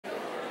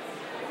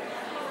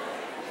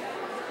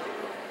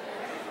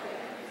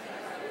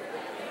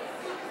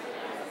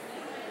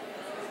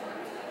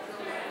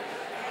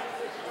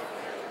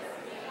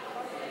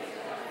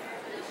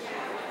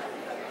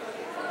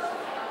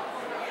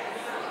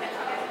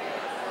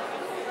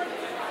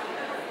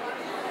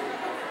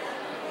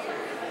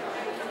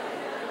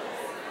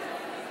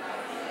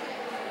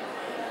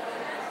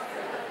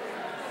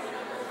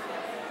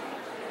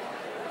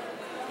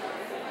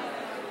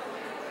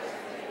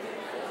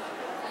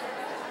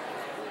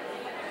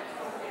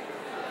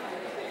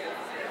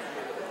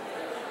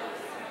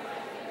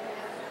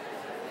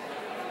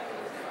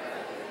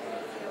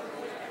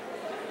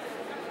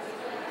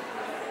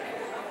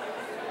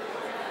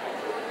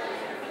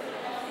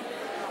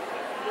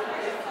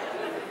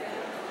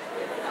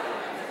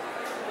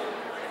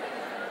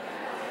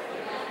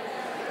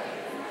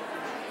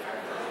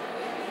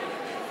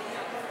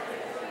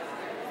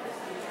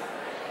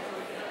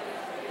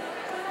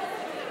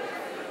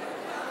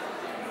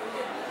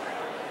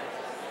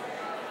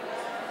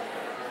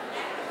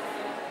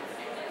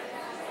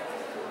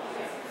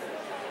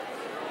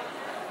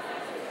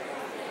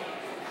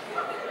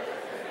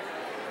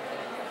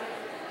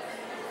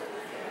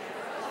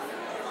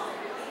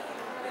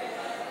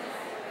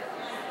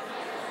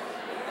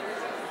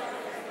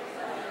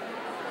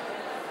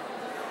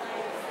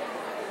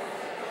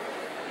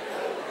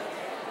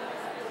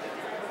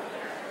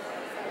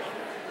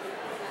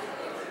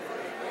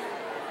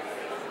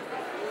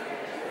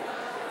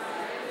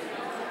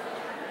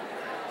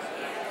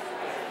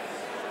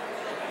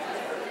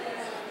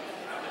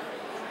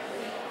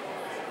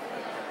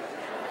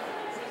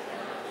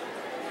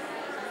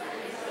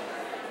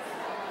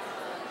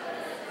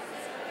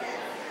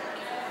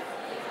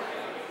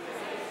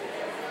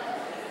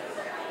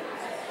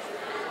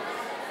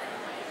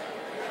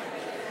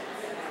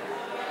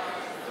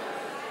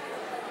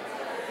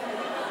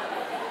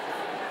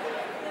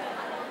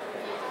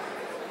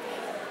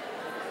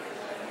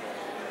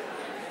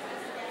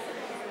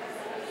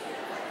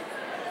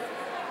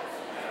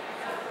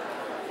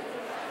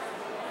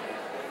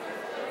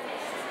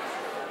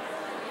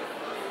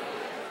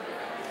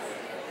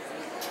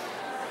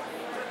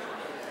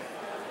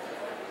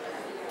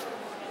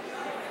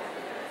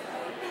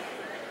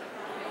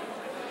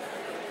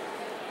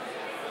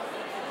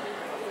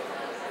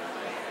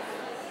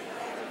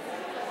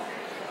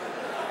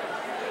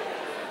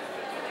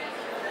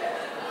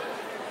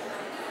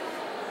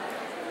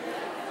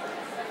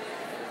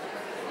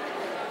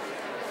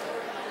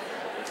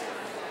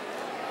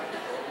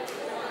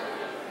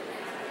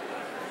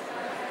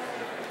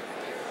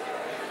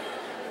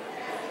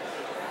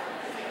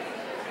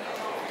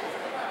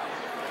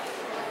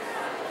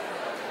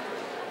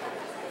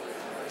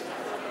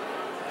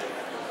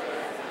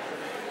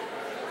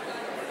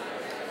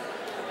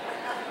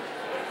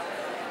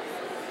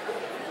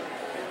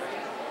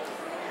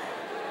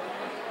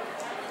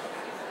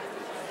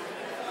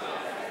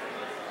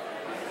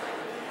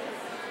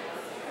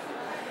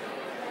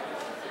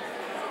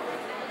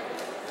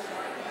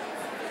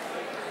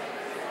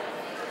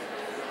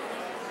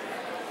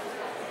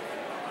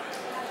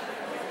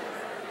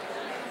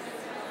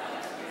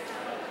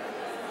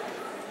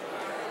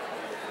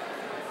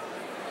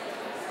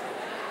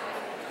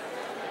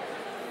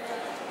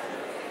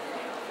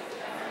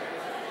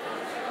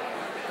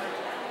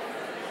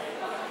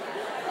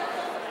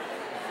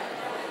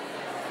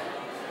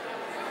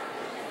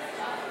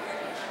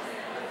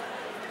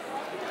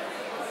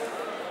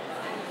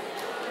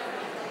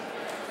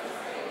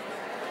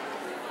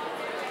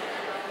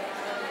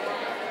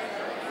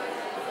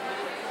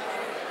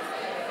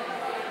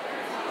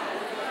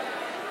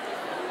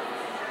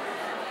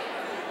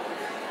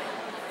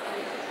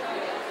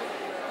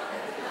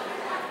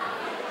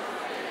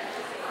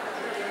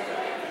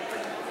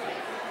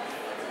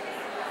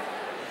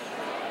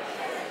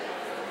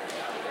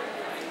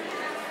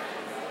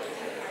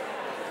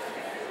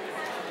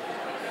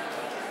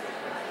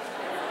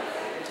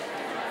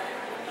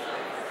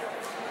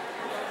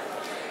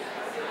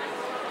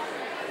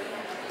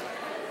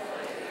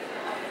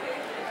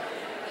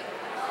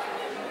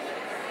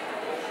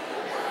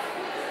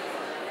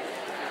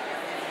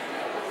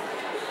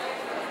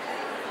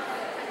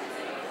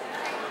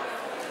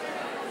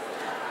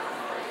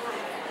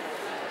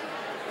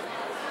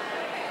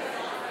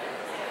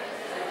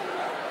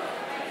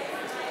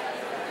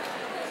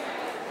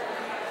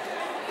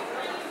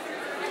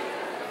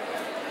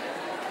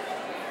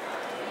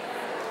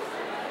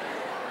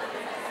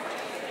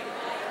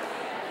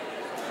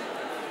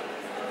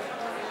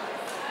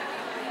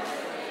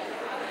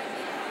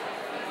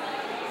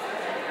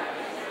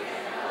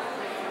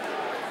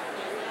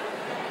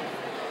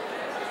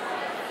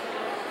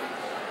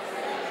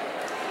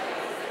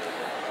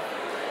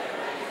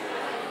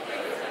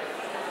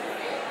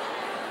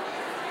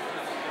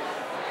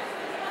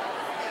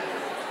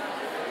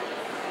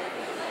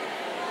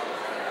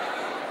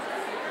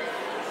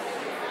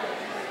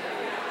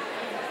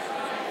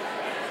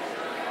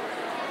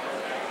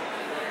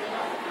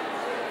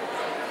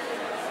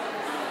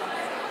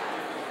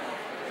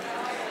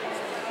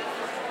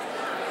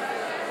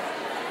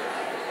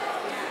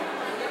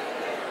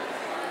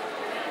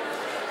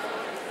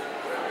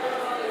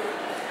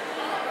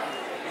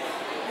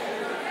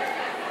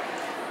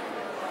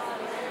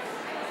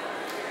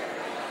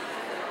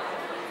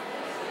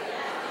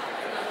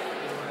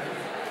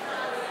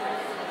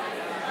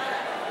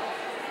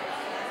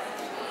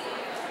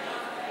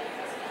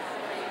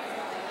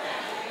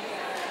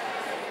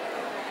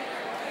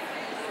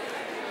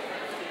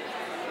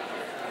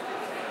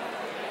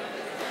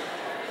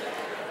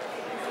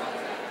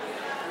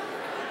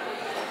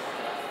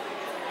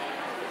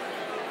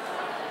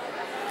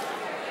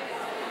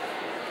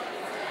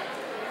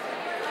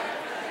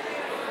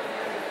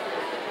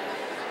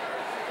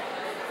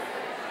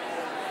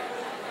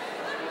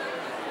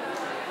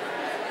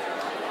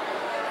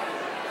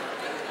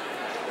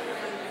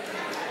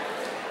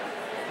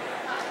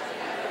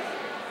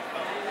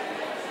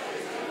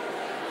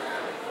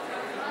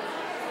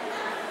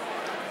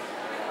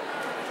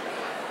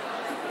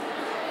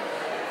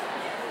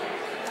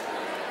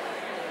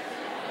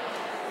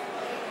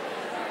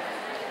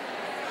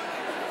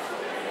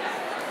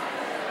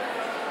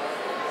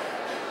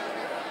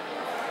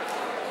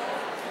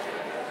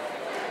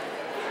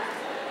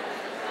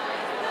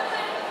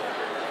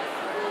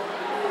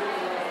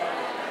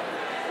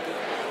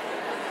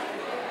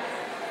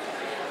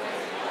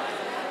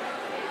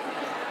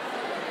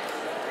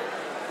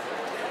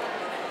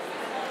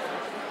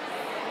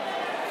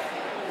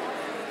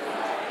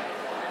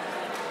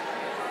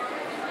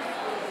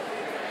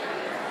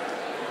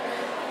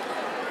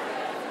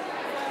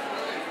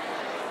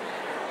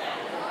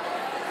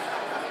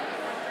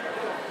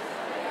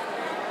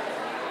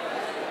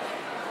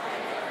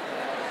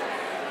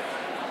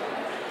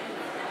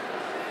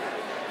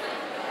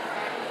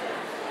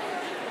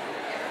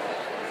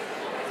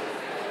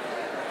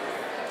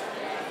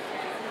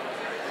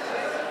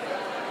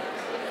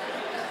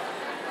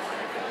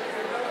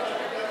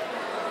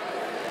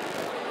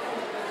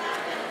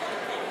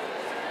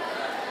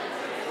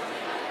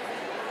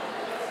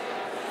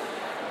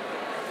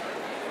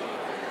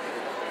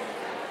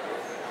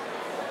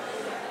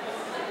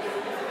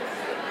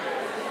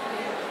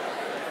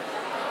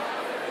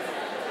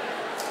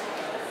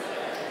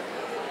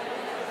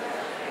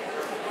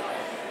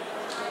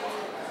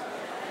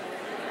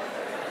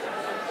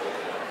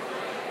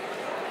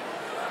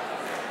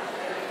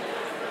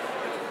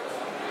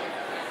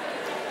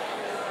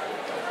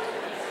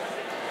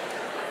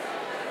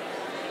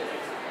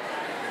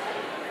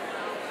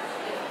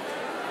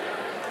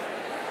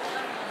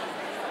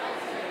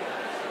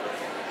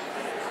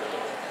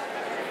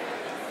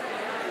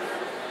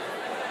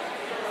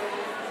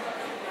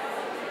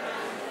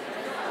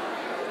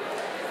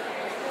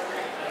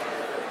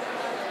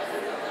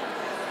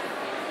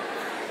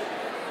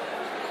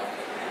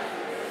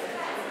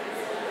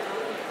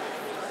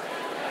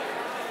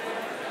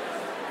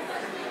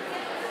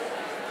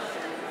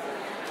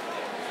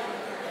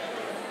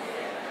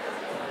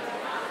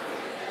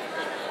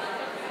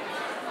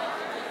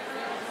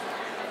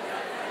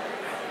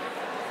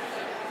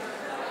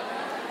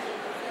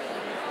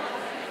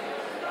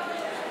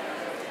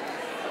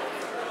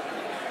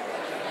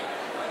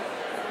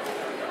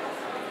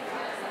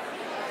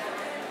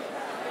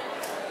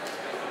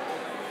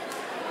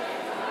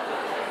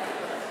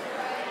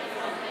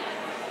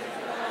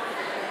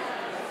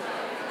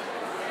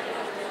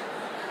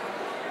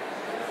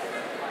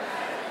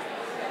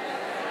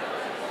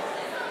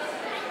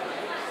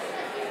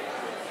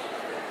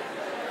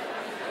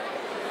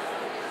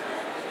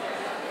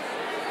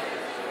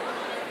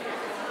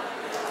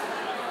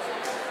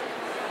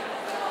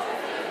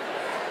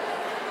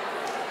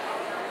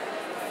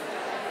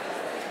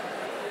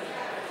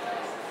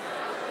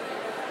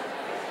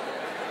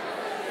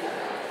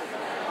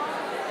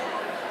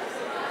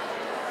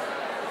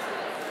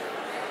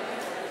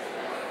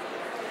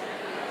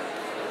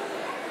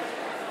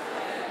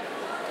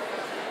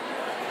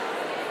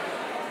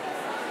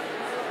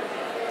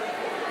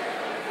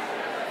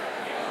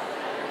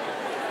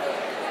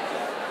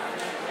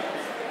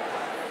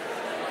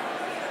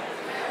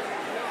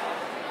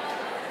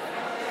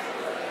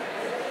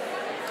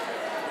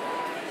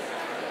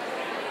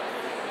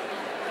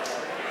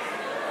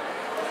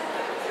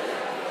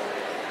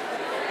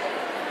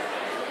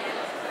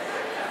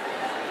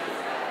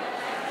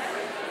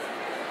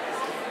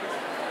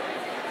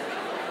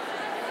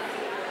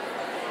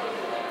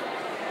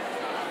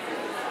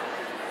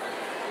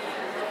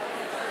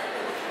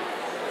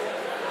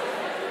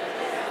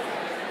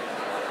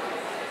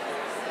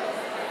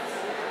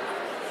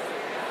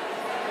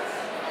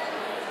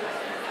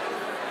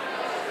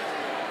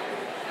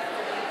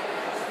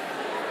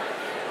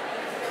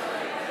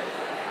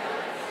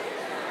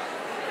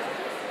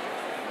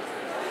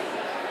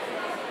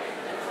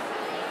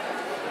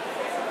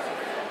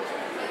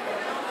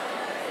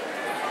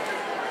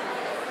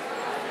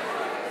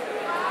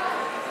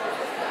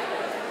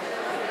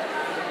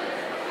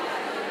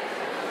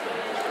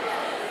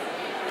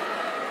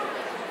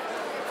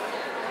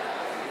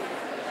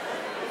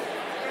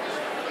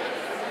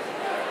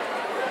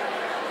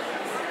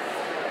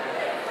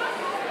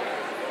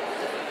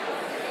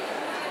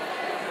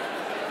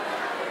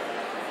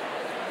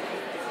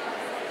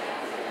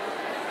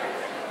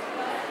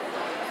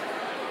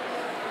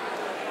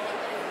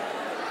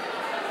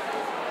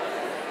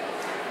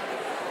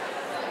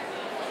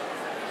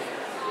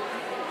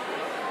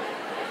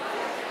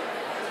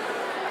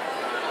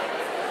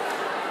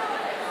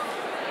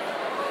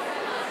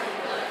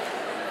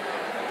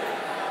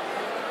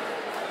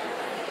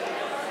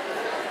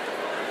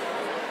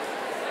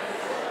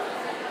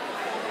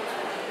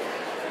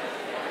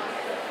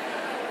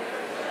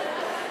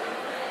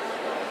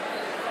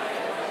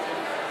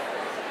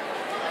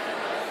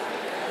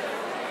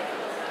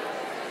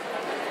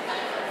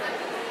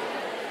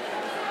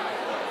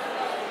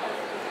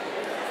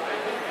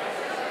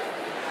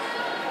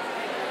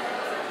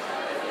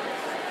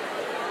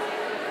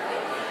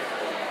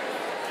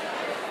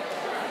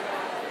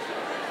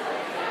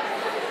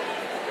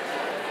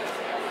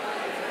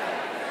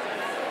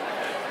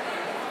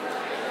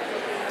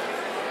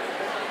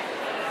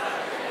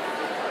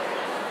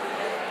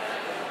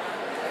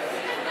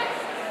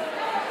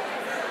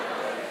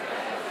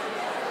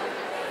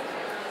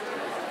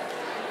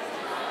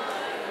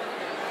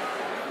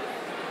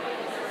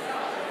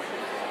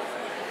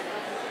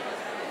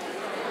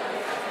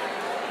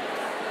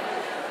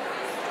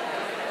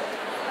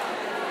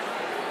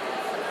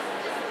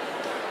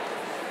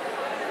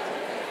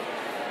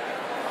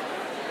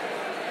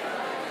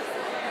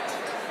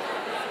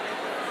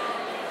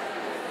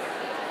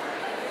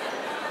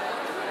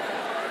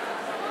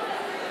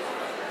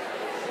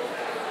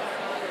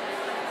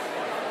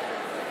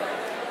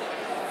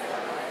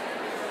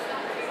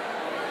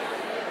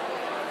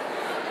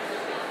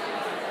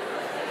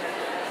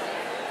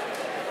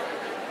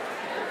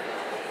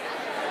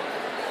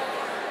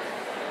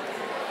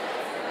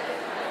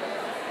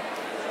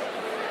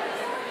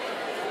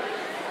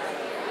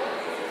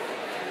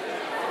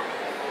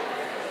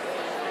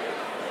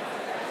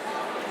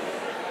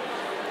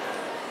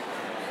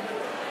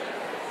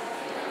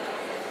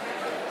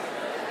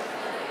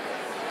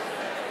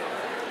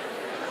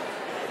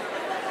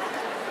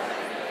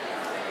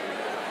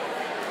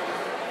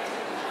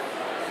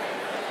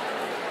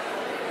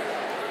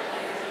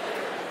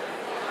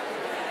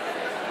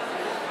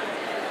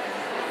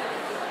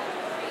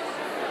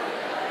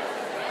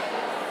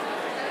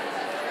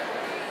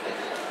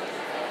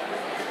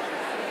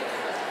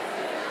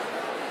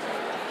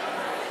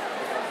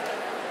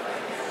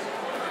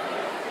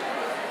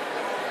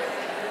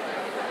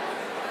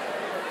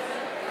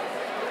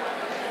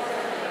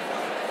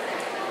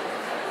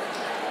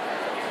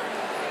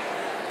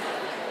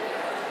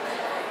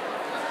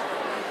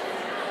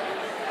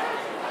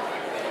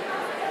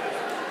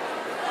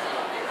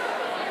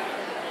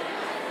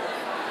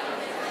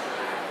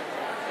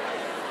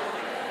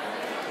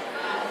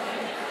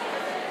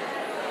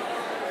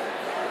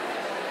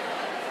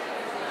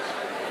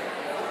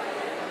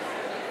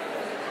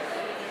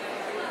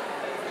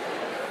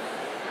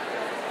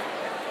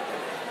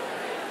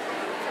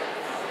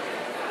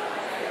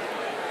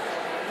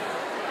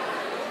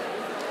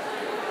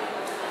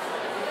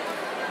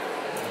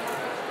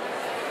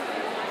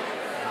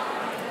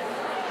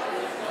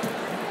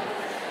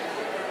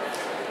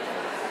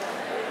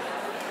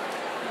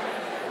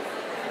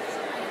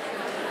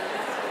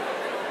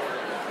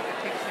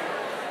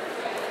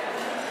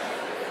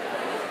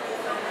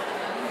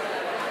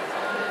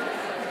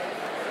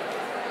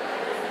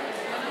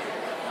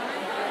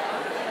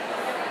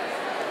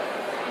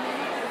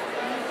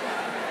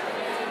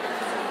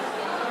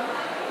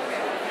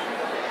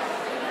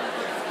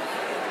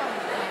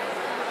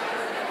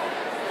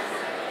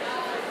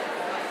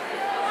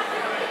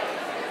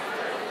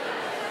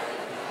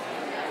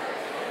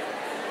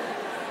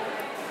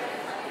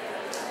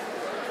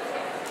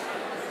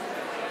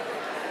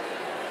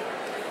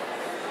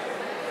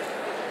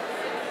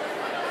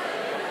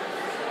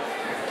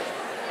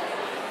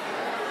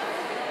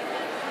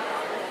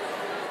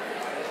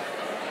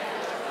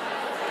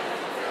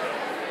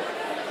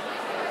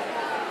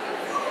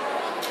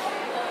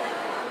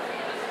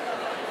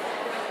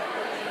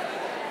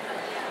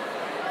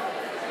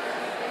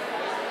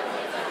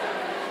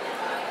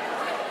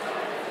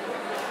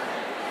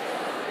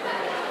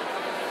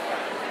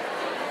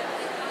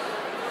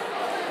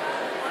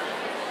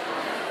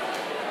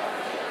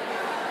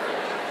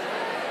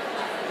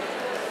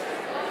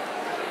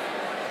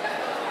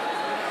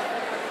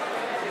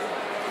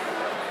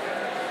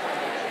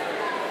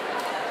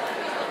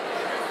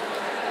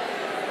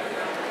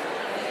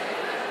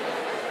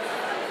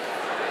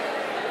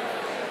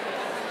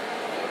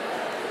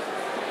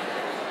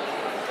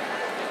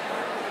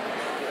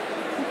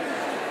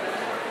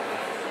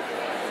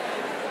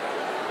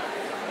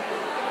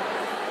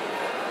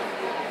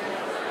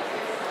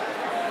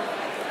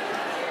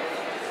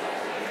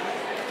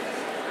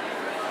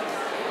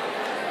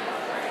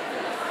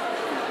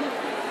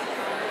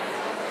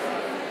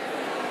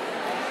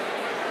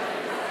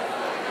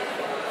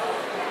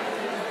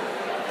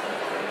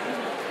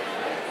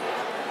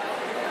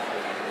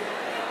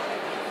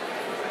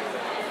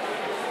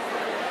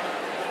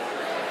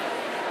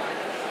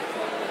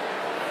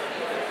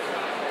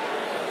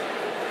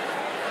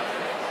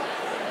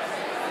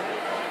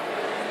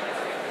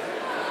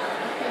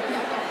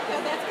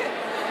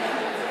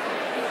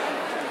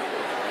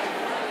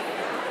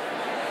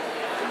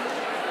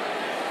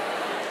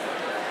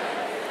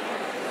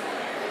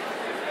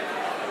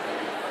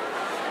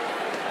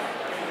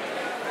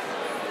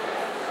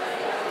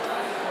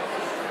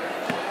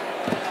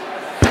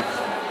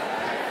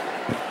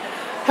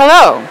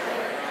Hello.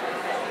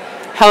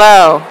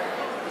 Hello.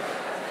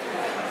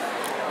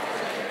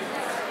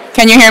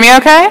 Can you hear me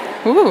okay?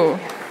 Ooh.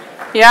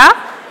 Yeah?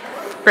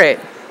 Great.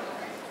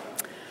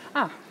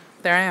 Ah,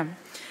 there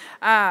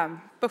I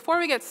am. Before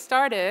we get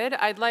started,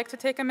 I'd like to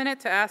take a minute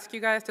to ask you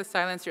guys to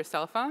silence your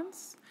cell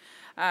phones.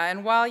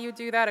 And while you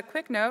do that, a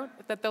quick note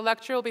that the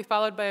lecture will be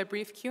followed by a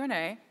brief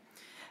Q&A,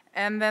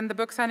 and then the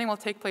book signing will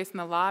take place in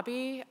the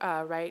lobby,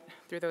 right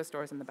through those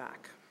doors in the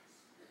back.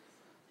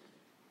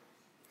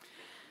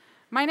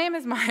 My name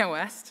is Maya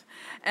West,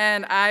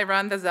 and I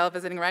run the Zell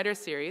Visiting Writers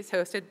series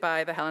hosted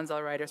by the Helen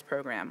Zell Writers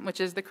Program,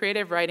 which is the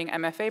creative writing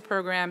MFA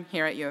program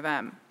here at U of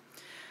M.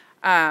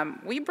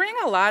 We bring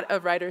a lot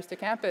of writers to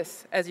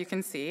campus, as you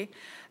can see,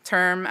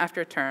 term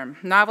after term.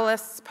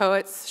 Novelists,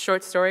 poets,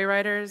 short story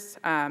writers,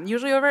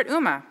 usually over at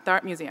UMA, the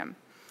Art Museum.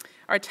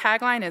 Our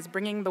tagline is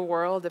bringing the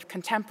world of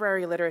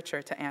contemporary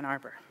literature to Ann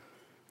Arbor.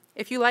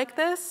 If you like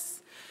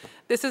this,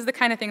 this is the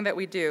kind of thing that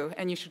we do,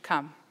 and you should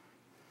come.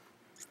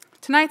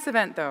 Tonight's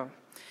event, though,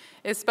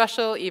 is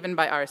special even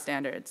by our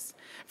standards.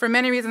 For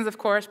many reasons, of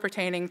course,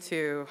 pertaining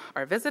to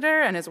our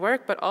visitor and his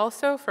work, but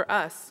also for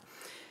us.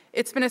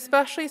 It's been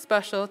especially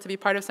special to be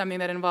part of something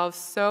that involves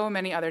so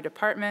many other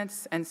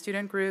departments and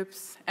student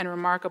groups and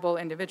remarkable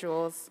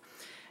individuals.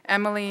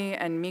 Emily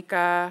and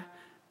Mika,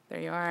 there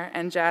you are,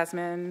 and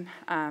Jasmine,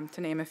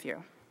 to name a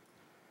few.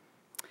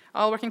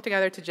 All working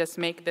together to just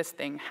make this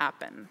thing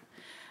happen.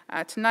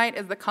 Tonight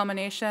is the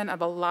culmination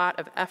of a lot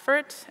of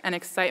effort and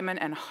excitement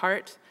and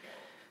heart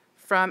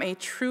from a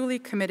truly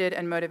committed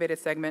and motivated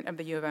segment of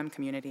the U of M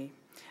community,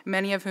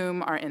 many of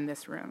whom are in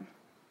this room.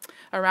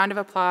 A round of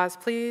applause,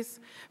 please,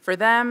 for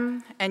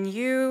them and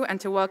you, and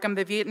to welcome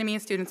the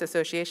Vietnamese Students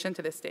Association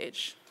to this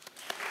stage.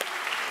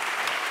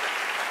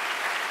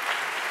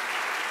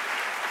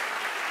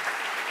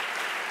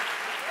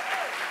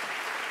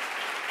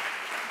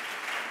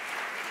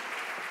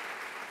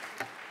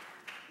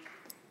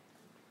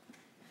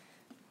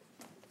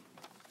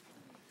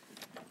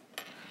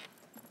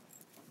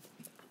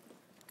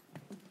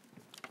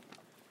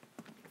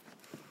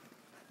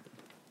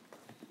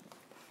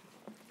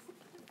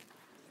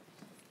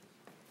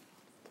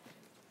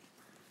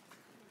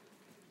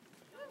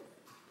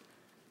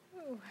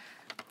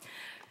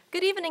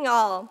 Good evening,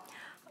 all.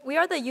 We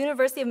are the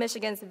University of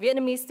Michigan's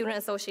Vietnamese Student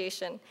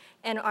Association,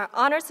 and are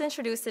honored to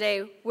introduce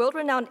today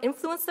world-renowned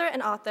influencer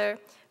and author,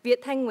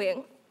 Viet Thanh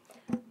Nguyen.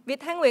 Viet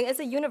Thanh Nguyen is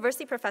a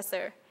university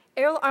professor,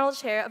 Errol Arnold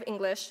Chair of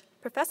English,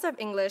 Professor of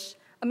English,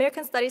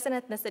 American Studies and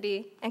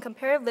Ethnicity, and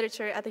Comparative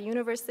Literature at the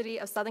University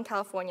of Southern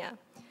California.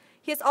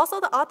 He is also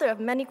the author of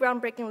many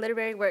groundbreaking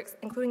literary works,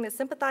 including The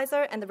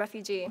Sympathizer and The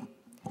Refugee.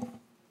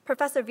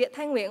 Professor Viet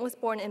Thanh Nguyen was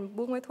born in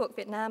Buôn Ma Thuột,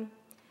 Vietnam.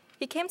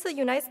 He came to the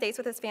United States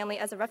with his family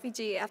as a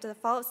refugee after the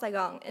fall of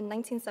Saigon in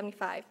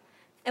 1975,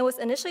 and was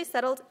initially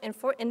settled in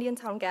Fort Indian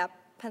Town Gap,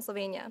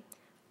 Pennsylvania,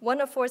 one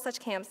of 4 such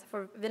camps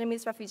for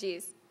Vietnamese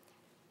refugees.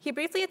 He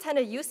briefly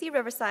attended UC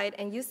Riverside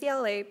and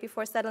UCLA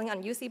before settling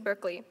on UC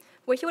Berkeley,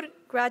 where he would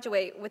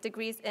graduate with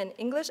degrees in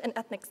English and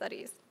Ethnic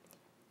Studies.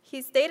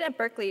 He stayed at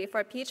Berkeley for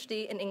a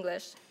PhD in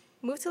English,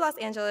 moved to Los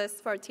Angeles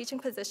for a teaching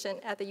position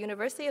at the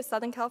University of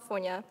Southern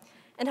California,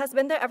 and has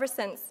been there ever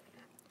since.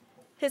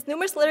 His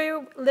numerous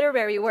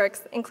literary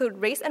works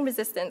include Race and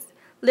Resistance,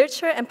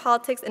 Literature and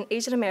Politics in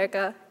Asian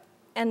America,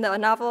 and the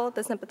novel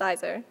The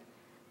Sympathizer.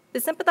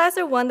 The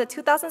Sympathizer won the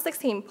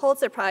 2016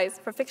 Pulitzer Prize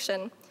for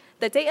Fiction,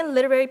 the Dayton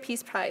Literary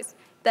Peace Prize,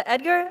 the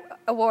Edgar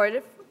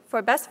Award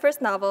for Best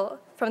First Novel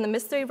from the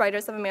Mystery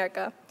Writers of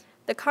America,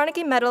 the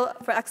Carnegie Medal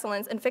for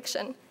Excellence in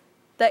Fiction,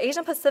 the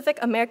Asian Pacific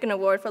American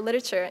Award for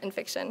Literature in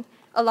Fiction,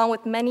 along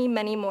with many,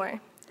 many more.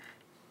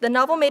 The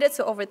novel made it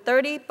to over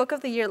 30 Book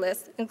of the Year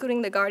lists,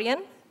 including The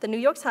Guardian, The New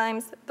York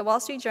Times, The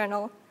Wall Street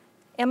Journal,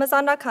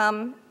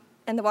 Amazon.com,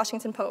 and The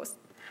Washington Post.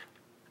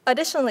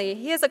 Additionally,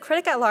 he is a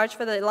critic at large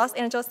for the Los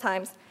Angeles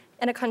Times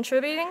and a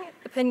contributing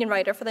opinion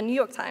writer for The New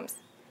York Times.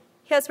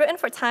 He has written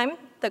for Time,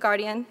 The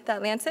Guardian, The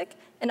Atlantic,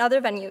 and other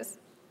venues.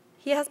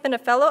 He has been a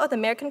fellow of the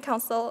American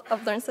Council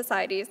of Learned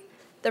Societies,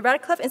 the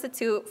Radcliffe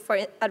Institute for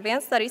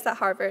Advanced Studies at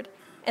Harvard,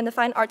 and the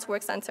Fine Arts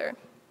Work Center.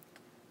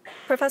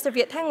 Professor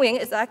Viet Thanh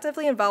Nguyen is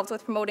actively involved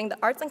with promoting the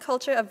arts and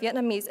culture of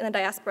Vietnamese in the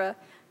diaspora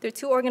through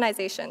 2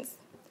 organizations,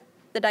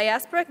 the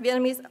Diasporic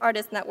Vietnamese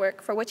Artists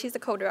Network, for which he's the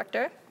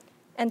co-director,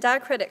 and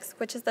Diacritics,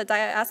 which is the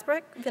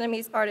Diasporic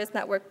Vietnamese Artists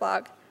Network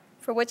blog,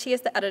 for which he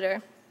is the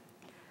editor.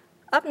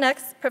 Up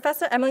next,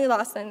 Professor Emily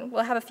Lawson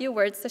will have a few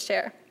words to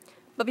share.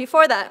 But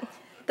before that,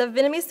 the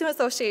Vietnamese Student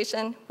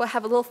Association will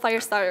have a little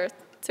fire starter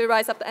to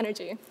rise up the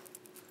energy.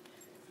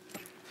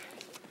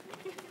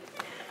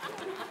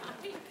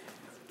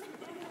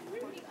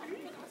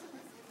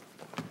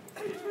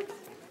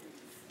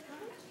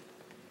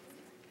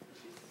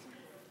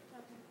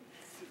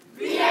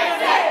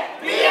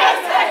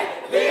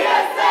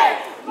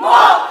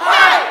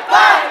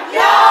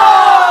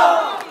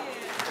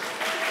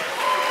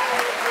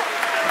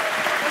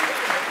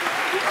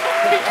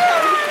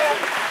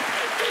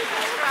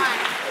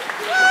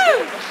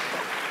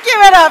 Give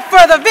it up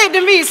for the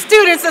Vietnamese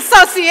Students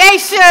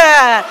Association.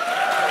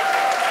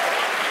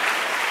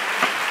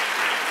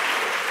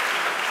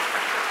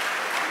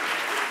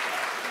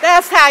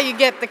 that's how you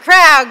get the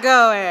crowd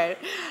going.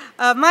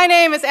 My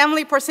name is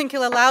Emily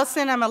Porciuncula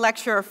Lawson. I'm a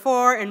lecturer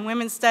 4 in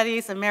Women's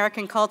Studies,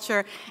 American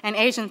Culture, and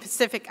Asian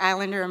Pacific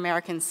Islander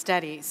American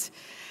Studies.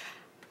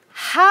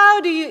 How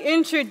do you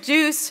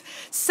introduce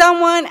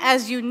someone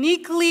as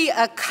uniquely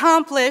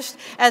accomplished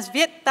as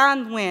Viet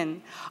Thanh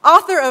Nguyen,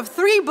 author of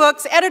 3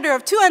 books, editor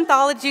of 2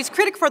 anthologies,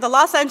 critic for the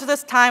Los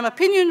Angeles Times,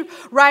 opinion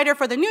writer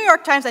for the New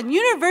York Times, and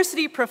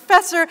university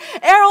professor,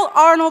 Errol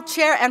Arnold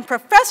Chair, and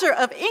professor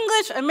of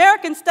English,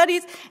 American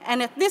Studies,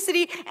 and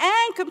Ethnicity,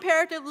 and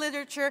Comparative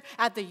Literature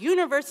at the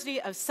University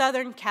of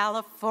Southern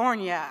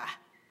California?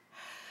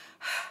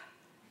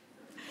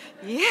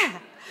 Yeah.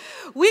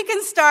 We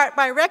can start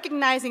by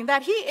recognizing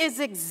that he is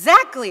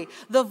exactly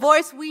the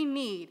voice we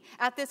need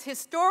at this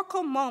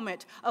historical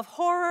moment of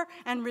horror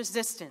and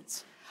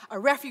resistance. A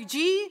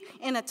refugee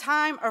in a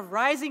time of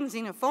rising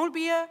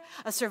xenophobia,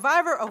 a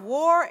survivor of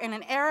war in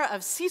an era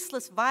of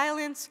ceaseless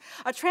violence,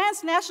 a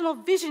transnational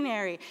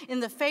visionary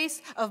in the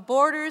face of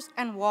borders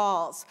and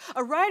walls,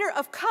 a writer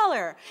of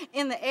color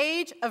in the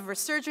age of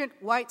resurgent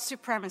white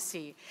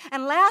supremacy,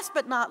 and last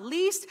but not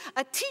least,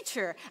 a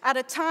teacher at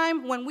a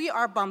time when we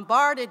are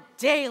bombarded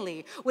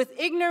daily with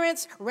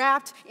ignorance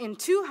wrapped in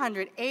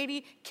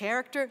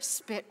 280-character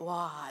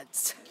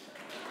spitwads.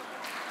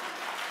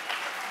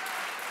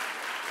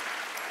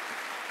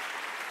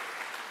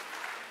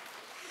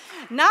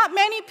 Not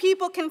many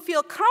people can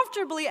feel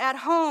comfortably at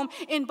home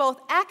in both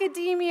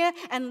academia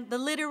and the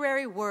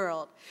literary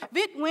world.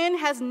 Viet Nguyen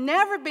has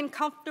never been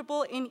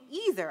comfortable in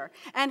either,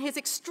 and his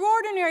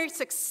extraordinary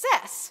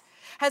success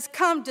has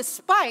come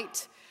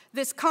despite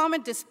this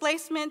common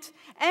displacement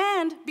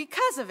and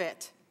because of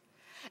it.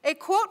 A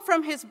quote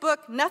from his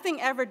book, Nothing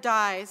Ever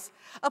Dies,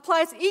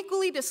 applies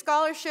equally to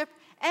scholarship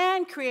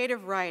and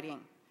creative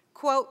writing.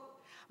 Quote,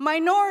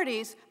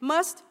 minorities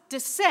must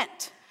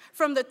dissent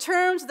from the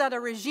terms that a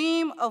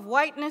regime of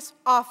whiteness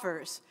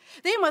offers.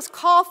 They must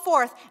call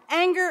forth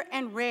anger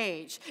and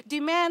rage,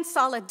 demand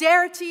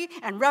solidarity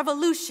and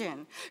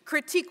revolution,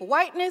 critique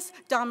whiteness,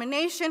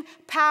 domination,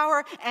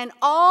 power, and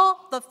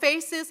all the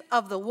faces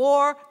of the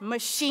war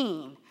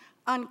machine,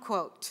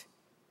 unquote.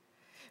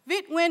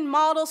 Viet Nguyen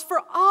models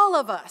for all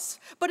of us,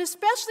 but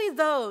especially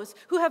those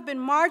who have been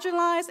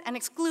marginalized and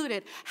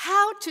excluded,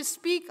 how to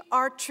speak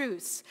our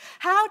truths,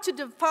 how to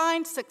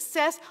define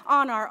success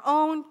on our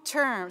own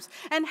terms,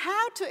 and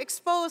how to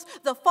expose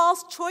the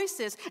false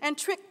choices and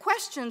trick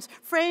questions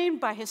framed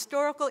by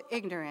historical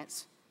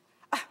ignorance.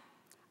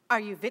 Are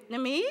you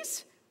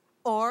Vietnamese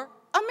or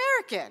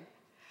American?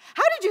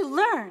 How did you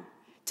learn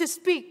to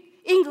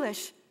speak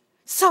English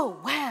so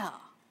well?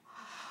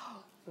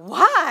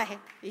 Why?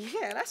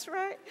 Yeah, that's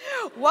right.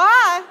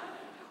 Why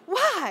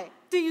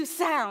do you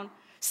sound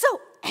so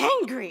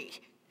angry?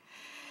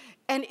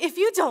 And if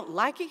you don't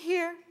like it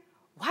here,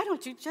 why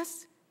don't you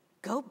just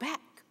go back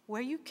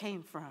where you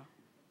came from?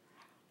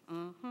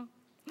 Mm-hmm.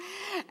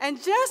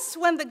 And just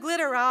when the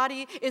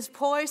glitterati is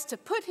poised to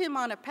put him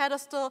on a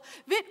pedestal,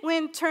 Viet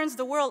Nguyen turns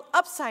the world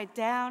upside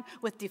down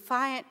with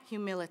defiant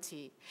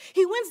humility.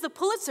 He wins the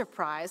Pulitzer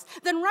Prize,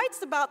 then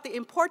writes about the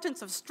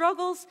importance of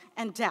struggles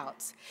and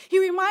doubts. He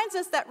reminds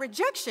us that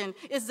rejection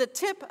is the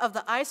tip of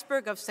the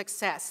iceberg of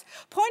success,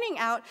 pointing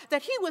out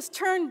that he was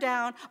turned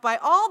down by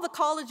all the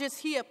colleges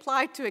he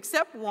applied to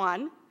except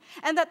one,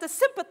 and that the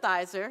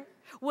sympathizer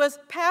was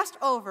passed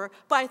over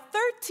by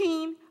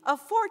 13 of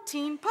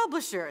 14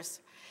 publishers.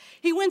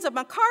 He wins a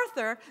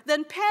MacArthur,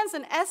 then pens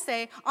an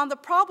essay on the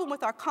problem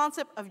with our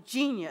concept of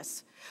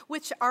genius,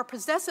 which our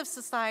possessive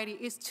society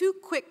is too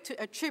quick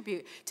to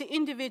attribute to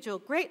individual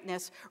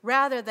greatness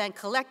rather than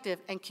collective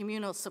and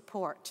communal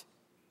support.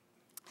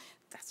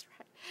 That's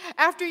right.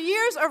 After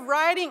years of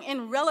writing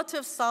in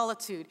relative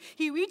solitude,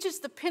 he reaches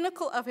the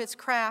pinnacle of his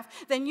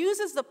craft, then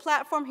uses the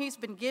platform he's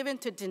been given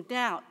to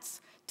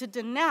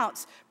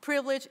denounce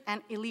privilege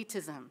and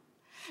elitism.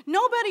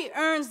 Nobody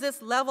earns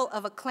this level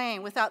of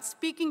acclaim without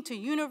speaking to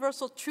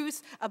universal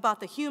truths about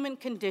the human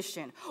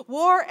condition,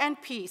 war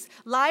and peace,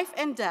 life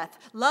and death,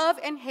 love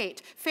and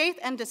hate, faith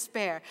and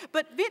despair.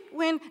 But Viet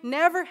Nguyen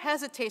never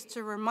hesitates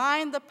to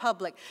remind the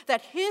public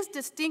that his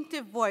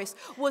distinctive voice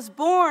was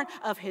born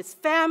of his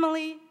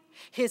family,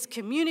 his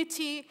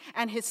community,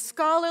 and his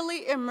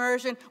scholarly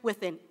immersion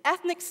within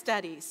ethnic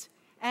studies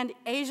and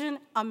Asian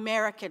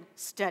American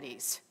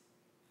studies.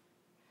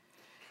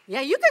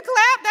 Yeah, you can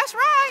clap, that's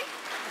right.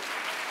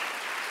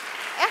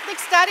 Ethnic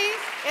studies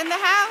in the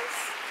house.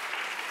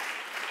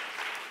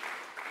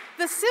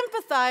 The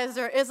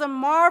Sympathizer is a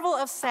marvel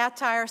of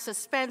satire,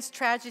 suspense,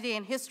 tragedy,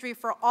 and history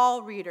for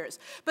all readers.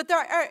 But there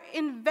are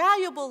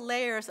invaluable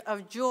layers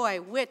of joy,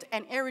 wit,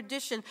 and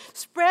erudition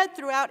spread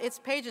throughout its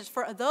pages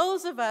for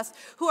those of us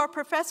who are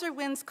Professor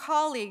Nguyen's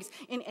colleagues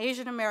in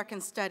Asian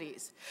American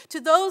Studies. To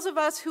those of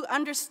us who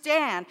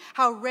understand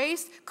how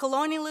race,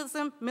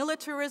 colonialism,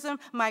 militarism,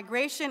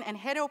 migration, and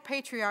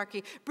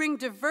heteropatriarchy bring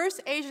diverse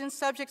Asian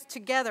subjects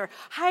together,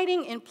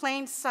 hiding in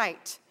plain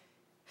sight.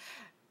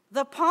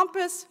 The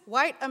pompous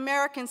white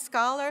American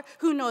scholar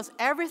who knows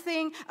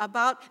everything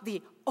about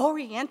the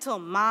Oriental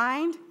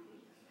mind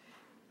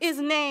is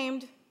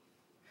named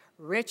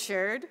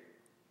Richard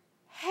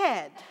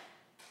head.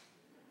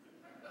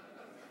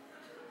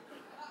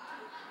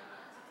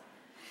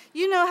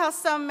 You know how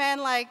some men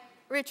like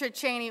Richard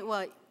Cheney,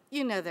 well,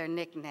 you know their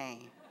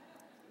nickname.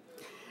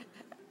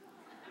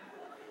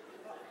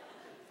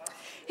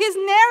 His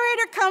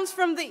narrator comes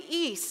from the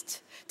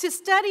East to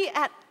study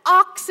at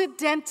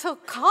Occidental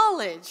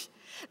College,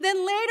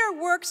 then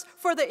later works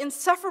for the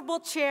insufferable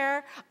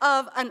chair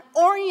of an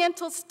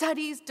Oriental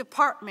Studies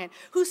department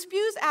who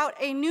spews out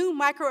a new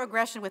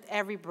microaggression with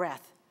every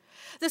breath.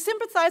 The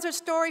sympathizer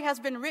story has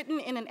been written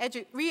in an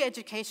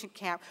re-education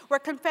camp where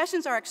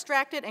confessions are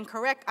extracted and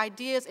correct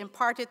ideas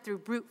imparted through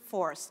brute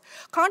force.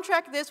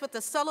 Contrast this with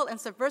the subtle and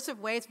subversive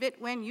ways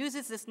Viet Nguyen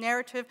uses this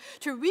narrative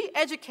to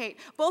re-educate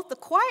both the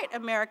quiet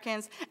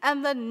Americans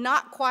and the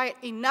not quiet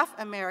enough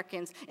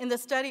Americans in the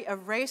study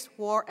of race,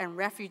 war, and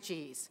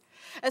refugees.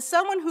 As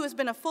someone who has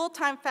been a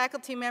full-time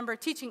faculty member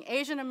teaching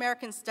Asian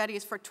American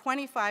studies for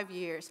 25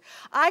 years,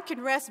 I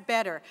can rest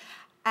better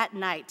at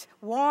night,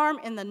 warm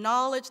in the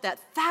knowledge that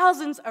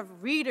thousands of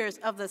readers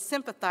of The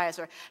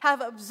Sympathizer have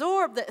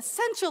absorbed the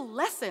essential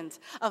lessons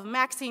of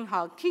Maxine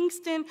Hogg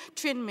Kingston,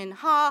 Trinh Minh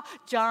Ha,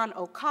 John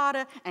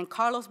Okada, and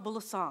Carlos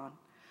Bulasan,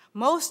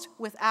 most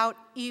without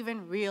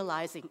even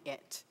realizing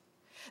it.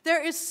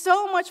 There is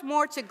so much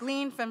more to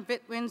glean from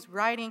Viet Nguyen's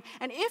writing,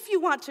 and if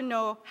you want to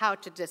know how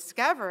to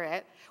discover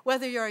it,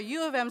 whether you're a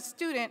U of M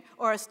student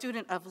or a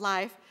student of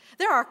life,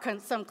 there are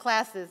some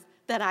classes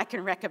that I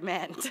can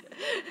recommend.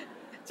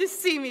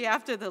 Just see me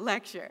after the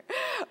lecture.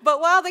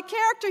 But while the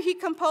character he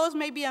composed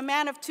may be a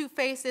man of two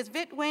faces,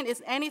 Viet Nguyen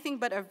is anything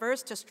but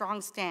averse to strong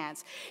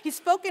stands. He's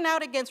spoken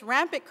out against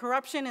rampant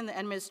corruption in the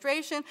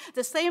administration,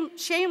 the same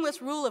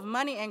shameless rule of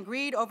money and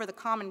greed over the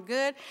common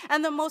good,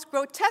 and the most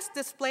grotesque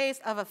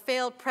displays of a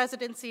failed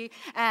presidency,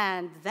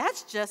 and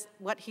that's just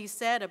what he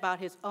said about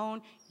his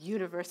own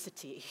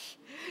university.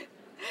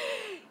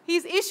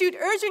 He's issued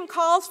urgent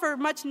calls for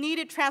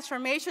much-needed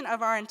transformation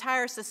of our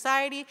entire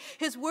society,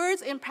 his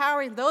words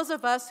empowering those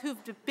of us who've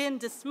been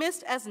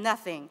dismissed as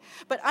nothing,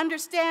 but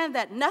understand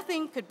that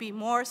nothing could be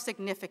more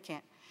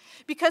significant.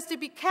 Because to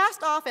be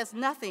cast off as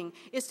nothing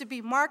is to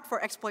be marked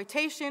for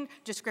exploitation,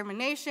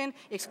 discrimination,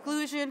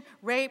 exclusion,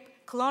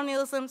 rape,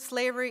 colonialism,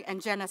 slavery,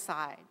 and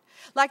genocide.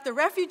 Like the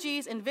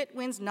refugees in Viet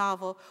Nguyen's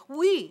novel,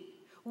 we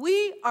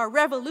are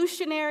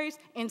revolutionaries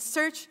in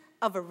search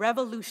of a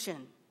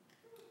revolution.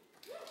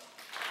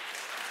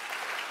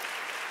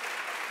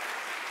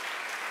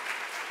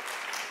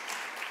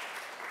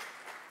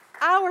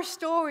 Our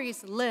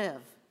stories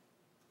live.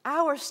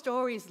 Our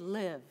stories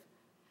live.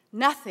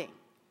 Nothing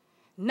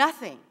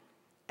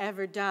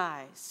ever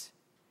dies.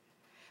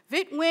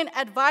 Viet Nguyen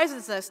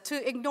advises us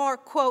to ignore,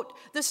 quote,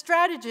 the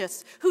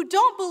strategists who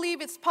don't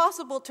believe it's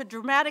possible to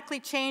dramatically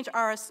change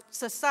our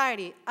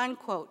society,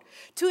 unquote,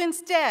 to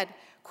instead,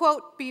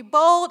 quote, be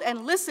bold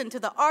and listen to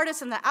the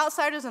artists and the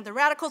outsiders and the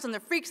radicals and the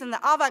freaks and the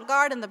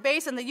avant-garde and the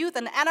base and the youth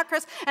and the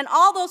anarchists and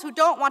all those who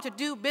don't want to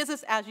do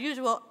business as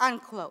usual,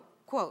 unquote,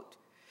 quote.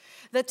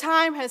 The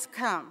time has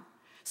come.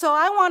 So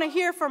I want to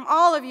hear from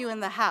all of you in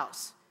the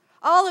house,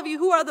 all of you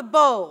who are the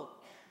bold,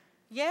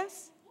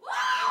 yes?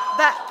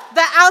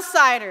 The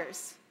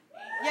outsiders,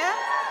 yeah?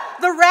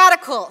 The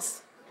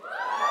radicals,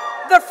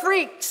 the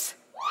freaks,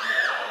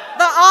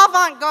 the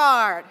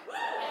avant-garde,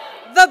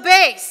 the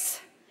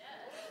base,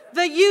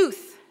 the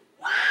youth,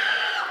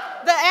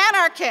 the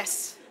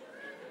anarchists,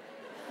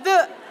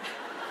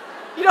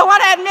 you don't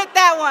want to admit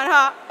that one,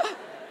 huh?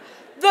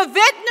 The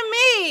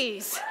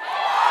Vietnamese,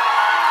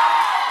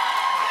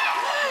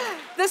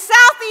 the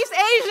Southeast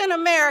Asian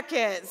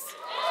Americans,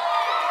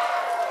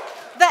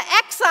 the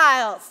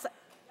exiles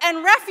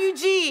and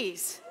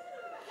refugees,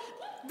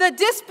 the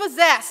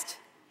dispossessed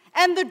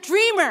and the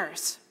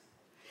dreamers,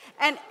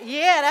 and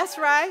yeah, that's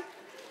right,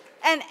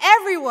 and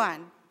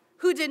everyone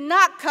who did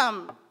not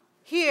come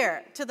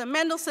here to the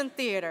Mendelssohn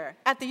Theater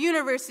at the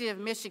University of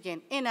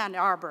Michigan in Ann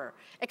Arbor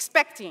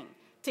expecting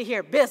to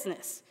hear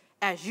business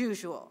as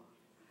usual.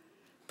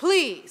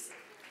 Please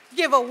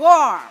give a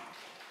warm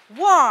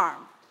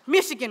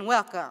Michigan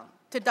welcome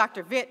to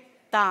Dr. Viet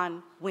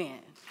Thanh Nguyen.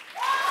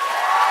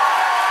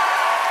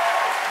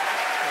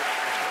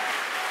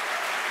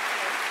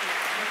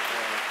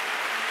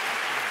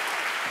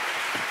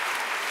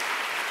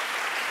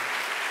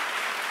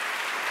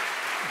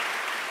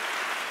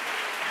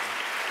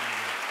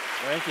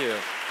 Thank you.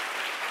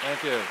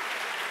 Thank you.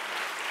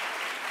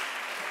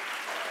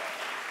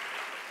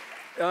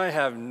 I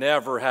have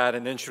never had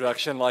an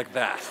introduction like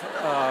that.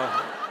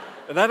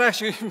 And that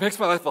actually makes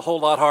my life a whole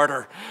lot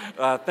harder.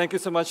 Thank you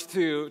so much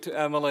to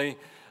Emily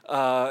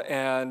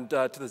and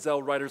to the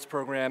Zell Writers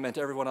Program and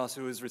to everyone else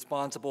who is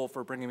responsible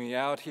for bringing me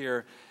out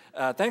here.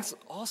 Thanks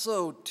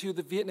also to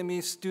the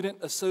Vietnamese Student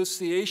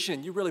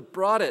Association. You really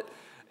brought it.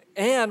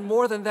 And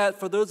more than that,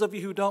 for those of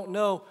you who don't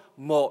know,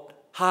 một,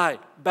 hai,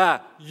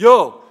 ba,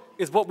 yo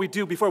is what we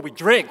do before we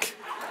drink.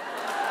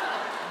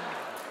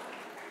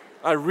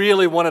 I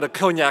really wanted a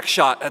cognac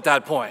shot at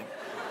that point,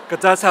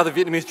 because that's how the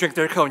Vietnamese drink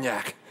their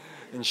cognac,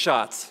 in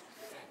shots.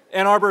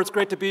 Ann Arbor, it's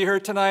great to be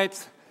here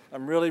tonight.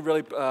 I'm really,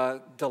 really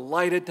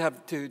delighted to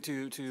have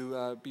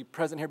to be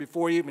present here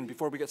before you. And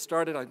before we get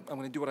started, I'm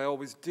going to do what I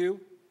always do.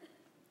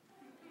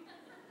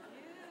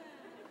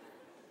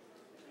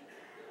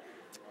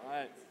 All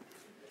right.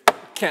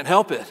 Can't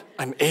help it.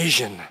 I'm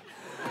Asian.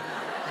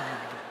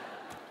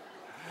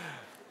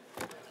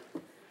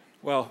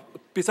 Well,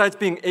 besides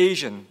being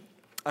Asian,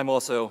 I'm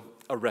also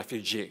a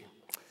refugee.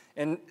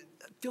 And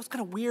it feels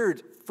kind of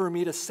weird for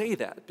me to say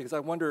that because I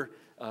wonder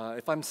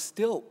if I'm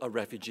still a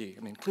refugee.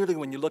 I mean, clearly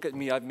when you look at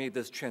me, I've made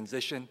this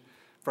transition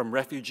from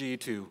refugee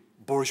to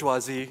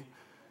bourgeoisie,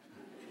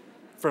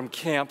 from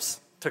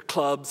camps to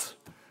clubs.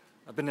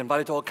 I've been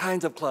invited to all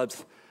kinds of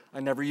clubs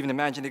I never even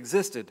imagined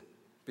existed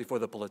before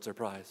the Pulitzer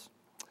Prize.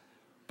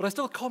 But I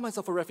still call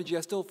myself a refugee.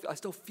 I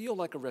still feel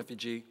like a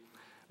refugee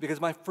because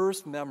my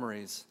first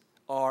memories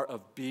are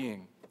of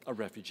being a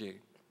refugee.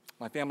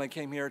 My family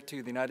came here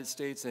to the United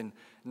States in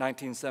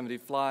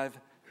 1975,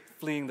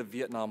 fleeing the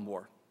Vietnam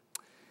War.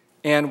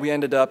 And we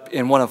ended up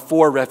in one of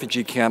 4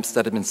 refugee camps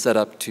that had been set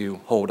up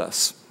to hold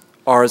us.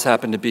 Ours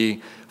happened to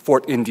be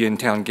Fort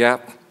Indiantown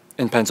Gap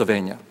in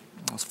Pennsylvania.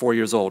 I was 4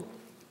 years old.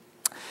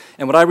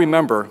 And what I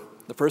remember,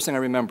 the first thing I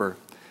remember,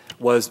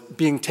 was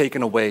being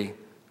taken away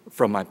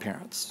from my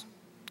parents.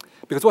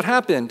 Because what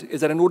happened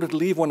is that in order to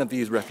leave one of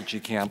these refugee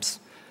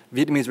camps,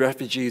 Vietnamese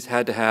refugees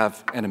had to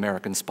have an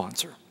American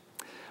sponsor.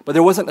 But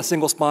there wasn't a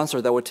single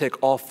sponsor that would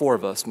take all 4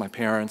 of us, my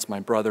parents, my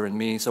brother, and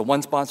me. So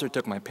one sponsor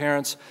took my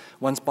parents,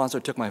 one sponsor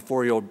took my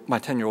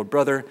 10-year-old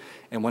brother,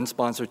 and one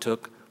sponsor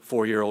took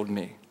 4-year-old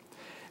me.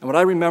 And what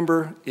I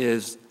remember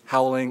is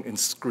howling and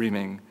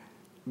screaming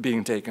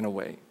being taken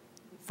away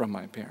from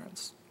my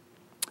parents.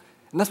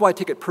 And that's why I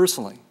take it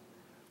personally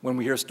when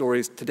we hear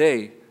stories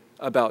today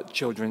about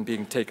children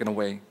being taken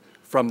away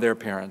from their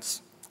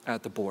parents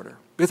at the border.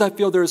 Because I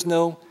feel there is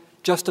no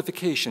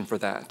justification for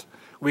that.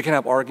 We can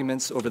have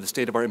arguments over the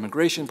state of our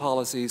immigration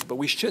policies, but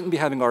we shouldn't be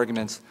having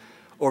arguments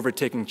over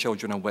taking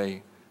children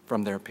away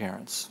from their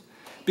parents.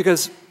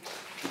 Because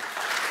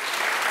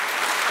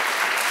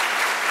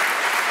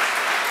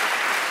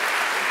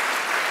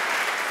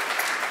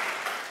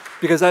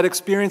that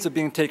experience of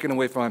being taken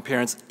away from my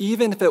parents,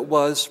 even if it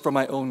was for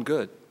my own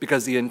good,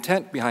 because the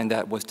intent behind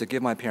that was to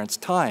give my parents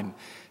time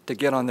to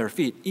get on their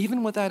feet,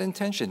 even with that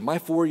intention, my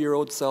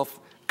 4-year-old self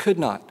could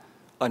not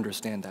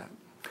understand that.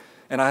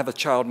 And I have a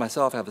child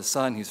myself, I have a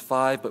son, he's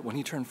 5, but when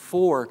he turned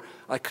 4,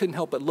 I couldn't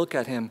help but look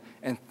at him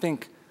and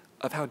think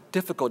of how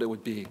difficult it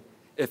would be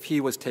if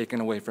he was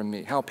taken away from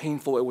me, how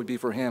painful it would be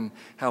for him,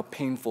 how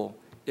painful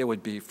it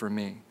would be for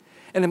me.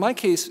 And in my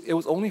case, it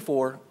was only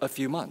for a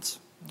few months.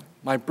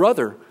 My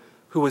brother,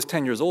 who was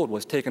 10 years old,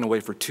 was taken away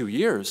for 2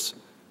 years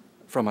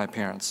from my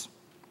parents.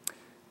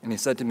 And he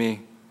said to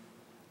me,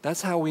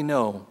 "That's how we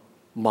know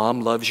Mom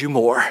loves you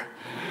more."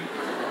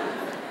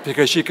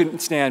 Because she couldn't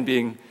stand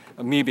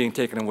me being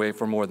taken away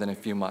for more than a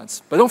few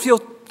months. But don't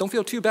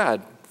feel too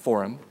bad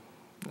for him.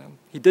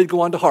 He did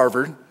go on to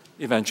Harvard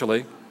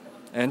eventually,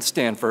 and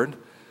Stanford,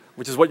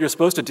 which is what you're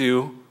supposed to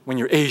do when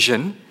you're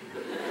Asian.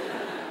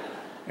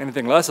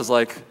 Anything less is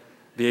like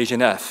the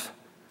Asian F,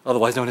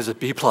 otherwise known as a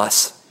B+.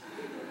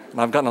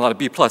 And I've gotten a lot of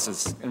B+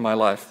 in my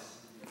life.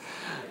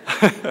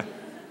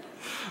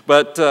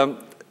 But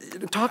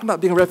talking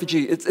about being a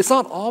refugee, it's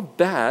not all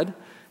bad,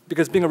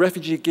 because being a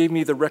refugee gave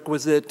me the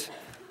requisite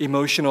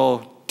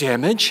emotional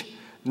damage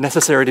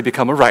necessary to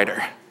become a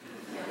writer.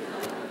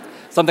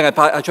 Something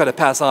I try to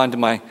pass on to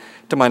my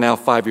now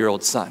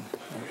 5-year-old son.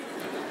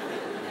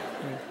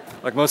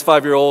 Like most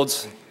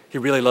 5-year-olds, he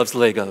really loves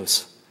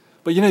Legos.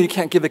 But you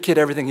can't give a kid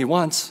everything he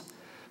wants.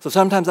 So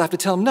sometimes I have to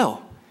tell him,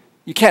 no,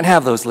 you can't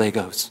have those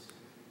Legos.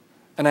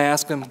 And I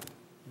ask him,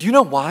 do you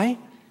know why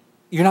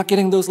you're not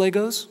getting those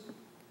Legos?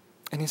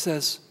 And he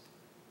says,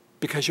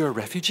 because you're a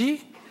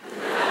refugee?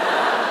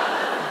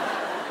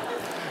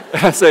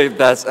 And I say,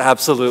 that's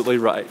absolutely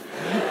right.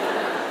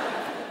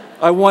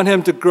 I want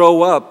him to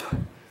grow up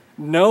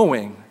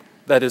knowing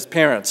that his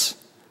parents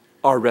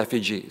are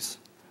refugees,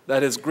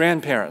 that his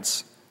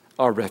grandparents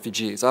are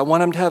refugees. I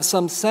want him to have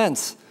some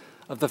sense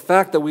of the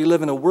fact that we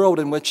live in a world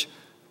in which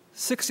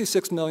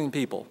 66 million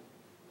people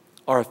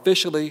are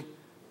officially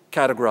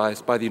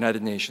categorized by the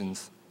United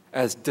Nations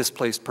as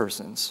displaced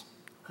persons,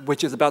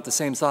 which is about the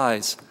same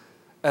size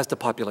as the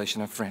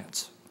population of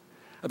France.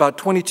 About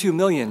 22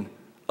 million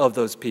of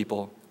those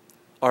people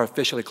are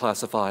officially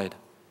classified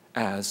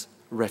as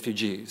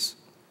refugees.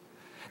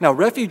 Now,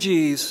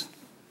 refugees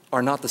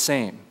are not the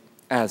same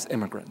as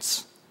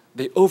immigrants.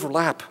 They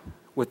overlap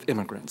with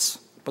immigrants,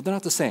 but they're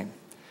not the same.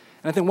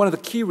 And I think one of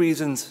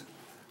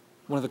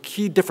the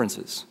key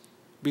differences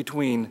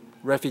between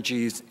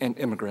refugees and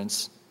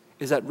immigrants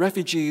is that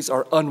refugees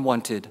are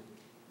unwanted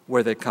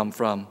where they come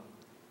from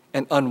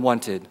and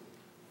unwanted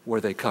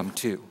where they come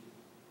to.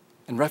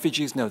 And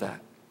refugees know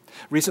that.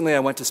 Recently, I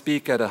went to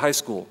speak at a high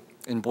school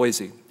in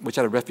Boise, which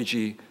had a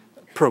refugee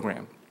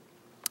program.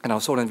 And I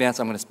was told in advance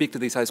I'm going to speak to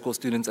these high school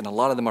students, and a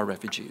lot of them are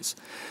refugees.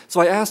 So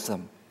I asked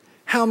them,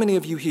 how many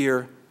of you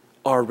here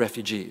are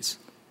refugees?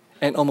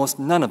 And almost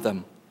none of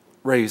them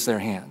raised their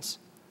hands.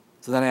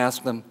 So then I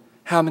asked them,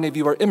 how many of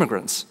you are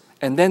immigrants?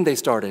 And then they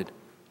started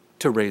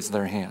to raise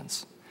their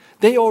hands.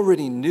 They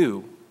already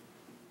knew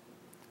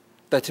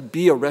that to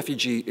be a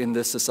refugee in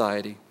this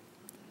society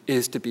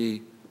is to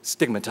be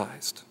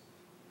stigmatized.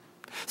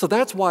 So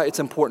that's why it's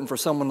important for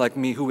someone like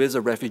me who is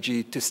a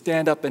refugee to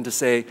stand up and to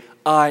say,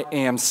 I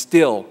am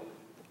still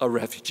a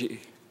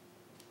refugee.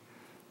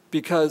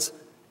 Because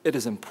it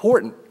is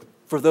important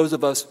for those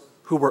of us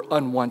who were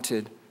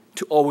unwanted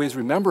to always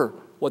remember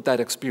what that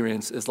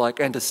experience is like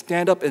and to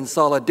stand up in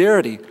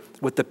solidarity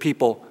with the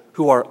people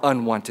who are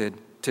unwanted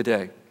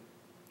today.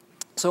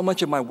 So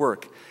much of my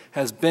work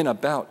has been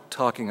about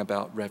talking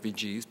about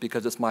refugees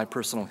because it's my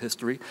personal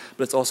history,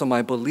 but it's also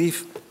my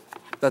belief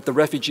that the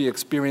refugee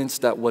experience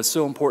that was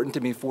so important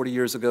to me 40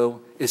 years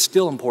ago is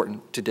still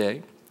important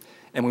today.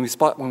 And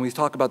when we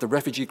talk about the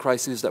refugee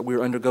crisis that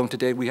we're undergoing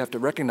today, we have to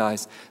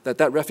recognize that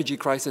that refugee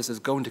crisis is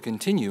going to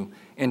continue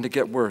and to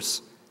get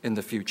worse in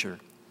the future.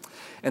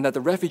 And that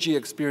the refugee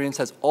experience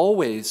has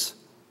always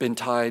been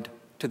tied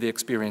to the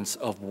experience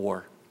of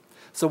war.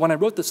 So when I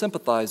wrote The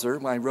Sympathizer,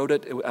 when I wrote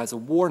it as a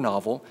war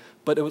novel,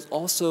 but it was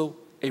also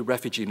a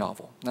refugee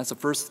novel. And that's the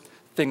first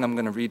thing I'm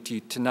going to read to you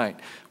tonight.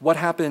 What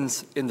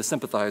happens in The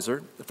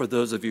Sympathizer, for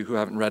those of you who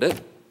haven't read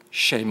it,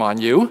 shame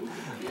on you.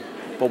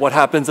 But what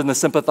happens in The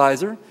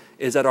Sympathizer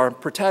is that our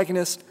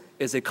protagonist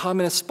is a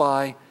communist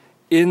spy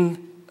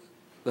in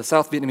the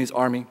South Vietnamese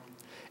army.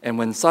 And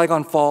when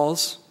Saigon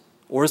falls,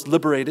 or is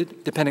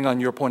liberated, depending on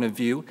your point of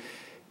view,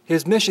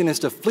 his mission is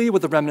to flee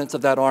with the remnants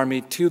of that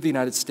army to the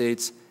United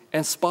States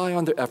and spy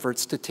on their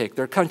efforts to take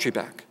their country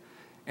back.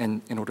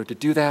 And in order to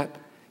do that,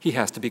 he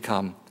has to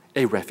become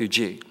a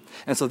refugee.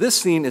 And so this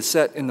scene is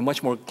set in the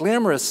much more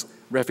glamorous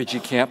refugee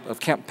camp of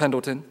Camp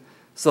Pendleton,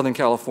 Southern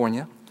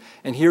California.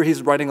 And here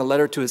he's writing a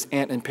letter to his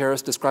aunt in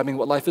Paris describing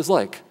what life is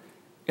like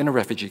in a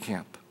refugee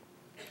camp.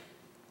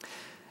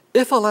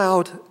 If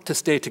allowed to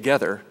stay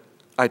together,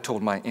 I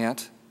told my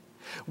aunt,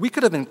 we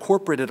could have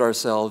incorporated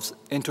ourselves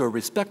into a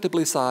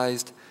respectably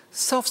sized,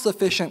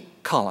 self-sufficient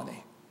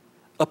colony,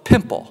 a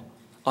pimple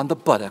on the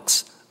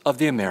buttocks of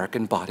the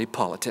American body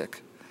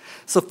politic,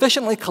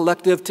 sufficiently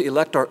collective to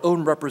elect our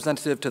own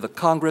representative to the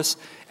Congress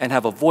and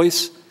have a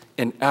voice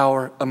in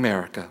our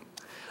America.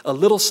 A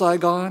little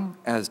Saigon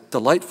as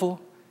delightful,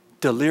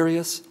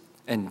 delirious,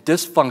 and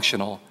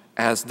dysfunctional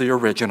as the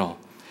original,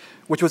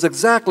 which was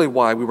exactly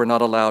why we were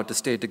not allowed to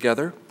stay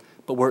together,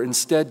 but were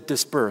instead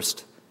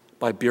dispersed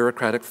by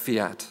bureaucratic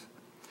fiat.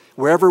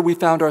 Wherever we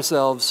found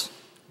ourselves,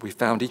 we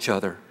found each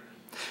other.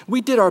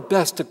 We did our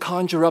best to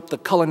conjure up the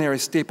culinary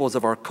staples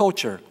of our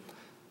culture,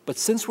 but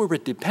since we were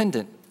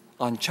dependent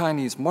on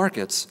Chinese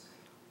markets,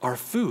 our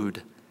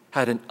food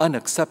had an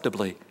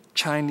unacceptably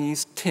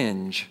Chinese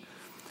tinge.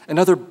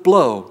 Another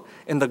blow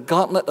in the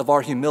gauntlet of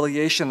our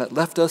humiliation that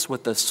left us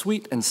with the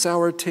sweet and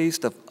sour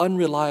taste of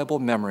unreliable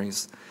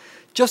memories,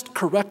 just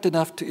correct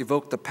enough to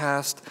evoke the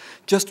past,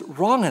 just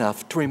wrong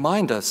enough to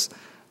remind us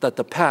that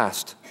the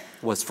past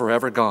was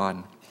forever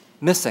gone,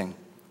 missing,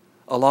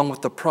 along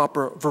with the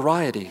proper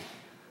variety,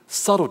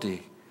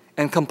 subtlety,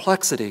 and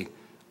complexity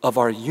of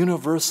our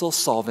universal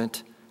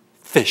solvent,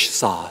 fish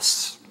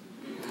sauce.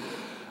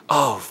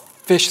 Oh,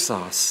 fish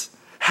sauce.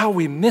 How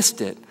we missed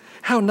it.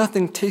 How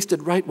nothing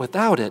tasted right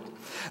without it.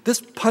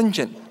 This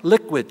pungent,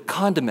 liquid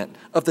condiment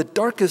of the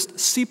darkest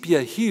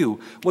sepia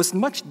hue was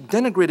much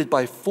denigrated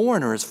by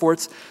foreigners for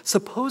its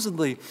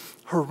supposedly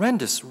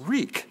horrendous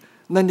reek,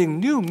 lending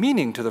new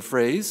meaning to the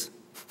phrase,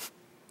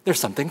 there's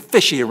something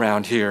fishy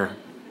around here.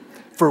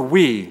 For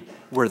we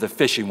were the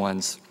fishy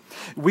ones.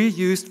 We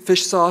used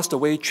fish sauce the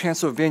way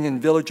Transylvanian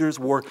villagers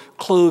wore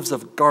cloves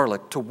of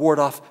garlic to ward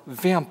off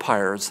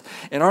vampires,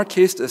 in our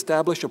case to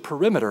establish a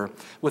perimeter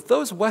with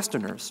those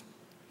Westerners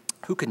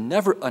who could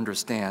never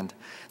understand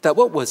that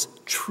what was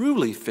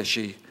truly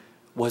fishy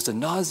was the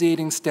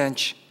nauseating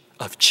stench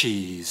of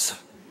cheese.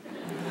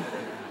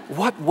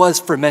 What was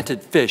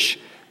fermented fish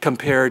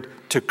compared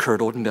to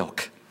curdled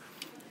milk?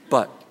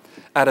 But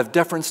out of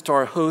deference to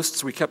our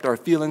hosts, we kept our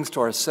feelings to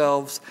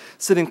ourselves,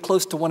 sitting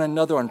close to one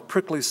another on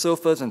prickly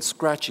sofas and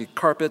scratchy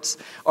carpets,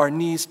 our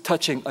knees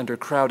touching under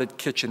crowded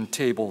kitchen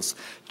tables,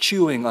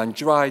 chewing on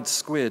dried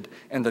squid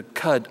and the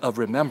cud of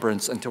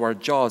remembrance until our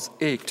jaws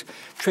ached,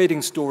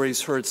 trading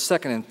stories heard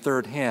second and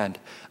third hand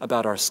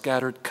about our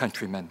scattered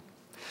countrymen.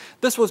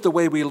 This was the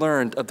way we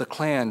learned of the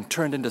Klan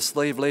turned into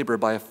slave labor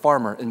by a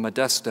farmer in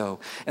Modesto,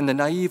 and the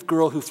naive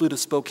girl who flew to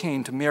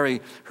Spokane to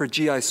marry her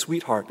GI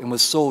sweetheart and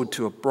was sold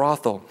to a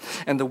brothel,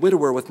 and the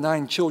widower with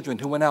 9 children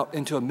who went out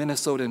into a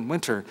Minnesotan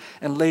winter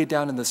and lay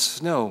down in the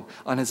snow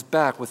on his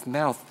back with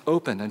mouth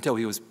open until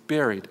he was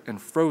buried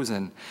and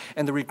frozen,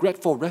 and the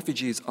regretful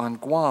refugees on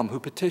Guam who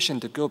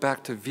petitioned to go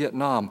back to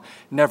Vietnam,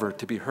 never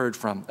to be heard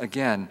from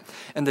again,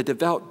 and the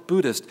devout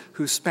Buddhist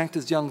who spanked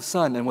his young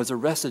son and was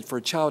arrested for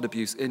child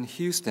abuse in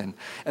Houston,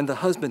 and the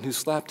husband who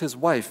slapped his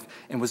wife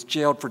and was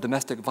jailed for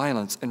domestic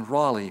violence in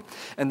Raleigh,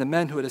 and the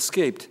men who had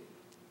escaped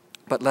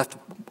but left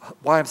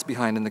wives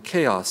behind in the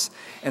chaos,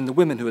 and the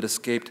women who had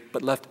escaped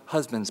but left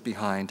husbands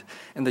behind,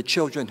 and the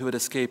children who had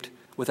escaped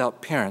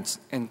without parents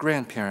and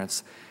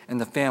grandparents, and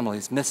the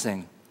families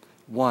missing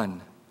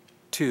 1,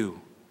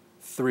 2,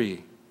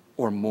 3,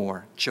 or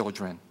more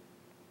children.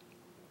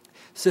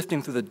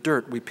 Sifting through the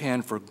dirt, we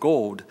pan for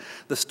gold.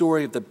 The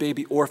story of the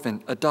baby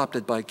orphan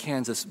adopted by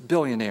Kansas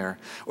billionaire,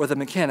 or the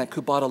mechanic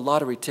who bought a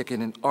lottery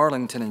ticket in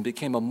Arlington and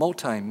became a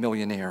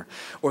multi-millionaire,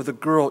 or the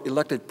girl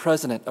elected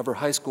president of her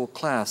high school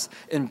class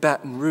in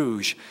Baton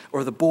Rouge,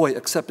 or the boy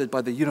accepted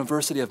by the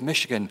University of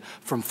Michigan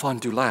from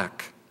Fond du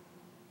Lac.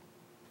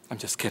 I'm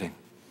just kidding.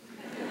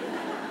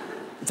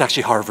 It's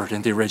actually Harvard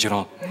in the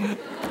original.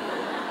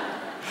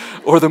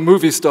 Or the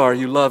movie star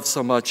you love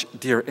so much,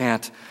 dear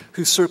aunt,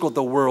 who circled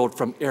the world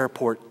from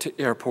airport to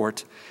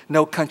airport,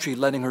 no country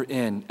letting her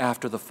in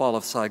after the fall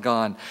of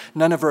Saigon,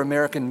 none of her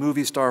American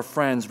movie star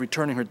friends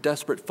returning her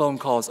desperate phone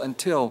calls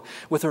until,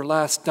 with her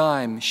last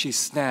dime, she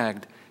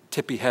snagged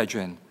Tippi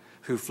Hedren,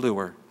 who flew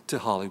her to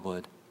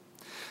Hollywood.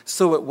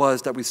 So it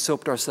was that we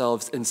soaped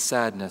ourselves in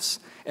sadness,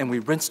 and we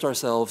rinsed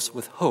ourselves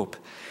with hope.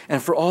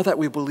 And for all that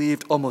we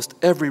believed almost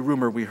every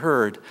rumor we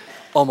heard,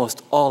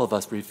 almost all of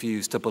us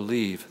refused to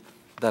believe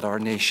that our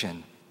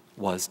nation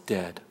was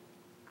dead.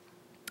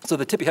 So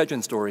the Tippi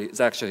Hedren story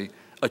is actually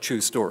a true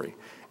story.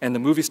 And the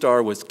movie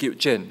star was Viet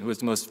Thanh, who was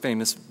the most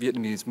famous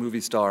Vietnamese movie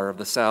star of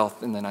the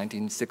South in the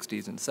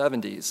 1960s and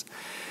 70s.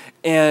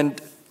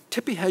 And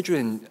Tippi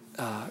Hedren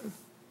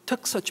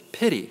took such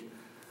pity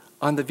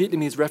on the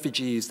Vietnamese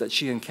refugees that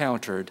she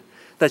encountered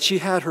that she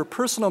had her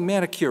personal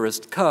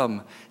manicurist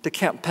come to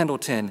Camp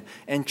Pendleton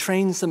and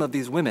train some of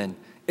these women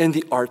in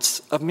the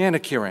arts of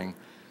manicuring,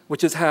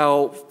 which is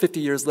how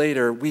 50 years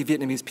later, we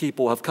Vietnamese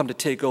people have come to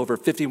take over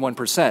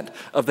 51%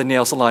 of the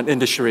nail salon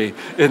industry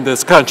in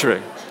this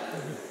country.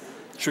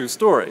 True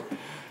story.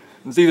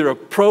 It's either a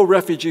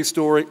pro-refugee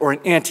story or an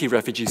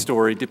anti-refugee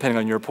story, depending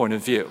on your point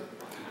of view.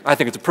 I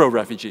think it's a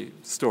pro-refugee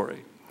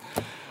story.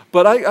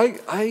 But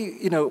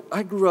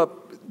I grew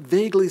up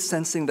vaguely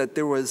sensing that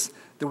there was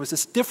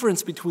this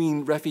difference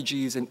between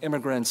refugees and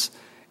immigrants,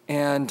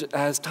 and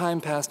as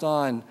time passed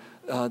on,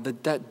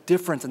 that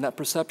difference and that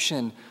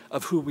perception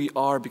of who we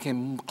are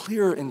became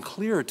clearer and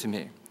clearer to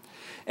me.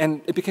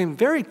 And it became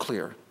very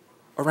clear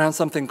around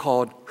something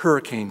called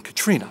Hurricane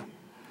Katrina.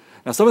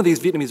 Now, some of these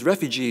Vietnamese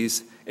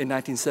refugees in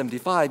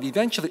 1975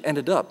 eventually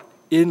ended up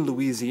in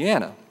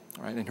Louisiana,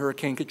 right? And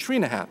Hurricane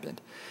Katrina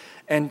happened.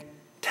 And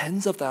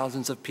tens of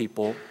thousands of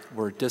people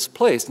were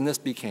displaced, and this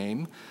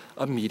became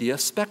a media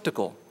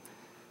spectacle.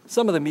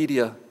 Some of the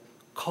media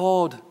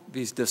called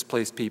these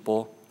displaced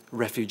people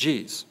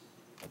refugees.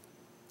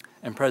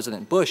 And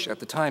President Bush at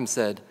the time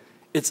said,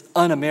 it's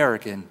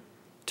un-American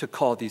to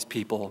call these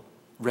people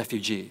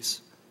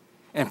refugees.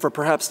 And for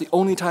perhaps the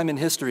only time in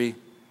history,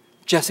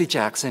 Jesse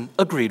Jackson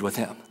agreed with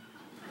him.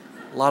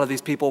 A lot of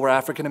these people were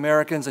African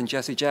Americans, and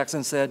Jesse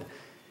Jackson said,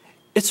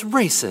 it's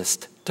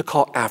racist to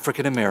call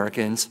African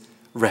Americans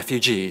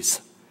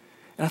refugees.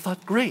 And I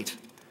thought, great,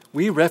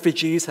 we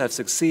refugees have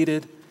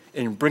succeeded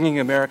in bringing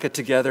America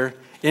together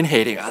in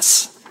hating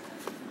us.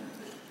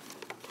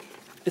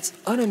 It's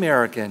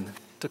un-American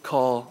to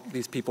call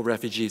these people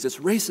refugees. It's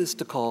racist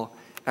to call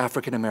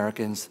African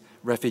Americans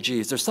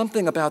refugees. There's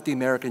something about the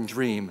American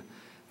dream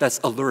that's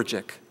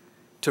allergic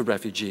to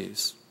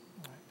refugees.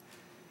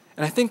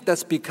 And I think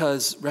that's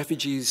because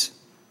refugees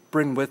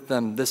bring with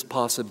them this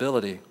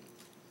possibility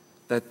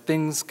that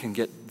things can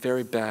get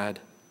very bad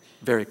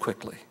very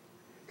quickly.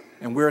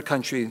 And we're a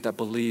country that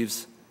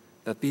believes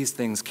that these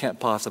things can't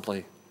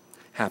possibly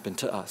happen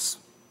to us.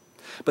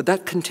 But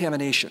that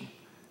contamination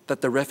that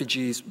the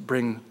refugees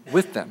bring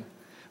with them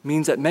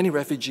means that many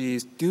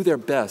refugees do their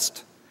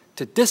best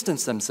to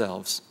distance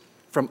themselves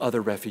from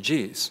other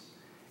refugees.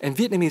 And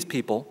Vietnamese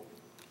people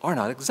are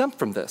not exempt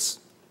from this.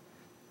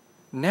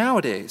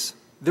 Nowadays,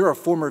 there are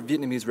former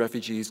Vietnamese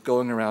refugees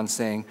going around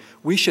saying,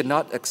 we should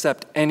not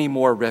accept any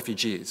more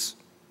refugees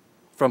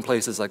from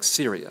places like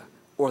Syria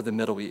or the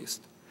Middle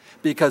East,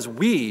 because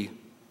we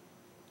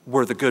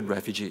were the good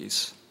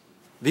refugees.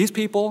 These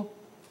people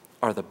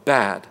are the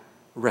bad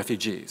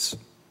refugees.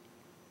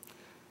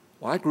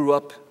 Well, I grew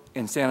up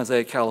in San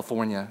Jose,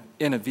 California,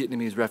 in a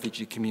Vietnamese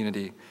refugee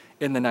community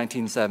in the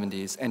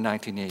 1970s and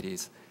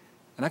 1980s.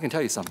 And I can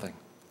tell you something.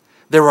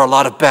 There were a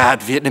lot of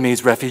bad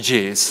Vietnamese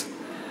refugees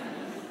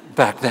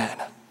back then.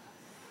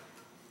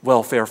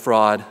 Welfare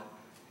fraud,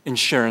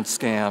 insurance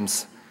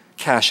scams,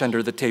 cash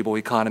under the table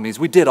economies.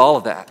 We did all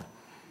of that.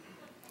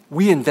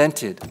 We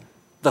invented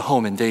the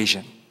home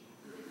invasion.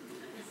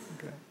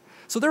 Okay.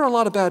 So there are a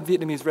lot of bad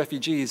Vietnamese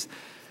refugees.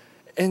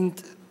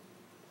 And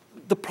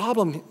the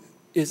problem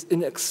is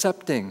in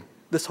accepting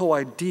this whole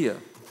idea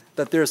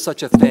that there is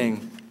such a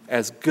thing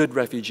as good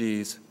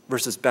refugees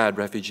versus bad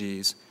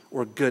refugees,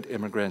 or good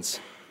immigrants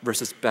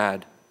versus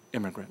bad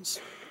immigrants.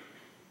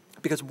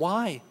 Because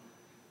why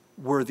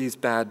were these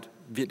bad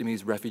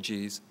Vietnamese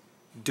refugees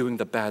doing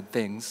the bad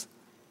things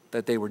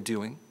that they were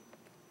doing?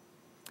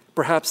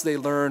 Perhaps they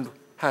learned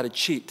how to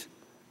cheat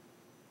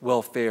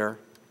welfare,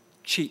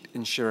 cheat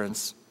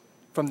insurance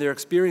from their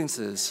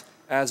experiences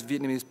as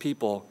Vietnamese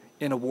people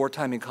in a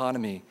wartime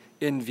economy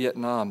in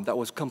Vietnam that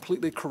was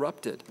completely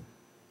corrupted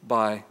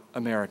by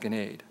American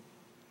aid.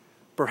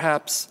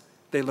 Perhaps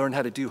they learned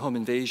how to do home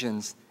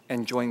invasions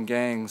and join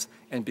gangs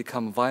and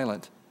become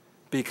violent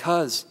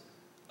because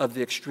of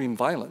the extreme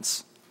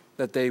violence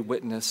that they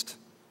witnessed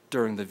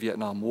during the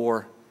Vietnam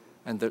War,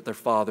 and their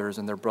fathers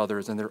and their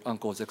brothers and their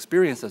uncles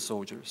experienced as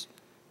soldiers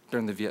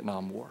during the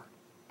Vietnam War.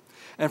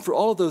 And for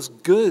all of those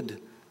good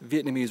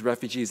Vietnamese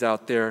refugees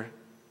out there,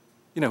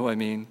 you know who I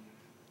mean,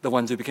 the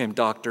ones who became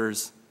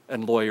doctors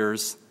and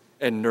lawyers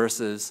and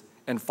nurses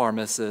and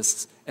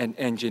pharmacists and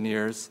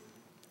engineers,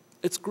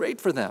 it's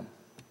great for them.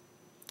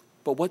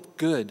 But what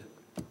good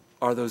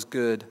are those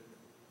good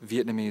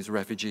Vietnamese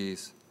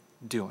refugees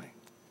doing?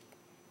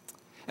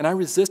 And I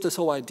resist this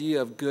whole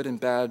idea of good and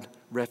bad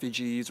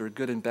refugees or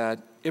good and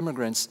bad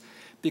immigrants,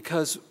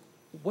 because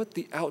what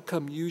the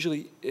outcome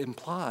usually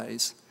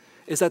implies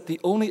is that the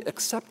only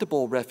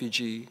acceptable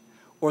refugee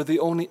or the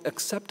only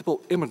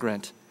acceptable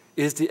immigrant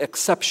is the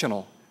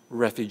exceptional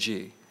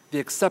refugee, the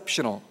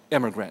exceptional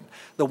immigrant,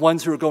 the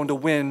ones who are going to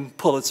win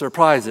Pulitzer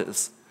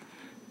Prizes.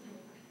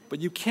 But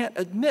you can't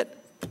admit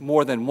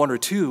more than one or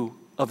two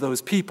of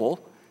those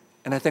people,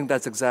 and I think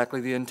that's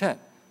exactly the intent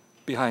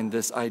behind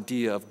this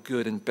idea of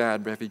good and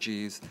bad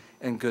refugees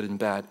and good and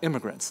bad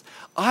immigrants.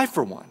 I,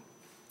 for one,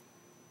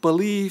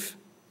 believe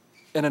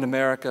in an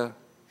America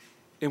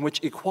in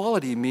which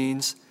equality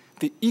means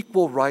the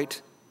equal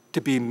right to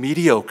be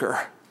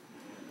mediocre,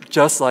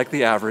 just like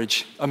the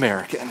average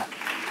American.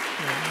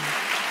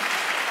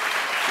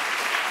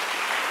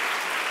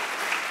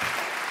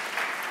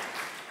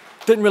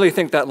 Didn't really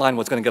think that line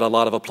was going to get a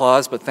lot of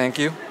applause, but thank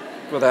you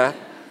for that.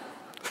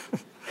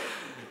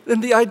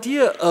 And the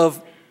idea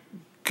of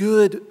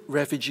good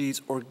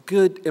refugees or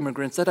good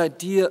immigrants, that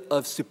idea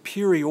of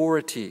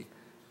superiority,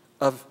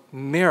 of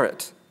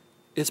merit,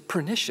 is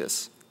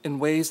pernicious in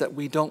ways that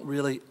we don't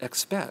really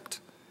expect.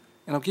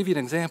 And I'll give you an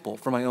example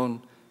from my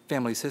own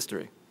family's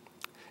history.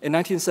 In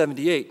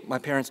 1978, my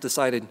parents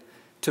decided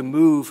to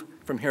move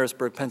from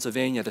Harrisburg,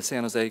 Pennsylvania to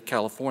San Jose,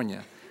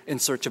 California in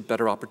search of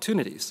better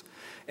opportunities.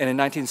 And in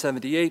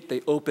 1978,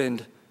 they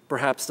opened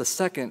perhaps the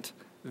second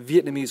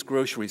Vietnamese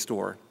grocery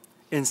store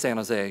in San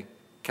Jose,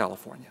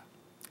 California.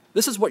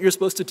 This is what you're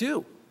supposed to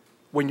do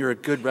when you're a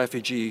good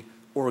refugee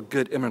or a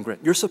good immigrant.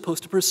 You're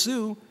supposed to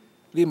pursue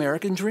the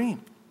American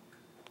dream.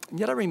 And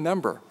yet I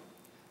remember,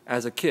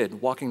 as a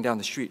kid, walking down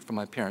the street from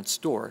my parents'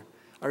 store,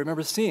 I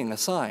remember seeing a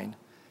sign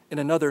in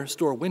another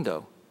store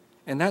window,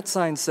 and that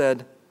sign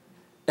said,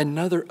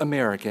 "Another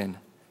American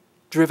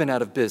driven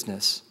out of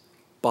business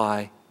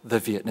by the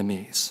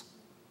Vietnamese."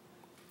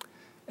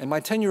 And my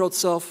 10-year-old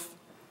self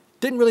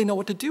didn't really know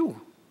what to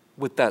do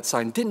with that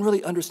sign, didn't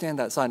really understand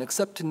that sign,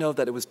 except to know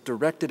that it was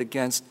directed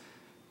against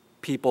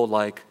people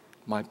like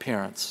my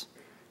parents,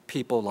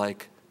 people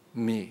like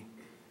me.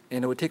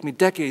 And it would take me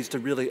decades to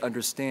really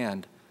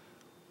understand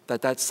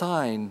that that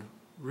sign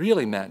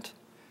really meant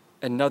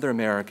another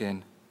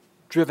American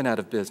driven out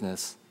of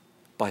business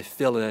by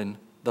fill in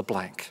the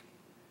blank.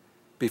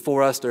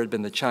 Before us, there had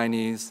been the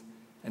Chinese,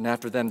 and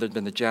after them, there had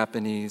been the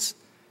Japanese,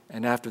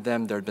 and after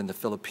them, there had been the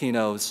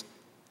Filipinos,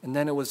 and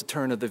then it was the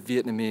turn of the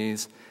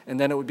Vietnamese, and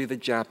then it would be the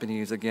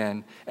Japanese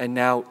again, and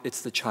now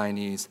it's the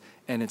Chinese,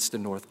 and it's the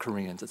North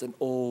Koreans. It's an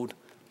old,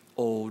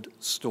 old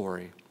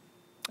story.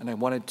 And I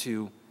wanted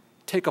to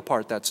take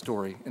apart that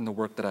story in the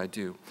work that I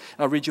do. And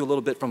I'll read you a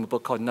little bit from a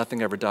book called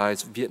Nothing Ever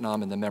Dies,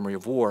 Vietnam and the Memory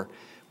of War,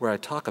 where I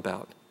talk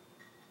about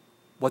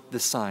what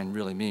this sign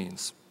really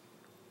means.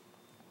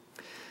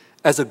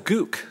 As a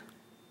gook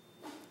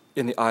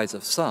in the eyes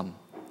of some,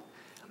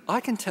 I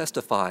can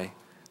testify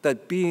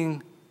that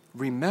being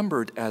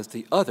remembered as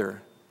the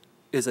other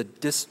is a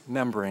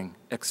dismembering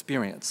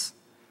experience,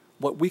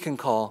 what we can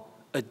call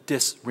a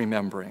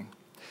disremembering.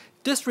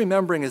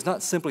 Disremembering is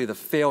not simply the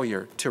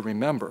failure to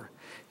remember.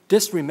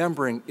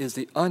 Disremembering is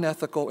the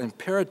unethical and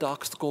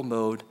paradoxical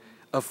mode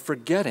of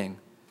forgetting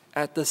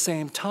at the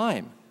same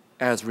time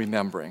as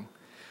remembering,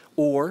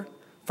 or,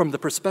 from the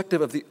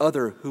perspective of the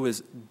other who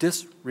is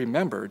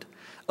disremembered,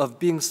 of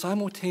being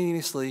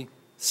simultaneously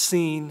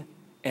seen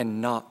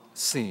and not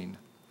seen.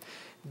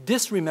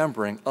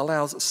 Disremembering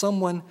allows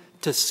someone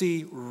to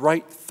see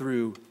right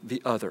through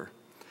the other,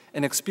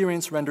 an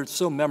experience rendered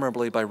so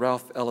memorably by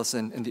Ralph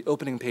Ellison in the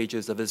opening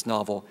pages of his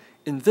novel,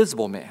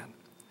 Invisible Man.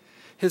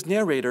 His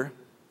narrator,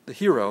 the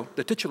hero,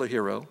 the titular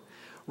hero,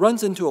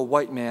 runs into a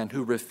white man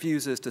who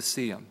refuses to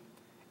see him,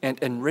 and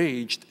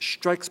enraged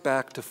strikes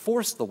back to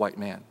force the white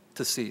man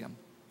to see him.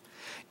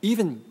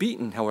 Even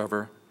beaten,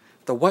 however,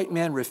 the white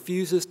man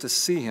refuses to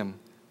see him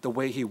the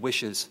way he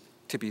wishes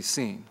to be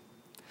seen.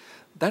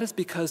 That is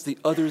because the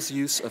other's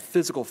use of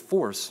physical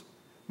force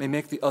may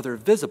make the other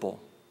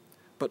visible,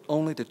 but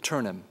only to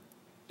turn him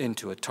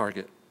into a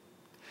target.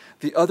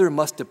 The other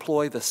must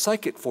deploy the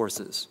psychic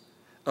forces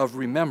of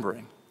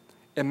remembering,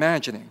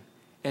 imagining,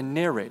 and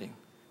narrating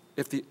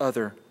if the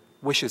other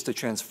wishes to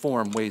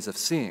transform ways of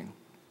seeing.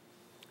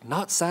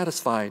 Not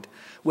satisfied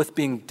with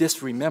being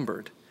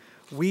disremembered,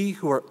 we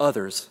who are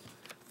others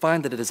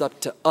find that it is up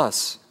to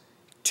us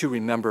to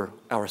remember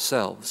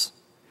ourselves.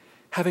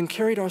 Having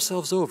carried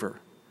ourselves over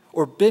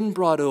or been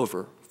brought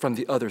over from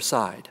the other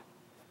side,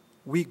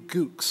 we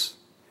gooks,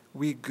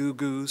 we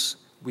goo-goos,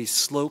 we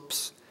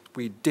slopes,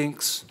 we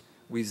dinks,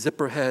 we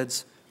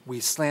zipperheads, we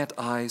slant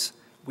eyes,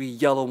 we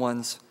yellow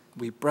ones,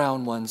 we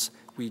brown ones,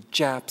 we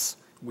Japs,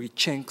 we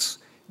chinks,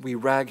 we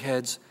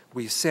ragheads,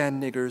 we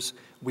sand niggers,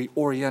 we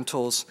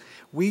Orientals,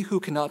 we who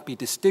cannot be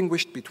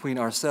distinguished between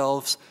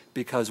ourselves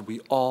because we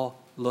all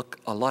look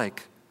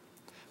alike.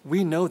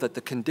 We know that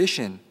the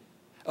condition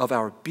of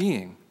our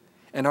being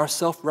and our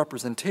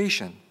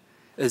self-representation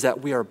is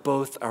that we are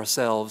both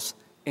ourselves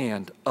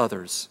and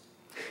others.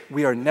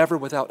 We are never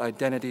without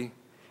identity,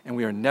 and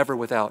we are never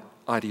without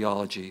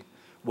ideology,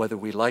 whether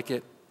we like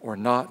it or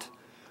not,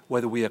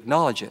 whether we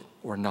acknowledge it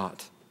or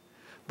not.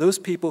 Those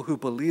people who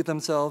believe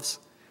themselves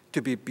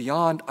to be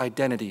beyond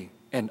identity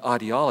and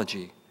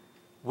ideology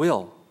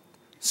will,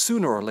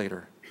 sooner or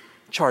later,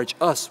 charge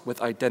us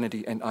with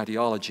identity and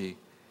ideology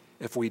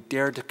if we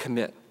dare to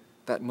commit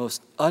that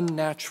most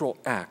unnatural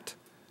act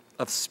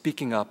of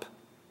speaking up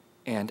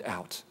and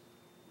out.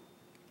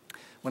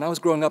 When I was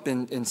growing up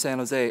in San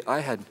Jose, I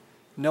had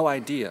no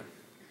idea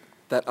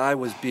that I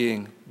was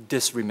being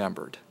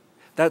disremembered.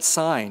 That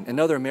sign,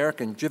 another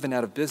American driven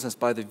out of business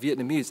by the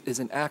Vietnamese, is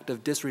an act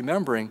of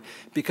disremembering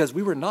because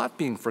we were not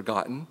being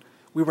forgotten.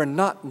 We were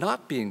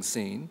not being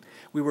seen.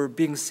 We were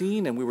being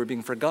seen and we were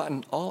being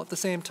forgotten all at the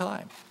same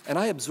time. And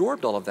I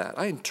absorbed all of that.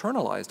 I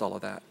internalized all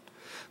of that.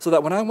 So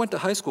that when I went to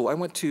high school, I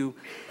went to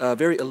a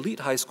very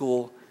elite high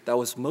school that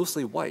was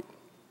mostly white.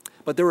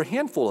 But there were a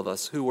handful of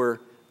us who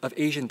were of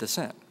Asian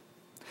descent.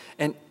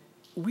 And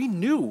we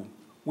knew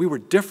we were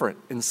different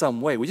in some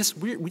way. We just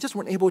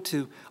weren't able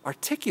to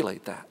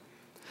articulate that.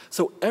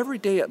 So every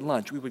day at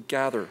lunch, we would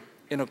gather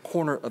in a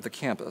corner of the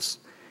campus,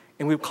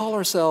 and we would call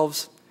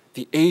ourselves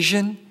the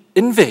Asian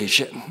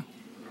Invasion.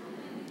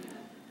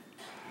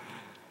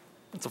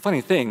 It's a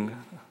funny thing.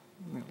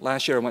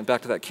 Last year, I went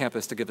back to that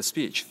campus to give a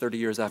speech 30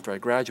 years after I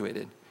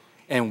graduated,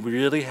 and we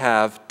really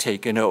have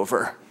taken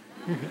over.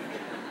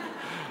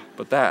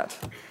 But that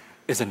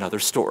is another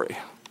story.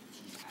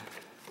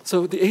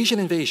 So the Asian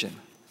invasion.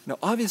 Now,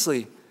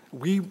 obviously,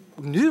 we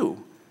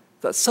knew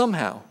that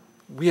somehow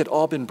we had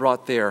all been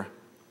brought there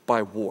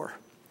by war.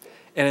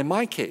 And in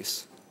my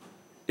case,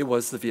 it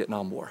was the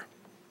Vietnam War.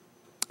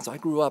 So I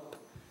grew up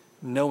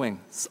knowing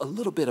a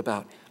little bit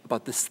about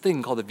this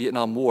thing called the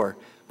Vietnam War,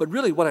 but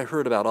really what I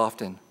heard about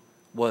often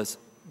was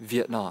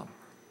Vietnam.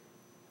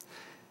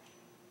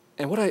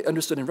 And what I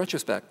understood in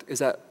retrospect is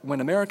that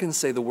when Americans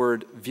say the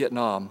word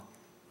Vietnam,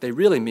 they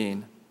really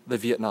mean the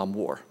Vietnam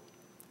War.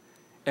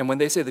 And when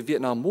they say the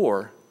Vietnam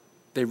War,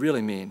 they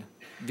really mean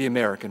the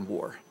American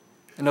War.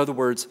 In other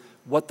words,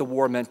 what the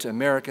war meant to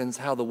Americans,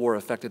 how the war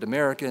affected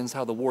Americans,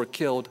 how the war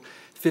killed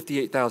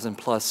 58,000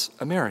 plus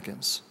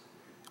Americans,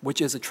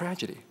 which is a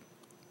tragedy.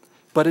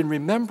 But in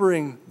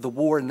remembering the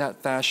war in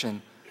that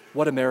fashion,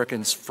 what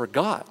Americans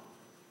forgot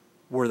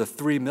were the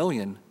 3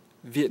 million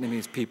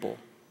Vietnamese people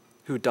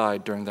who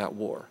died during that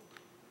war.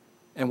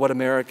 And what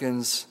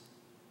Americans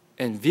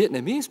and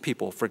Vietnamese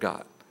people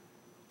forgot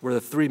were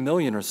the 3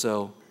 million or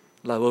so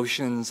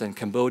Laotians and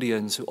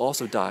Cambodians who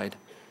also died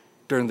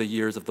during the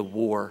years of the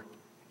war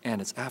and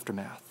its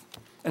aftermath.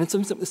 And it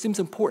seems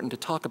important to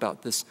talk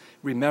about this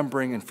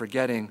remembering and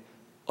forgetting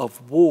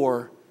of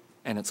war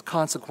and its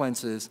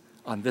consequences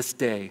on this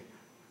day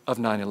of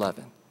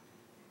 9/11,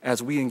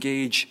 as we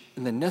engage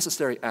in the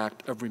necessary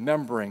act of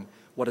remembering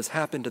what has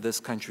happened to this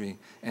country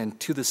and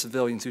to the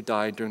civilians who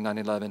died during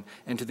 9/11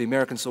 and to the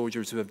American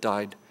soldiers who have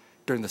died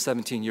during the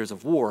 17 years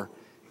of war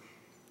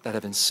that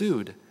have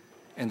ensued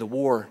and the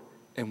war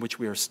in which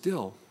we are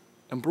still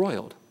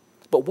embroiled.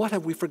 But what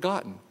have we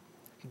forgotten?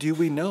 Do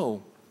we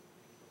know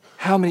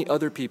how many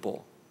other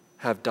people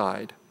have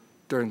died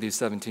during these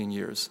 17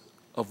 years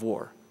of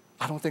war?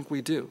 I don't think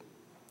we do.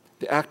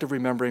 The act of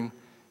remembering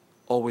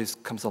always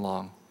comes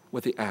along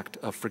with the act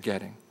of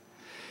forgetting.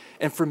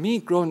 And for me,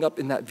 growing up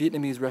in that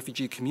Vietnamese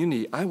refugee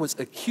community, I was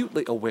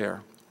acutely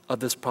aware of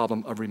this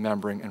problem of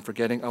remembering and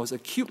forgetting. I was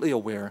acutely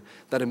aware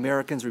that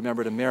Americans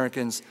remembered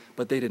Americans,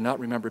 but they did not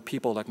remember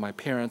people like my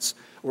parents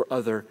or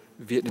other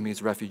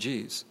Vietnamese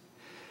refugees.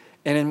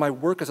 And in my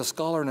work as a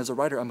scholar and as a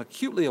writer, I'm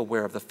acutely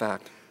aware of the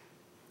fact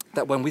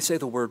that when we say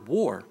the word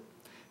war,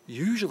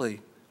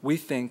 usually we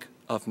think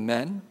of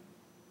men,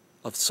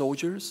 of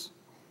soldiers,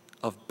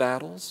 of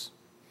battles,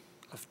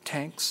 of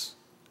tanks,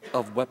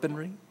 of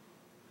weaponry,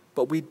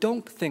 but we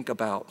don't think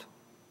about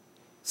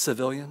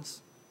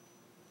civilians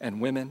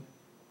and women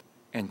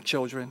and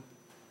children,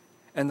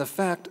 and the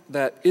fact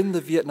that in the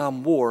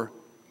Vietnam War,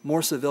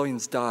 more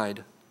civilians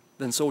died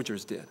than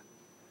soldiers did,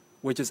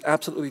 which is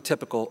absolutely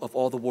typical of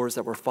all the wars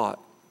that were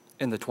fought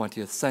in the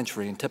 20th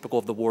century and typical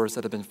of the wars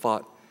that have been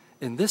fought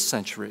in this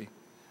century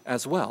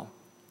as well.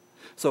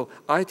 So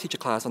I teach a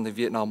class on the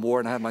Vietnam War,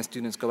 and I have my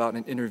students go out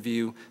and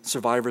interview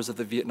survivors of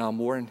the Vietnam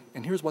War,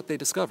 and here's what they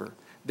discover.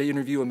 They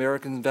interview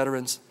American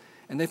veterans,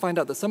 and they find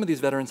out that some of these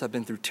veterans have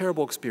been through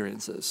terrible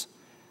experiences.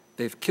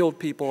 They've killed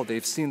people,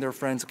 they've seen their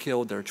friends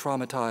killed, they're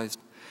traumatized,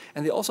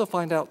 and they also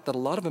find out that a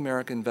lot of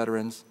American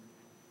veterans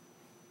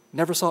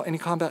never saw any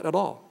combat at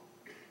all.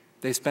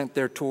 They spent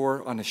their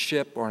tour on a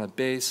ship or on a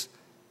base,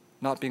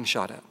 not being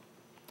shot at.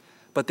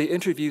 But they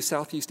interview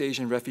Southeast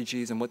Asian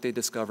refugees, and what they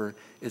discover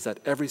is that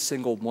every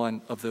single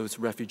one of those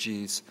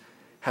refugees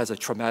has a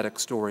traumatic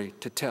story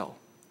to tell,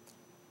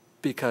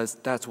 because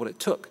that's what it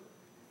took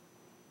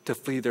to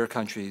flee their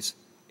countries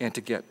and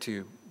to get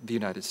to the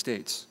United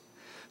States.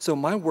 So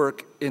my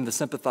work in The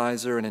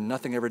Sympathizer and in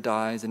Nothing Ever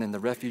Dies and in The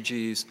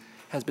Refugees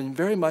has been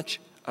very much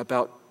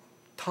about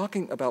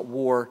talking about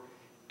war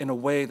in a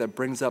way that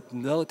brings up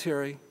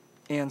military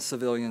and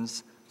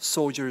civilians,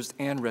 soldiers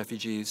and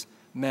refugees,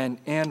 men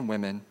and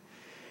women,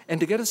 and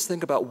to get us to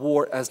think about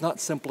war as not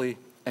simply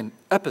an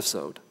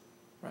episode,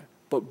 right,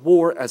 but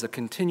war as a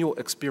continual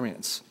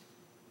experience.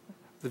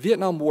 The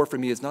Vietnam War for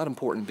me is not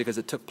important because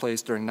it took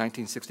place during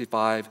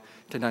 1965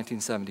 to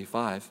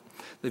 1975.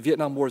 The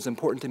Vietnam War is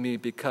important to me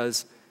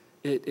because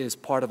it is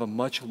part of a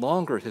much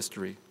longer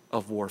history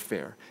of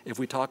warfare. If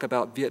we talk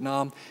about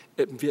Vietnam,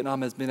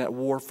 Vietnam has been at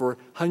war for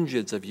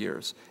hundreds of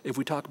years. If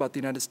we talk about the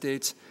United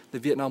States, the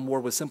Vietnam War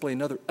was simply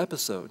another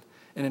episode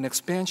and an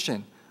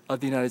expansion of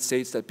the United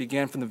States that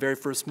began from the very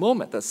first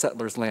moment that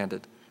settlers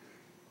landed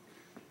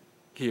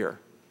here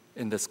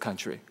in this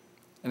country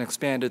and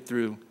expanded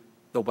through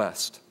the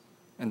West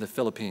and the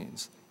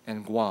Philippines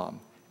and Guam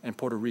and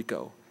Puerto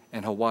Rico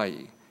and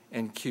Hawaii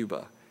and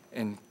Cuba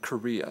and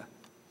Korea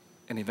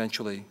and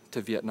eventually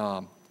to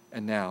Vietnam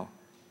and now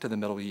to the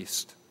Middle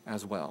East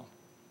as well.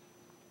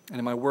 And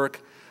in my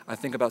work, I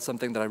think about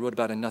something that I wrote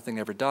about in Nothing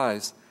Ever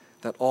Dies,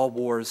 that all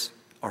wars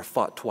are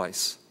fought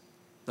twice.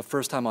 The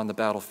first time on the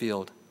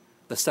battlefield,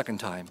 the second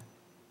time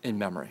in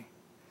memory.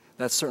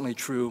 That's certainly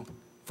true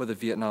for the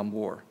Vietnam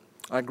War.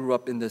 I grew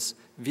up in this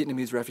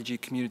Vietnamese refugee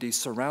community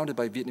surrounded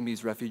by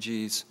Vietnamese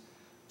refugees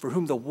for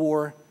whom the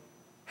war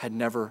had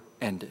never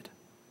ended.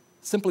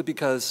 Simply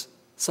because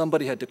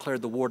somebody had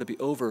declared the war to be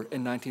over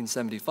in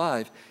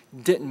 1975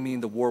 didn't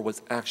mean the war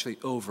was actually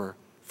over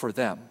for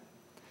them.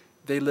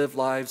 They lived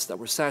lives that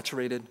were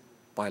saturated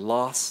by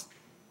loss,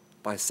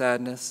 by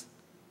sadness,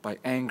 by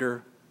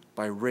anger,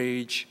 by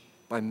rage,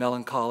 by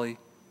melancholy,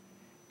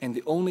 and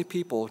the only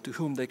people to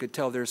whom they could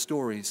tell their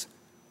stories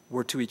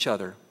were to each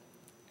other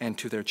and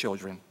to their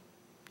children,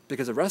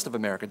 because the rest of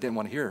America didn't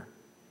want to hear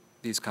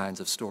these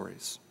kinds of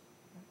stories.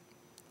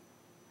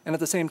 And at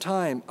the same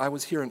time, I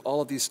was hearing all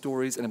of these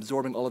stories and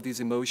absorbing all of these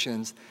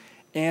emotions,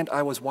 and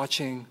I was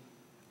watching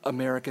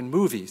American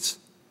movies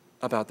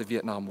about the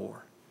Vietnam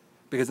War.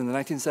 Because in the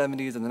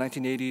 1970s and the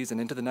 1980s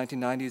and into the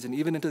 1990s and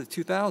even into the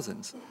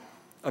 2000s,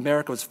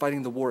 America was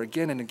fighting the war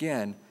again and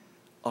again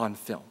on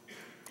film.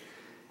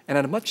 And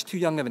at a much too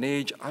young of an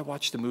age, I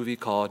watched a movie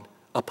called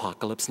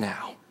Apocalypse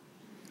Now.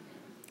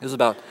 It was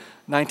about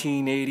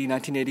 1980,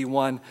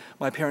 1981.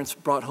 My parents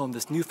brought home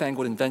this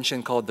newfangled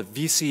invention called the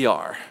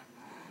VCR.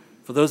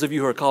 For those of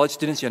you who are college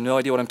students, you have no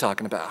idea what I'm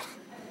talking about.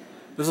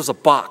 This was a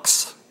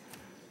box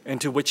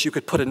into which you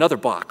could put another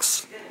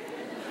box,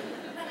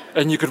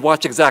 and you could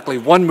watch exactly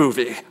one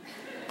movie.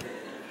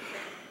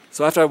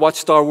 So after I watched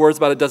Star Wars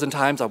about a dozen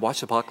times, I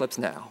watched Apocalypse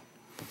Now.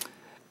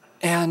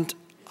 And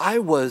I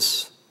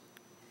was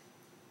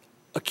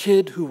a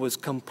kid who was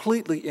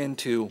completely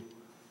into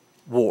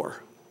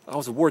war. I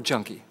was a war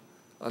junkie.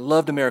 I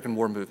loved American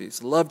war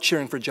movies, loved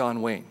cheering for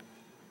John Wayne.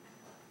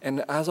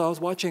 And as I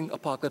was watching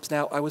Apocalypse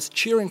Now, I was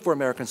cheering for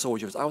American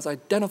soldiers. I was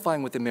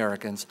identifying with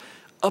Americans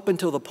up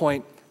until the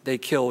point they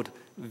killed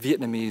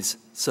Vietnamese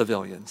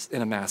civilians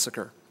in a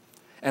massacre.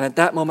 And at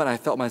that moment, I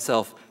felt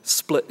myself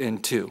split in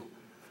two.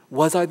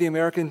 Was I the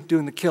American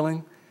doing the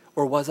killing,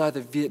 or was I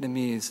the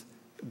Vietnamese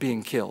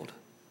being killed?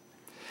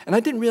 And I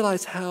didn't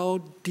realize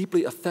how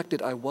deeply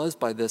affected I was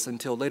by this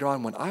until later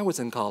on when I was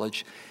in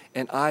college,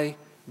 and I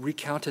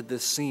recounted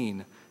this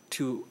scene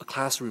to a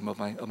classroom of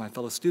my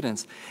fellow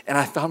students, and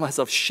I found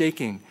myself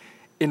shaking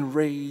in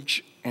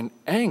rage and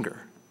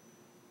anger.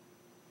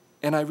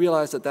 And I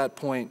realized at that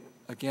point,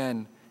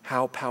 again,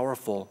 how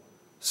powerful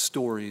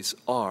stories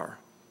are.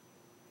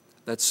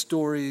 That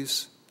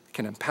stories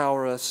can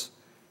empower us,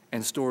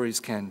 and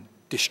stories can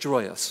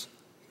destroy us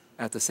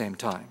at the same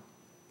time.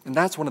 And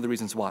that's one of the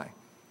reasons why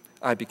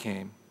I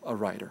became a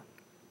writer.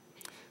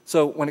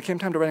 So when it came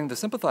time to writing The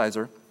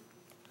Sympathizer,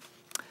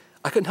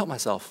 I couldn't help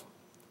myself.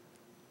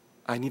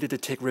 I needed to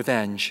take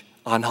revenge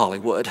on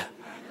Hollywood.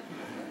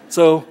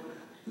 So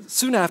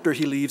soon after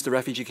he leaves the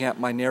refugee camp,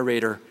 my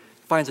narrator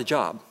finds a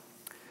job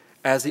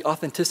as the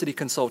authenticity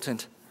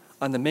consultant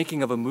on the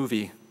making of a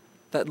movie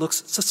that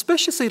looks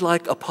suspiciously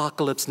like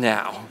Apocalypse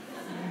Now.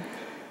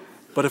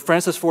 But if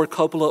Francis Ford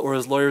Coppola or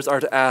his lawyers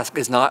are to ask,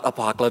 is not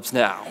Apocalypse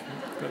Now.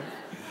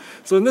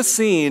 So in this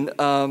scene,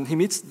 he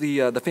meets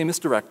the famous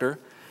director,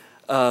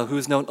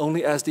 who's known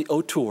only as the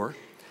auteur,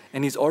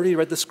 and he's already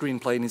read the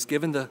screenplay, and he's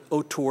given the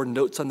auteur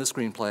notes on the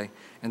screenplay,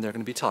 and they're going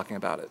to be talking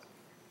about it.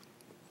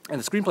 And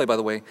the screenplay, by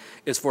the way,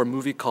 is for a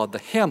movie called The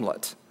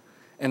Hamlet,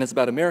 and it's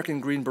about American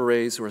Green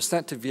Berets who are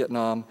sent to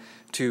Vietnam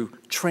to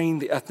train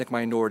the ethnic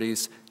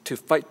minorities to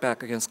fight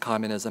back against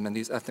communism, and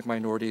these ethnic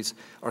minorities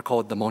are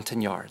called the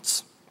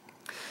Montagnards.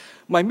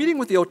 My meeting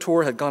with the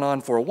auteur had gone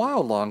on for a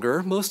while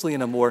longer, mostly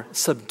in a more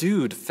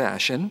subdued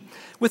fashion,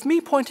 with me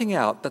pointing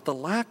out that the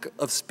lack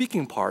of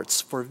speaking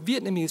parts for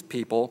Vietnamese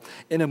people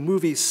in a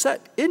movie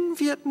set in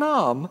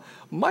Vietnam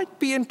might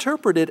be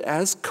interpreted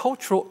as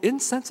cultural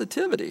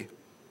insensitivity.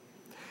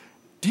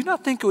 Do you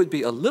not think it would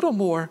be a little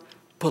more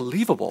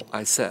believable,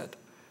 I said,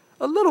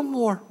 a little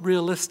more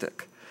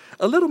realistic,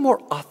 a little more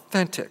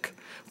authentic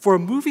for a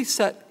movie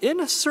set in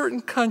a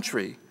certain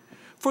country,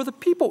 for the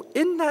people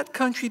in that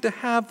country to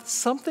have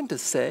something to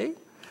say,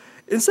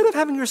 instead of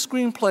having your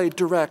screenplay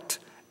direct,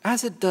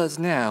 as it does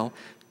now,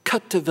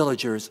 cut to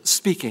villagers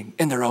speaking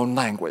in their own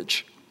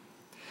language?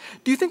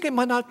 Do you think it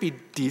might not be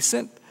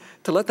decent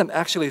to let them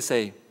actually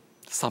say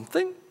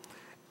something,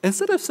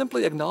 instead of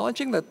simply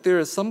acknowledging that there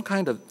is some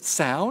kind of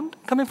sound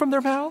coming from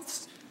their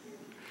mouths?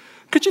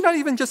 Could you not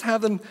even just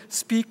have them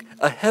speak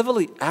a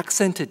heavily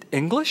accented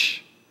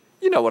English?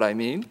 You know what I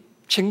mean,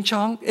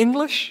 ching-chong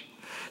English?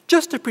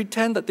 Just to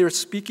pretend that they're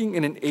speaking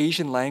in an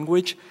Asian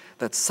language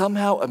that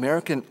somehow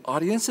American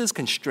audiences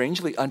can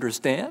strangely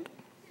understand?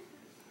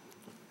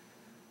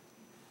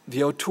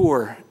 The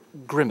auteur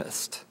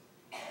grimaced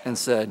and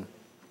said,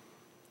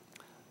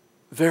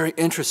 "Very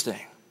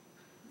interesting.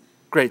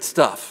 Great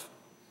stuff.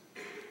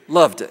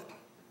 Loved it.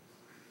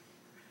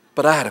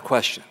 But I had a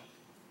question."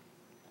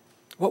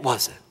 "What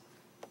was it?"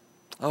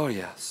 "Oh,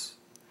 yes.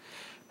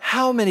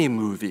 How many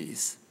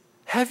movies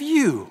have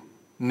you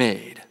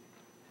made?"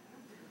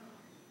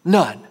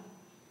 "None."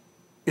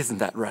 "Isn't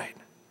that right?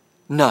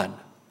 None.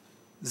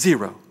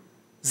 Zero.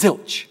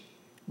 Zilch.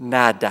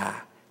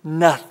 Nada.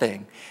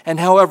 Nothing. And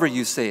however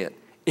you say it,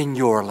 in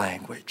your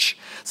language.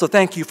 So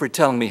thank you for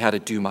telling me how to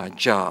do my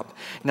job.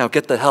 Now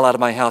get the hell out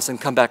of my house and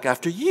come back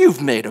after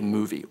you've made a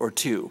movie or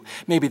two.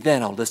 Maybe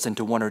then I'll listen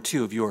to one or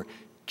two of your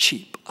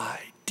cheap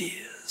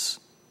ideas."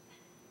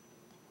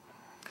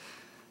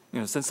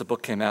 You know, since the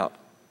book came out,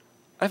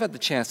 I've had the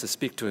chance to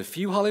speak to a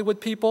few Hollywood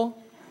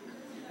people,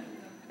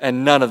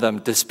 and none of them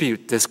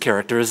dispute this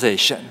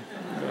characterization.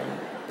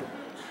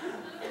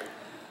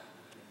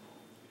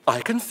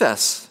 I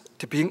confess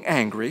to being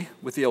angry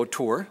with the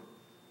auteur,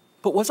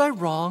 but was I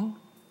wrong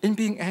in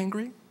being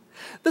angry?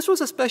 This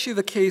was especially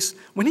the case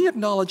when he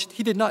acknowledged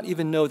he did not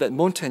even know that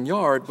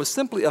Montagnard was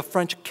simply a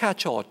French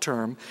catch-all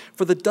term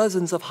for the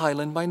dozens of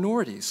Highland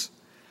minorities.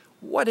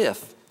 What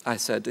if, I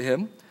said to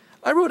him,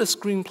 I wrote a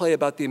screenplay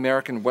about the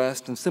American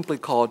West and simply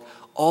called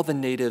all the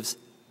natives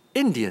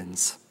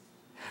Indians?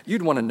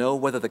 You'd want to know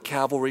whether the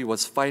cavalry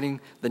was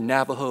fighting the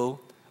Navajo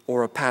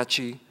or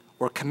Apache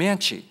or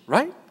Comanche,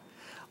 right?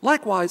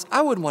 Likewise,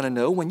 I would want to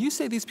know, when you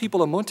say these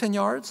people are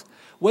Montagnards,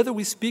 whether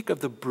we speak of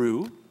the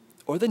Bru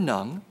or the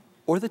Nung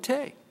or the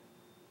Tay.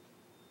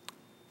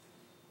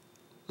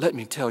 "Let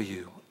me tell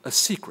you a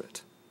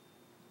secret,"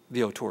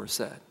 the auteur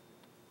said.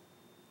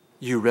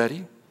 "You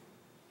ready?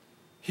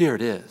 Here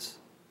it is.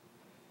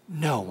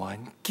 No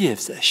one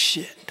gives a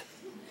shit."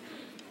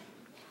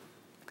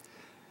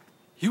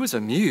 He was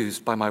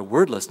amused by my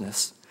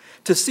wordlessness.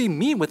 To see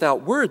me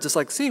without words is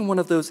like seeing one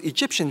of those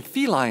Egyptian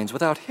felines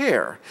without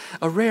hair,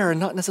 a rare and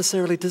not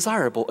necessarily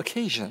desirable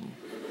occasion.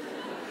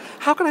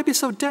 How could I be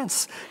so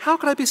dense? How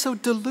could I be so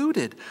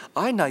deluded?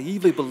 I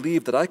naively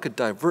believed that I could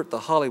divert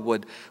the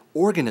Hollywood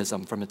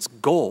organism from its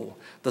goal,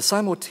 the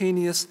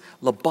simultaneous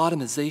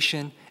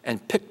lobotomization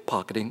and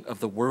pickpocketing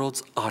of the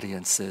world's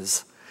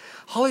audiences.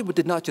 Hollywood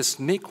did not just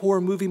make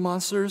horror movie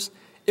monsters,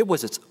 it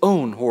was its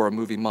own horror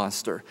movie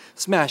monster,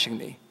 smashing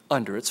me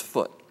under its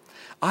foot.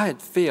 I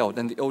had failed,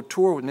 and the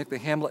auteur would make the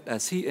Hamlet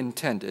as he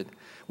intended,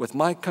 with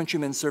my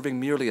countrymen serving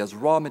merely as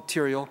raw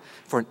material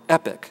for an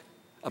epic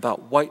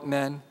about white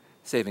men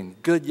saving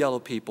good yellow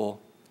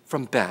people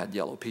from bad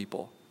yellow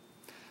people.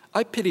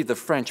 I pitied the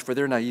French for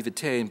their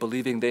naivete in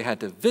believing they had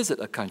to visit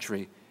a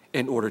country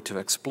in order to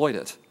exploit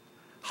it.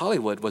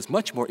 Hollywood was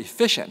much more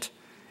efficient,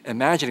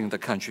 imagining the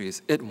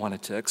countries it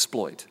wanted to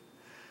exploit.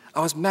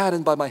 I was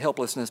maddened by my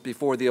helplessness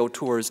before the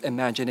auteur's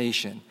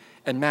imagination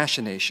and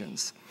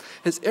machinations.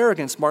 His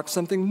arrogance marked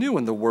something new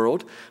in the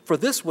world, for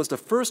this was the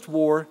first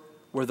war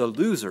where the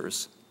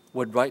losers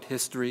would write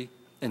history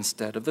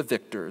instead of the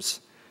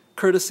victors,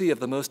 courtesy of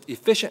the most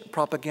efficient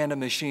propaganda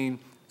machine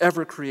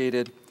ever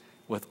created,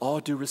 with all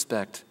due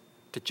respect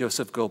to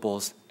Joseph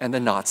Goebbels and the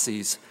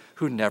Nazis,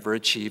 who never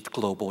achieved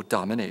global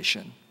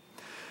domination.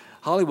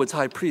 Hollywood's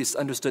high priests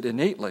understood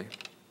innately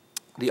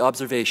the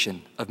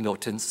observation of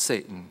Milton's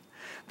Satan,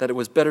 that it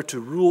was better to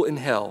rule in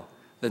hell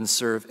than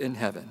serve in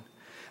heaven,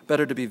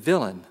 better to be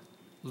villain,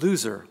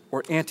 loser,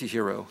 or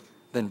anti-hero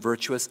than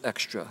virtuous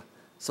extra,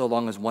 so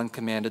long as one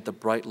commanded the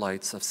bright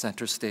lights of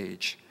center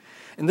stage.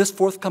 In this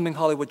forthcoming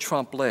Hollywood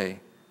trompe-l'oeil,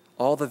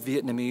 all the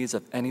Vietnamese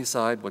of any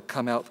side would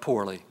come out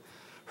poorly,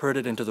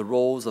 herded into the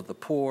roles of the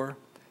poor,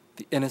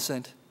 the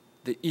innocent,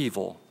 the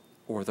evil,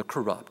 or the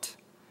corrupt.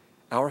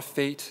 Our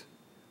fate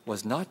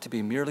was not to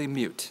be merely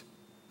mute.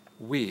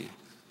 We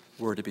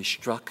were to be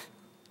struck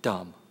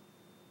dumb.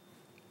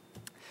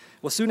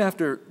 Well, soon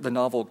after the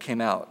novel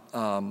came out,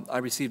 I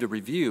received a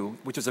review,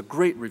 which was a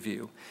great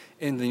review,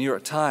 in the New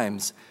York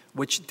Times,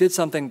 which did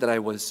something that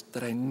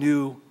I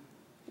knew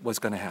was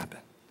going to happen.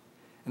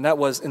 And that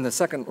was, in the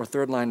second or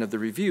third line of the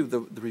review,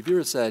 the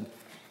reviewer said,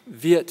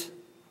 "Viet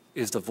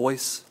is the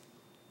voice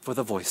for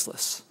the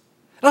voiceless."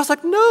 And I was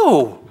like,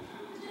 no!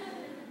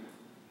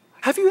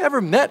 Have you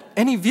ever met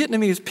any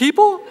Vietnamese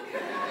people?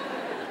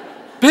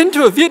 Been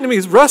to a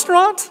Vietnamese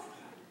restaurant?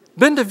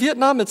 Been to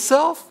Vietnam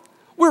itself?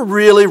 We're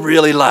really,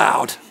 really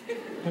loud.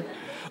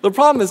 The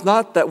problem is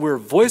not that we're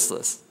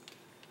voiceless,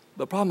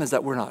 The problem is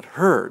that we're not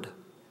heard.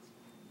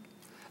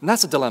 And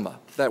that's a dilemma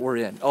that we're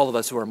in, all of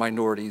us who are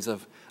minorities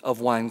of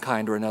one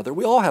kind or another.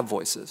 We all have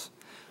voices.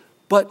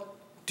 But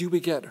do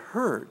we get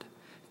heard?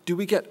 Do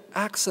we get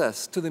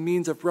access to the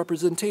means of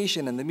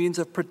representation and the means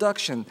of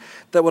production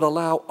that would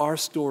allow our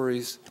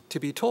stories to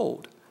be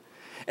told?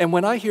 And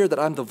when I hear that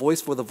I'm the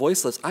voice for the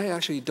voiceless, I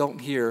actually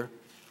don't hear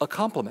a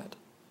compliment.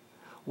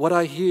 What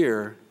I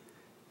hear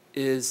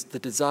is the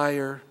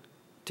desire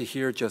to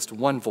hear just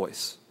one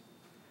voice.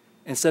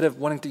 Instead of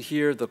wanting to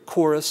hear the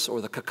chorus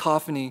or the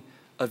cacophony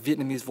of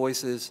Vietnamese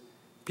voices,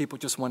 people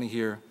just want to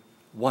hear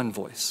one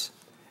voice.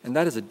 And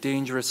that is a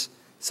dangerous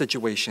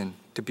situation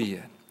to be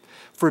in.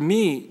 For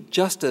me,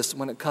 justice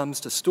when it comes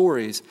to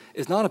stories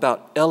is not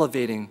about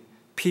elevating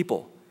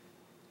people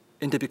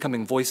into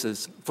becoming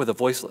voices for the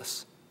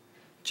voiceless.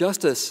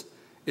 Justice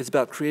is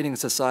about creating a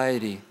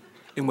society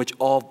in which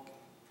all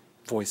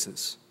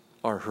voices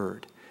are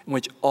heard, in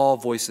which all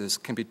voices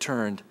can be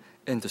turned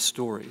into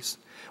stories,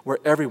 where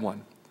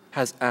everyone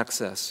has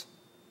access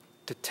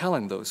to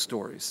telling those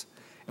stories.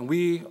 And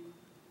we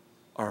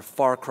are a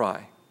far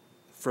cry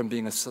from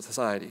being a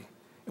society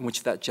in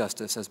which that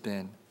justice has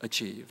been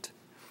achieved.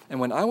 And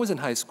when I was in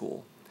high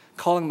school,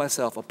 calling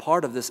myself a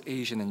part of this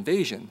Asian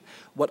invasion,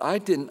 what I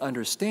didn't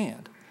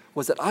understand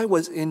was that I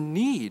was in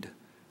need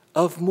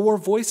of more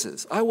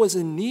voices. I was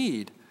in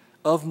need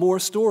of more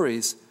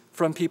stories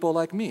from people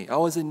like me. I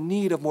was in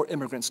need of more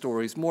immigrant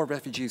stories, more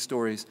refugee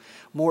stories,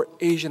 more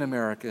Asian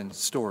American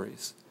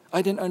stories.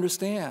 I didn't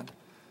understand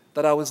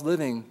that I was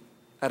living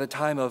at a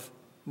time of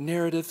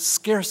narrative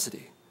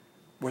scarcity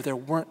where there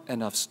weren't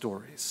enough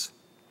stories.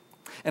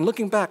 And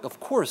looking back,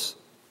 of course,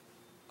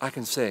 I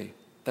can say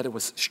that it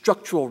was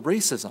structural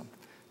racism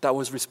that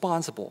was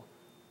responsible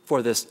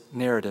for this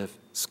narrative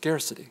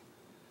scarcity.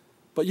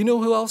 But you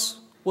know who else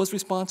was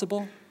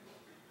responsible?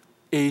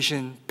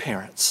 Asian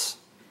parents.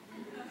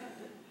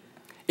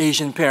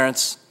 Asian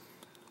parents,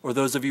 or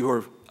those of you who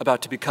are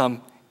about to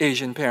become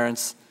Asian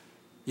parents,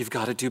 you've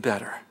got to do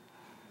better.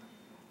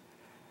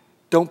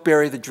 Don't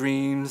bury the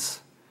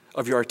dreams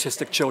of your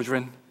artistic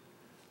children,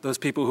 those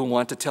people who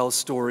want to tell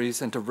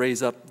stories and to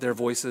raise up their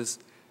voices.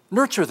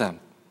 Nurture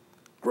them,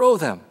 grow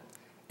them,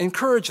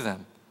 encourage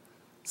them,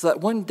 so that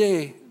one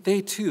day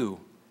they too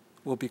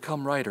will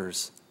become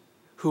writers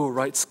who will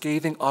write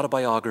scathing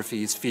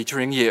autobiographies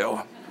featuring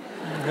you.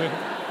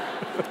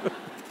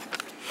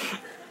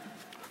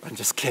 I'm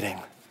just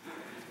kidding.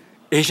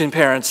 Asian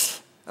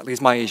parents, at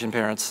least my Asian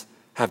parents,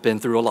 have been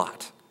through a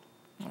lot.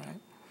 All right?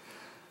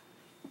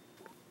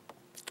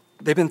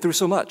 They've been through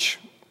so much.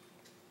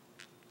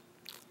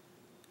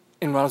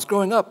 And when I was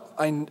growing up,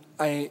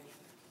 I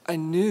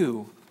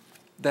knew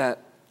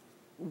that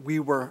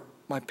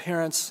my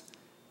parents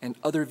and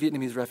other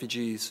Vietnamese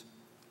refugees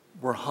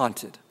were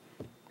haunted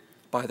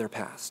by their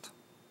past,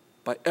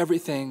 by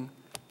everything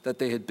that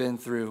they had been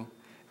through,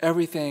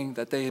 everything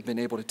that they had been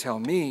able to tell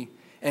me,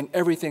 and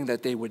everything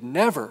that they would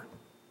never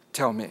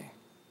tell me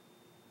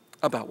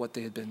about what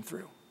they had been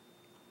through.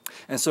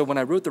 And so when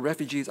I wrote The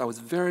Refugees, I was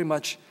very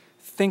much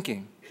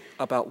thinking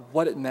about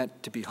what it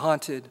meant to be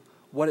haunted,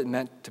 what it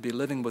meant to be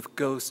living with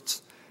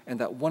ghosts, and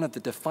that one of the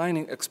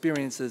defining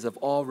experiences of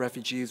all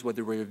refugees,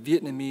 whether we're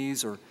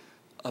Vietnamese or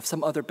of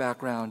some other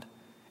background,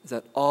 is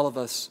that all of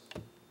us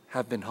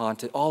have been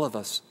haunted, all of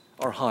us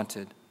are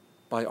haunted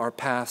by our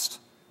past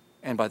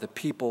and by the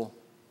people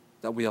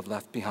that we have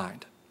left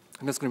behind.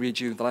 I'm just going to read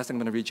you, the last thing I'm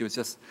going to read you is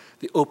just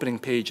the opening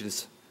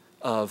pages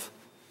of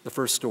the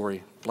first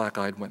story,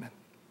 Black-Eyed Women.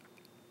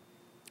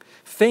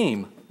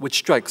 Fame would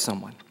strike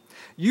someone,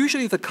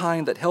 usually the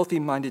kind that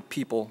healthy-minded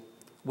people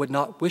would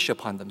not wish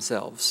upon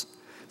themselves,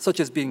 such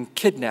as being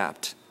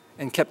kidnapped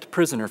and kept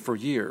prisoner for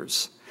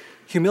years,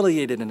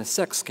 humiliated in a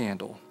sex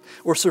scandal,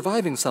 or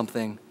surviving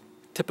something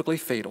typically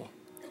fatal.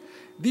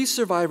 These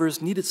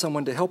survivors needed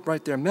someone to help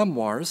write their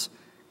memoirs,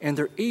 and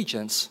their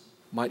agents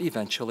might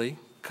eventually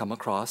come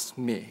across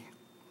me.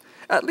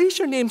 "At least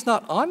your name's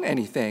not on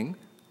anything,"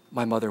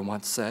 my mother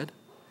once said.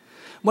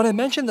 When I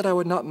mentioned that I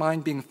would not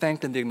mind being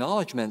thanked in the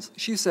acknowledgments,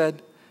 she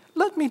said,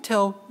 "Let me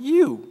tell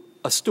you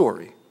a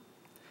story."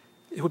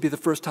 It would be the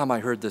first time I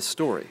heard this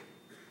story,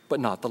 but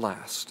not the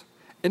last.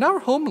 "In our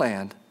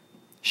homeland,"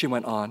 she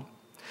went on,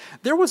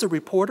 "there was a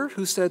reporter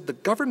who said the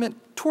government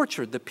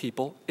tortured the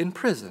people in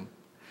prison.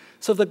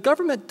 So the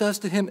government does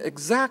to him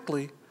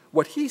exactly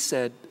what he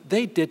said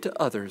they did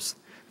to others.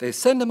 They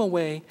send him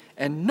away,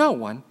 and no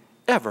one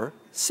ever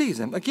sees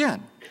him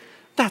again.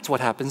 That's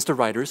what happens to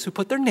writers who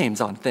put their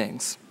names on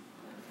things."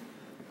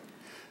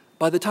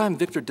 By the time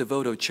Victor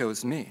Devoto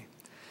chose me,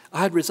 I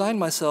had resigned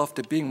myself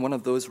to being one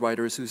of those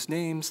writers whose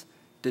names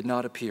did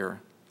not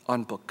appear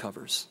on book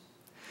covers.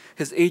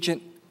 His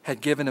agent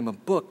had given him a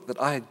book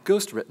that I had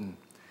ghostwritten,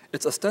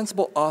 its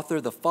ostensible author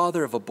the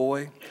father of a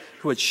boy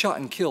who had shot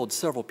and killed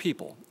several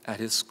people at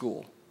his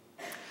school.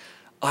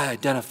 "I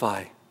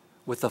identify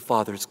with the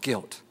father's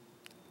guilt,"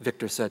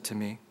 Victor said to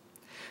me.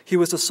 He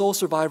was the sole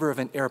survivor of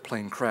an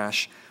airplane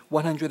crash,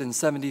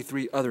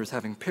 173 others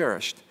having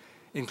perished,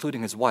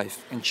 including his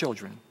wife and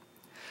children.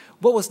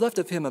 What was left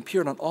of him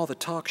appeared on all the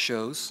talk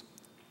shows,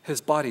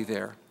 his body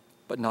there,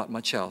 but not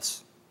much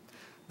else.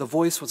 The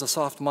voice was a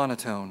soft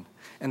monotone,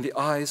 and the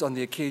eyes on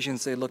the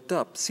occasions they looked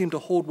up seemed to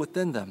hold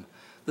within them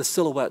the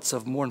silhouettes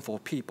of mournful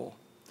people.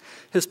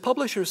 His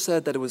publisher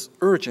said that it was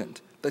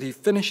urgent that he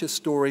finish his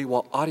story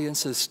while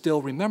audiences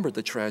still remembered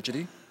the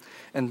tragedy,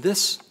 and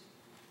this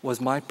was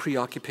my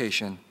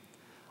preoccupation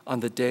on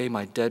the day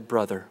my dead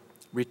brother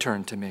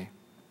returned to me.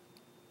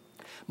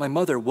 My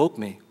mother woke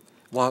me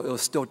while it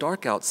was still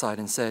dark outside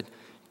and said,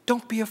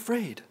 "Don't be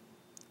afraid."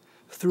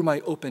 Through my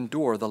open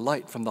door, the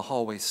light from the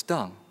hallway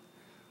stung.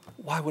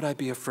 Why would I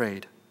be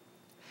afraid?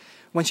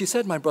 When she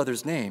said my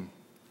brother's name,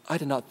 I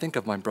did not think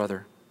of my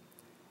brother.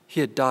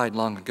 He had died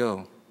long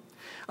ago.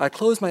 I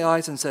closed my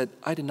eyes and said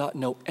I did not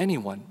know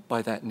anyone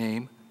by that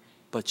name,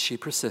 but she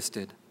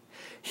persisted.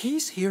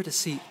 "He's here to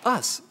see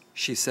us,"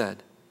 she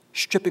said,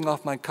 stripping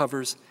off my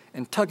covers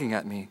and tugging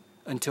at me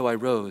until I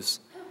rose,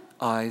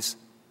 eyes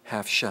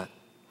half shut.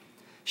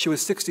 She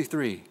was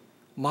 63,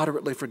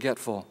 moderately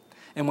forgetful,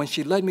 and when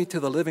she led me to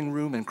the living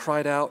room and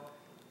cried out,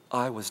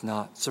 I was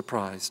not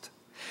surprised.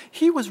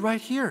 "He was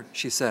right here,"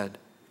 she said,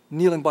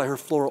 kneeling by her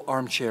floral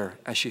armchair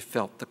as she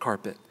felt the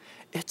carpet.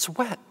 "It's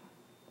wet."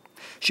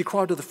 She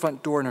crawled to the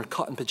front door in her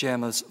cotton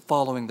pajamas,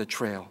 following the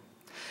trail.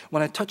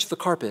 When I touched the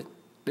carpet,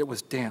 it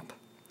was damp.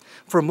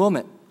 For a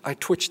moment, I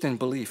twitched in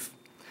belief,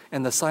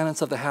 and the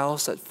silence of the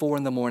house at 4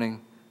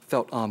 a.m.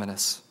 felt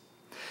ominous.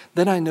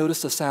 Then I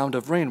noticed the sound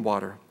of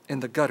rainwater in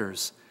the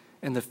gutters,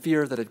 and the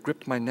fear that had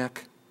gripped my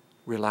neck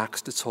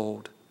relaxed its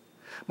hold.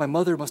 My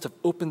mother must have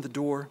opened the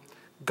door,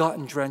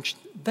 gotten drenched,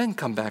 then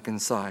come back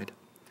inside.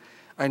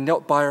 I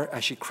knelt by her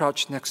as she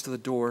crouched next to the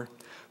door,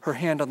 her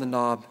hand on the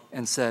knob,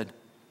 and said,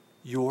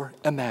 "You're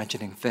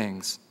imagining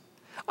things."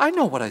 "I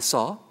know what I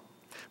saw."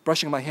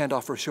 Brushing my hand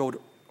off her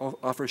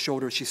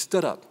shoulder, she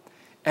stood up,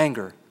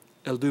 anger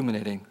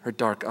illuminating her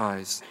dark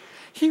eyes.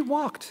 "He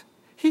walked.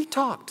 He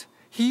talked.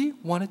 He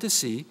wanted to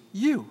see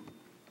you."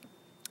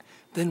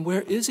 "Then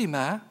where is he,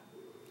 Ma?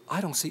 I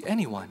don't see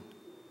anyone."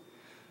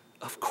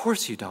 "Of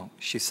course you don't,"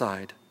 she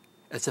sighed,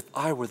 as if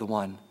I were the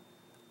one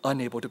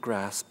unable to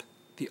grasp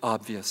the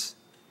obvious.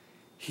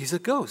 "He's a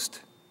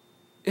ghost,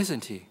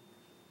 isn't he?"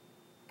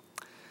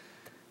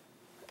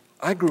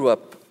 I grew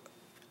up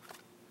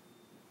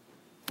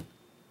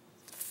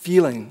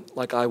feeling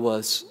like I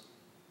was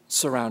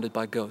surrounded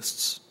by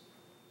ghosts.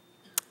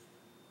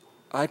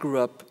 I grew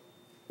up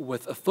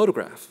with a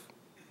photograph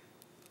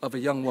of a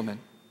young woman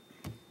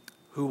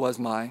who was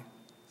my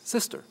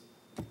sister.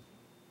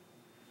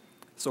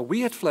 So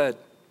we had fled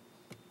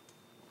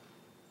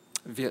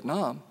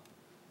Vietnam,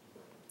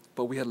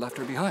 but we had left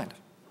her behind.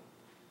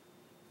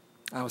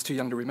 I was too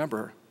young to remember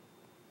her.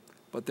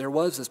 But there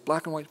was this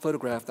black and white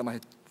photograph that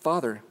my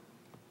father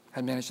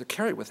had managed to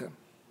carry with him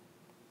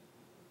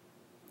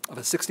of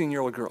a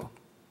 16-year-old girl.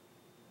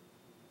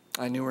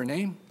 I knew her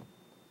name.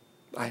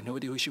 I had no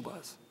idea who she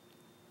was.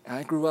 And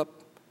I grew up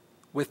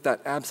with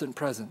that absent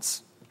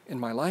presence in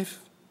my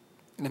life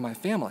and in my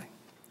family.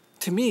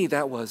 To me,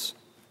 that was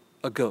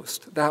a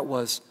ghost. That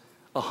was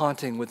a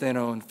haunting within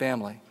our own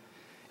family.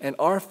 And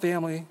our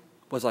family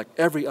was like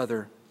every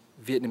other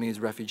Vietnamese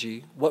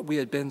refugee. What we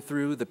had been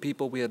through, the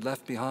people we had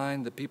left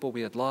behind, the people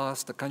we had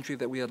lost, the country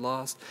that we had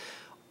lost,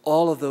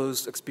 all of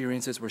those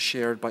experiences were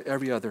shared by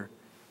every other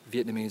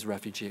Vietnamese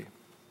refugee.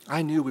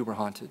 I knew we were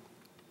haunted.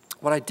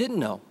 What I didn't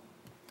know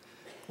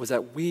was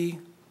that we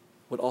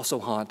would also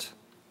haunt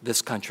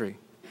this country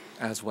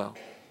as well.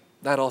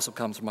 That also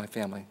comes from my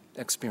family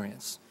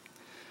experience.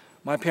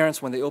 My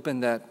parents, when they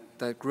opened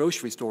that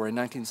grocery store in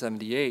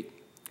 1978,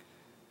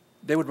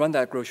 they would run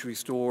that grocery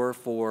store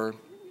for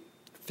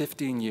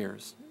 15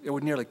 years. It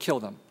would nearly kill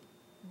them.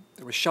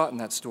 They were shot in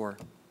that store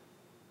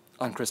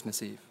on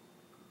Christmas Eve.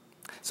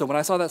 So when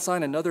I saw that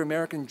sign, "Another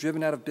American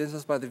driven out of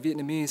business by the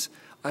Vietnamese,"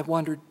 I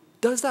wondered,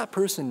 does that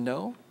person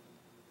know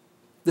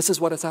this is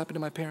what has happened to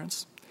my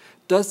parents?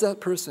 Does that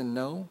person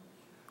know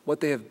what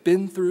they have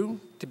been through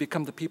to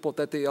become the people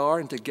that they are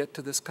and to get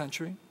to this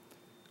country?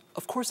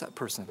 Of course that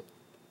person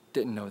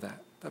didn't know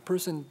that. That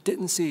person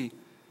didn't see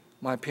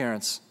my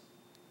parents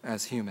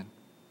as human.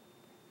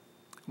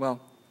 Well,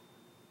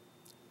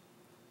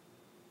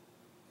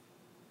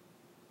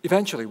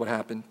 eventually what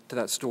happened to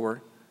that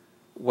store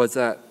was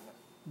that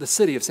the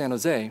city of San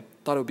Jose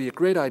thought it would be a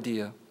great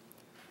idea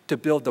to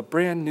build the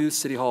brand new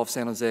City Hall of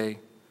San Jose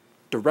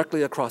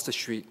directly across the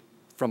street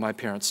from my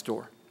parents'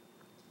 store.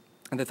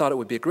 And they thought it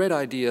would be a great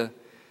idea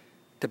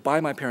to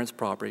buy my parents'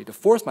 property, to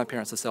force my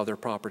parents to sell their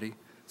property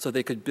so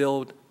they could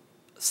build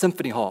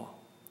Symphony Hall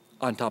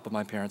on top of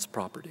my parents'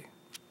 property.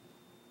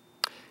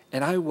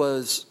 And I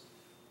was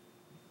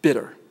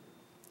bitter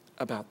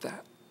about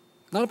that.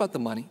 Not about the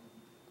money.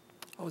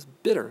 I was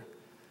bitter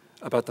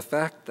about the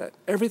fact that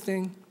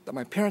everything that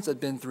my parents had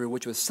been through,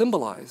 which was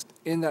symbolized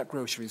in that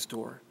grocery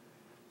store,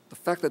 the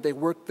fact that they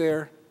worked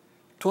there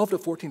 12 to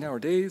 14-hour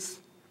days,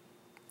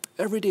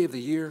 every day of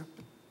the year,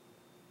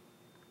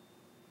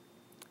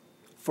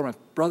 for my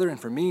brother and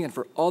for me and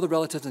for all the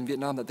relatives in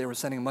Vietnam that they were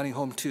sending money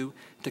home to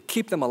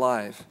keep them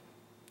alive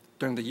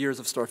during the years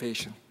of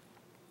starvation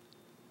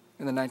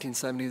in the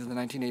 1970s and the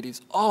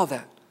 1980s, all of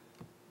that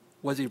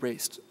was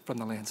erased from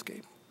the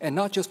landscape. And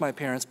not just my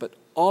parents, but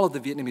all of the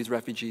Vietnamese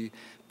refugee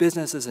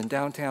businesses in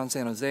downtown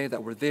San Jose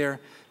that were there,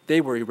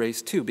 they were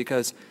erased too,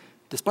 because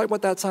despite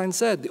what that sign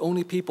said, the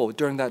only people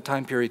during that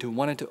time period who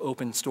wanted to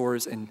open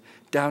stores in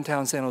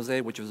downtown San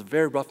Jose, which was a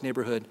very rough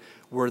neighborhood,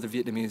 were the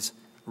Vietnamese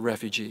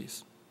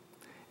refugees.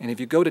 And if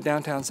you go to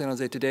downtown San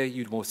Jose today,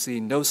 you will see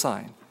no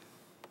sign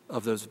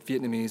of those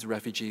Vietnamese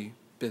refugee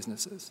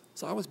businesses.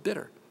 So I was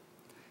bitter.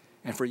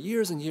 And for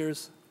years and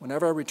years,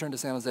 whenever I returned to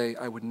San Jose,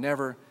 I would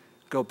never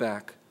go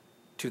back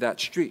to that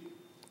street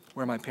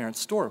where my parents'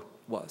 store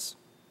was.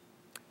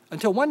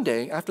 Until one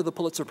day, after the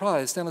Pulitzer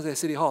Prize, San Jose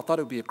City Hall thought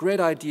it would be a great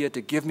idea to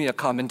give me a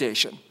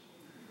commendation.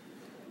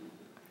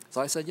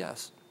 So I said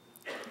yes.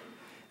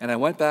 And I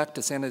went back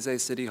to San Jose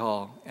City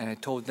Hall and I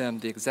told them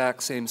the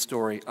exact same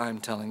story I'm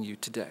telling you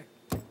today.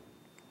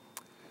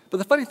 But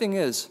the funny thing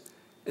is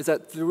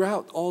that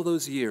throughout all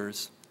those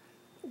years,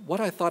 what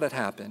I thought had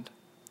happened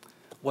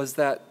was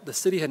that the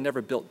city had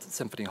never built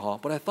Symphony Hall.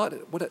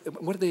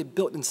 What they had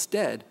built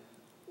instead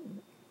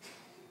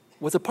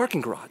was a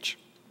parking garage.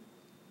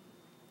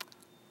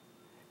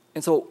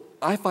 And so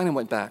I finally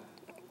went back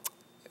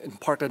and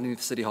parked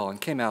underneath City Hall and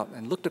came out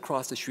and looked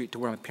across the street to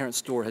where my parents'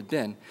 store had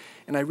been,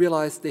 and I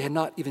realized they had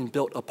not even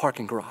built a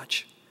parking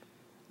garage.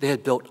 They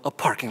had built a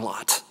parking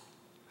lot.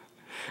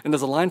 And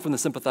there's a line from the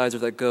Sympathizer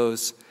that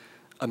goes,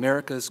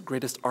 "America's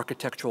greatest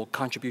architectural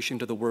contribution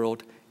to the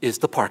world is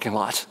the parking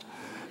lot."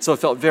 So it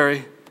felt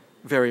very,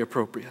 very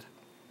appropriate.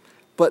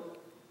 But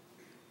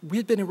we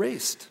had been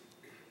erased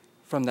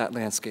from that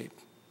landscape.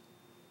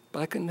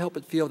 But I couldn't help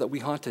but feel that we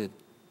haunted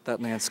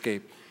that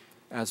landscape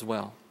as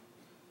well.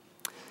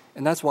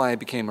 And that's why I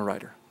became a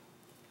writer.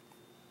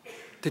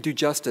 To do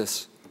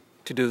justice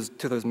to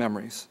those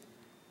memories,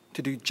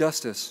 to do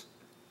justice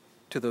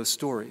to those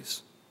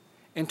stories,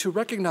 and to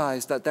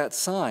recognize that that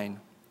sign,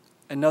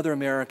 "Another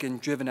American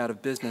driven out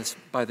of business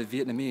by the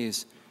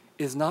Vietnamese,"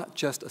 is not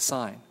just a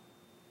sign.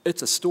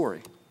 It's a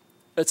story.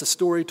 It's a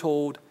story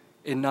told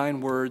in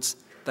 9 words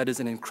that is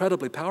an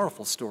incredibly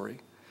powerful story.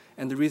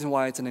 And the reason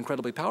why it's an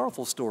incredibly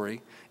powerful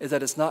story is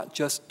that it's not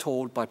just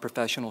told by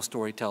professional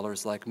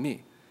storytellers like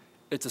me.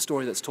 It's a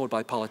story that's told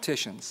by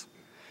politicians.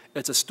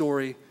 It's a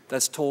story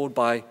that's told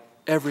by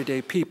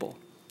everyday people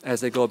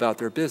as they go about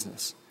their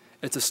business.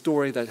 It's a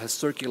story that has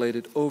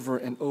circulated over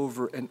and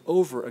over and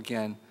over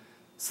again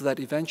so that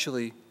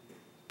eventually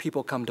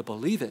people come to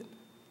believe it,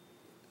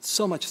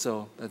 so much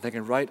so that they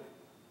can write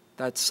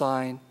that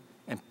sign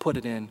and put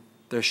it in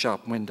their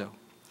shop window.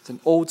 It's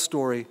an old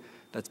story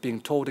that's being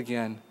told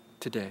again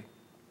today.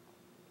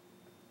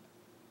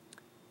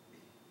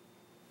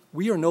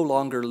 We are no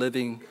longer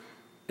living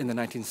in the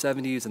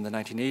 1970s and the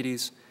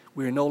 1980s.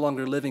 We are no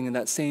longer living in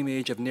that same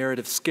age of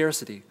narrative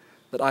scarcity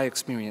that I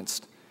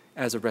experienced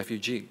as a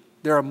refugee.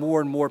 There are more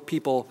and more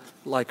people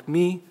like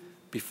me,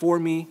 before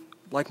me,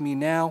 like me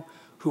now,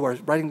 who are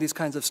writing these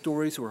kinds of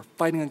stories, who are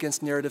fighting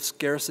against narrative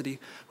scarcity,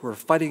 who are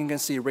fighting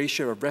against the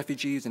erasure of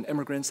refugees and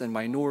immigrants and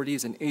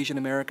minorities and Asian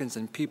Americans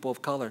and people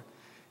of color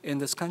in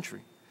this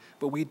country.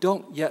 But we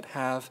don't yet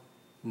have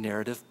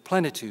narrative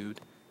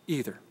plenitude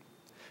either.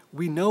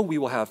 We know we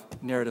will have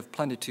narrative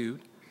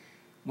plenitude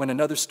when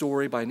another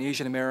story by an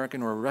Asian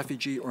American or a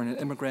refugee or an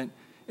immigrant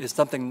is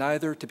something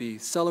neither to be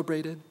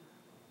celebrated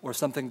or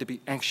something to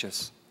be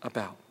anxious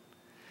about.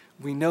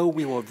 We know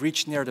we will have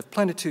reached narrative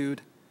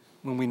plenitude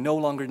when we no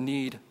longer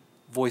need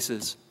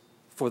voices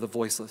for the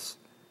voiceless,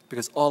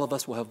 because all of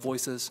us will have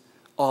voices,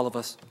 all of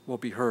us will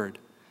be heard.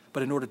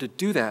 But in order to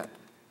do that,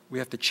 we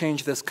have to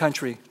change this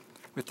country,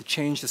 we have to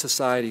change the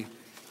society,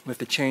 we have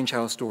to change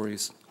how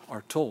stories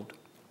are told.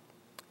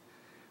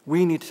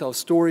 We need to tell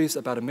stories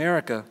about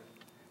America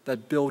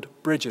that build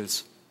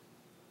bridges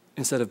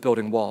instead of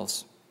building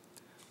walls.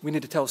 We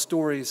need to tell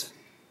stories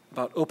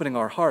about opening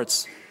our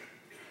hearts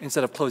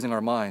instead of closing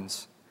our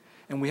minds.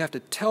 And we have to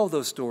tell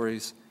those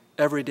stories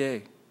every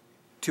day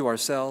to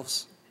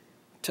ourselves,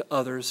 to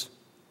others,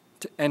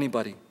 to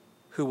anybody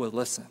who will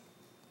listen.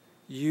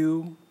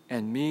 You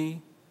and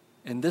me,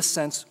 in this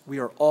sense, we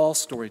are all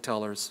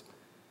storytellers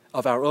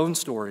of our own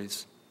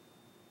stories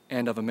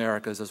and of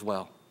America's as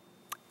well.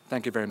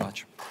 Thank you very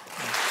much.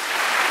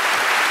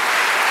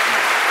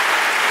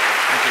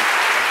 Thank you.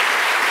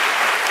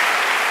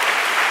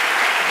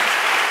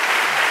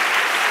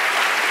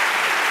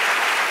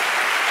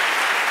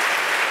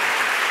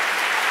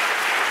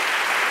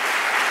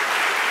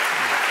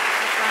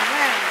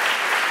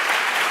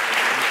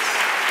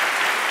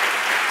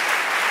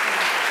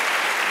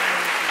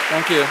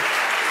 Thank you.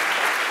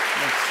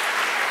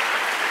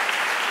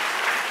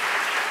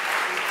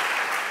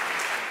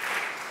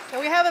 So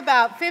we have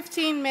about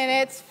 15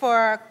 minutes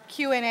for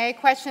Q&A,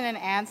 question and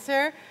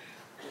answer.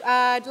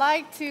 I'd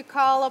like to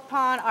call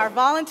upon our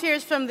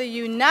volunteers from the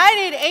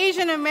United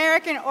Asian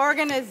American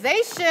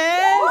Organizations,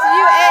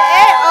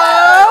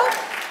 UAAO,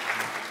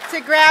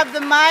 to grab the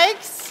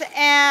mics.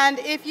 And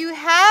if you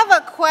have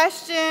a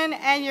question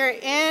and you're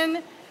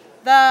in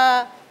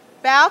the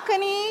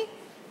balcony,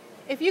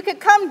 if you could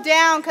come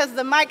down because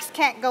the mics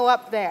can't go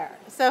up there.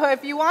 So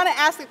if you want to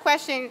ask a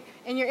question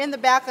and you're in the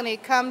balcony,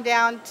 come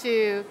down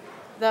to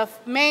the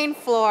main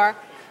floor.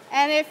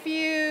 And if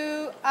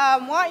you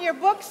want your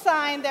book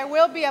signed, there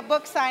will be a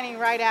book signing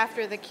right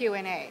after the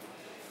Q&A.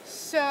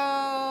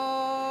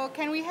 So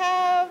can we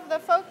have the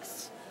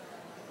folks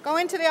go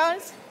into the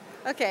audience?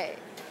 Okay.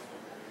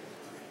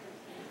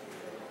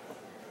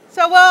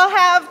 So we'll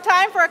have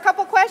time for a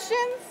couple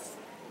questions.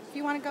 If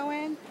you want to go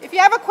in. If you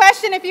have a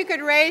question, if you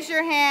could raise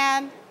your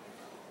hand,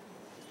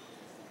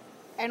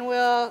 and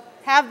we'll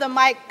have the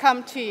mic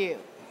come to you.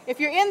 If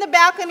you're in the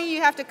balcony,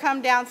 you have to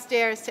come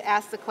downstairs to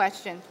ask the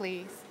question,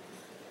 please.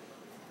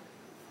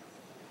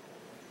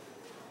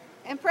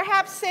 And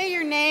perhaps say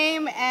your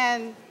name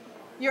and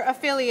your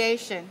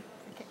affiliation.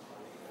 Okay.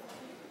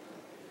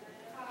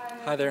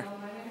 Hi there.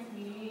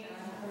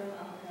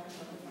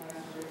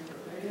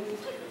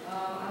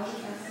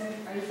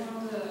 I just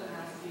wanted to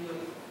ask you,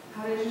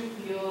 how did you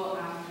feel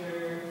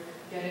after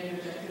getting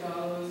rejected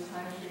all those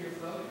times for your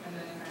book and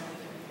then finally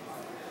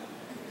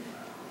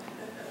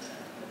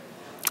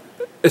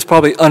getting it? It's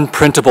probably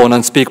unprintable and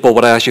unspeakable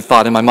what I actually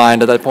thought in my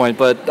mind at that point.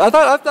 But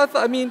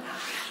I mean,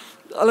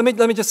 let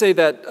me just say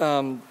that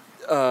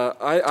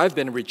I've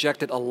been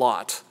rejected a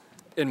lot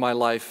in my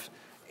life,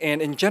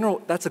 and in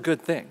general, that's a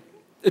good thing.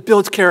 It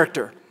builds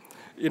character.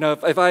 You know,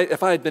 if I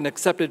had been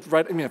accepted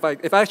right, I mean,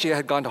 if I actually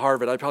had gone to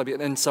Harvard, I'd probably be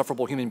an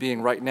insufferable human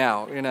being right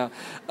now. You know,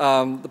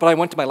 but I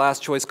went to my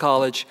last choice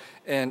college,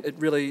 and it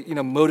really, you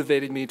know,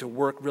 motivated me to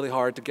work really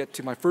hard to get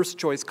to my first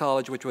choice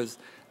college, which was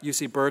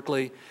UC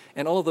Berkeley,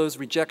 and all of those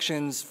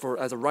rejections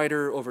as a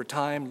writer over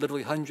time,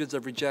 literally hundreds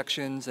of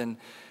rejections,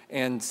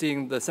 and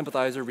seeing the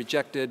Sympathizer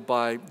rejected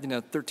by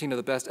 13 of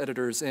the best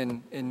editors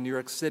in New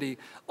York City.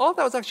 All of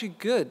that was actually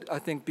good, I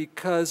think,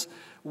 because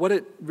what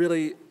it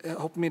really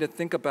helped me to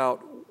think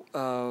about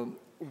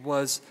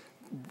was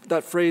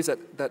that phrase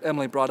that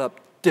Emily brought up,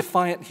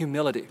 defiant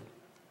humility.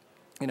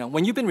 You know,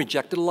 when you've been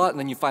rejected a lot and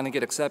then you finally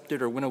get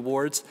accepted or win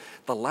awards,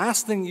 the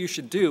last thing you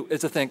should do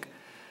is to think,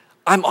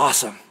 I'm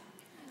awesome.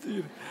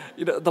 You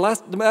know,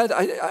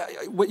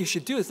 what you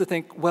should do is to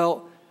think,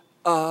 well,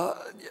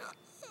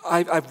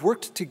 I've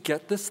worked to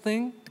get this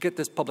thing, to get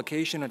this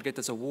publication, or to get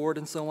this award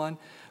and so on,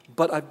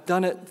 but I've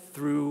done it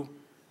for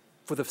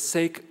the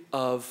sake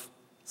of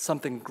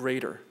something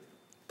greater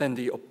than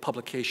the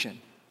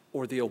publication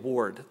or the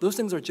award. Those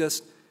things are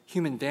just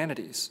human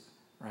vanities,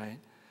 right?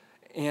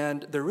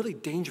 And they're really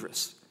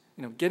dangerous.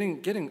 You know, getting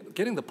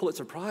the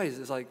Pulitzer Prize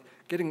is like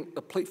getting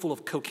a plate full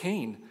of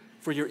cocaine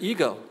for your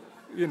ego.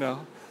 You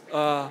know,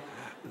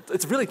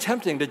 it's really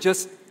tempting to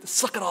just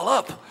suck it all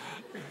up.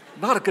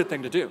 Not a good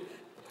thing to do.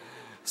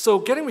 So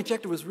getting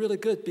rejected was really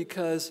good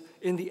because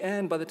in the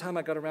end, by the time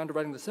I got around to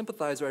writing The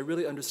Sympathizer, I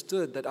really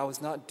understood that I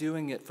was not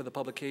doing it for the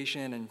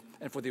publication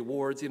and for the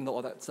awards, even though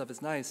all that stuff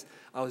is nice.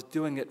 I was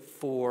doing it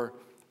for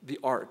the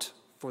art,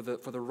 for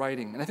the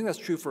writing. And I think that's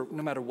true for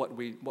no matter what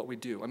we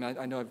do. I mean,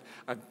 I know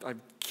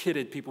I've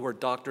kidded people who are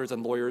doctors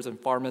and lawyers and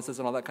pharmacists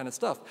and all that kind of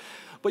stuff.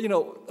 But, you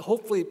know,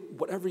 hopefully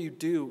whatever you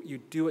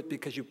do it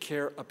because you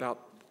care about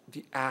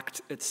the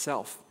act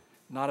itself,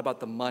 not about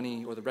the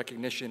money or the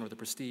recognition or the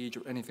prestige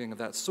or anything of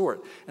that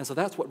sort. And so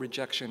that's what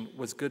rejection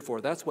was good for.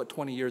 That's what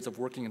 20 years of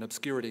working in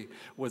obscurity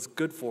was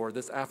good for,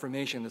 this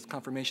affirmation, this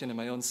confirmation in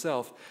my own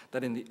self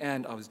that in the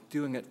end I was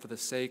doing it for the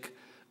sake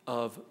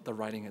of the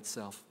writing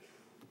itself.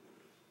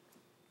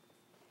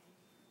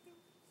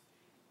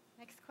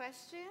 Next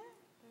question.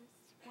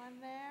 There's one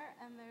there,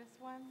 and there's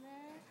one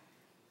there.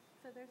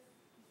 So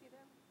you see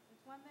them?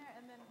 There's one there,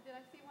 and then did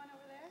I see one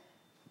over there?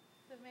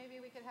 So maybe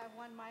we could have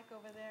one mic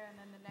over there, and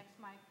then the next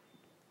mic.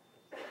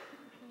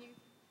 Can you?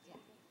 Yeah.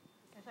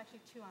 There's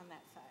actually two on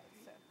that side.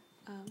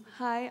 So.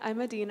 Hi, I'm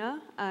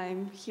Adina.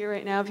 I'm here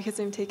right now because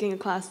I'm taking a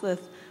class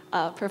with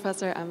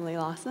Professor Emily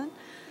Lawson.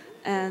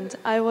 And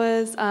I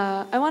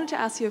wanted to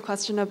ask you a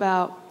question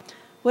about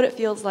what it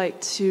feels like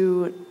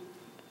to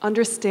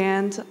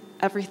understand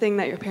everything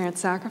that your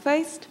parents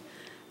sacrificed.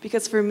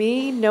 Because for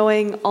me,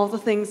 knowing all the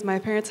things my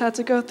parents had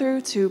to go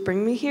through to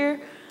bring me here,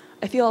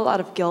 I feel a lot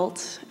of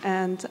guilt.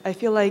 And I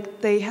feel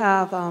like they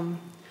have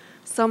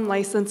some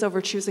license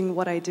over choosing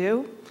what I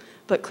do.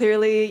 But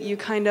clearly, you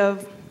kind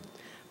of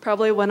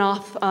probably went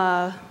off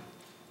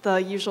the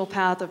usual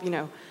path of,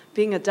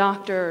 being a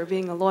doctor or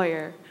being a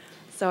lawyer.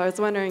 So I was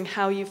wondering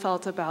how you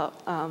felt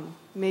about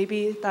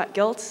maybe that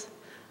guilt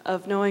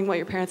of knowing what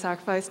your parents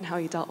sacrificed and how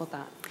you dealt with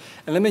that.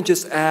 And let me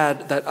just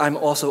add that I'm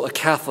also a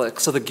Catholic,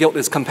 so the guilt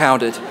is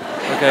compounded.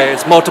 Okay,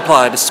 it's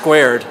multiplied, it's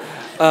squared.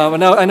 I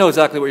know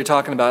exactly what you're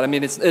talking about. I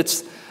mean,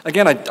 it's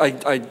again,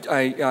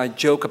 I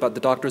joke about the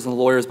doctors and the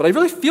lawyers, but I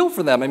really feel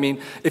for them. I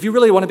mean, if you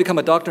really want to become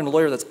a doctor and a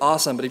lawyer, that's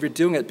awesome. But if you're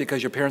doing it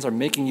because your parents are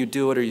making you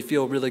do it, or you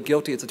feel really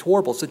guilty, it's a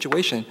horrible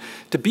situation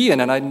to be in.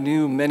 And I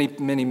knew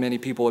many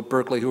people at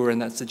Berkeley who were in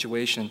that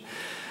situation.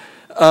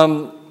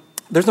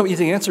 There's no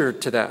easy answer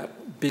to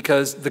that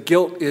because the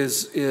guilt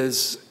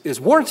is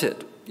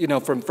warranted.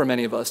 For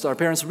many of us, our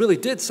parents really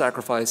did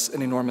sacrifice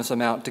an enormous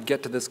amount to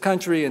get to this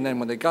country, and then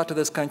when they got to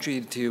this country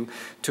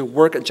to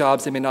work at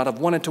jobs they may not have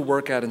wanted to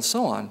work at, and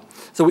so on.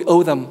 So we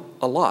owe them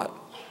a lot.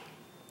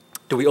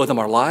 Do we owe them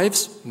our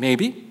lives?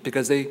 Maybe,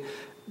 because they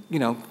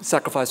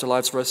sacrificed their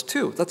lives for us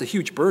too. That's a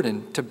huge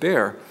burden to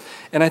bear.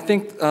 And I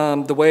think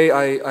the way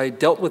I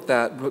dealt with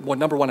that, well,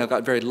 number one, I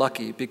got very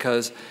lucky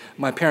because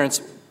my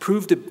parents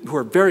who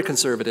are very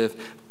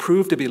conservative,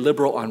 proved to be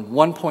liberal on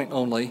one point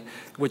only,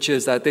 which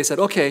is that they said,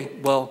 okay,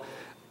 well,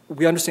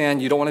 we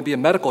understand you don't want to be a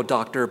medical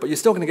doctor, but you're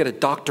still going to get a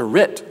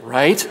doctorate,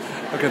 right?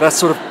 Okay, that's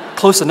sort of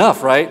close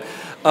enough, right?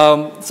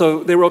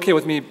 So they were okay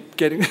with me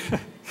getting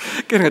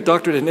a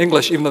doctorate in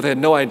English, even though they had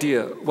no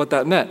idea what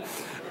that meant.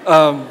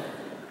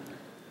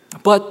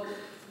 But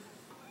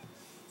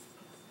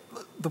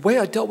the way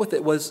I dealt with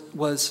it was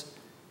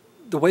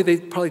the way they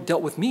probably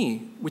dealt with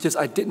me, which is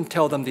I didn't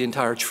tell them the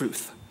entire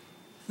truth.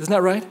 Isn't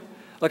that right?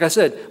 Like I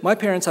said, my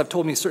parents have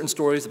told me certain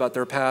stories about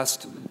their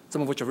past,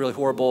 some of which are really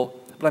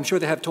horrible, but I'm sure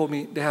they haven't told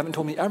me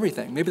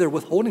everything. Maybe they're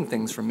withholding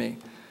things from me.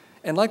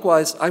 And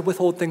likewise, I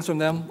withhold things from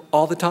them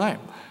all the time.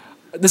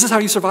 This is how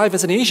you survive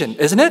as an Asian,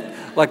 isn't it?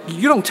 Like,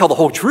 you don't tell the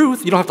whole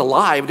truth. You don't have to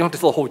lie, but you don't have to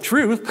tell the whole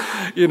truth,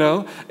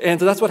 And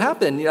so that's what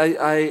happened.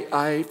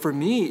 For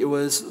me, it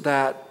was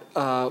that,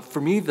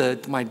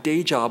 my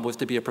day job was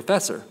to be a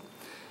professor.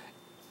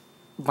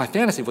 My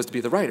fantasy was to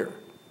be the writer,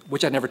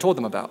 which I never told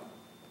them about.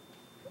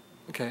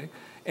 Okay?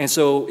 And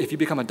so if you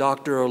become a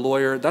doctor or a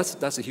lawyer,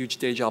 that's a huge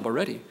day job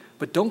already.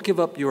 But don't give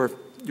up your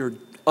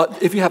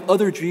if you have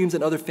other dreams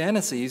and other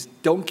fantasies,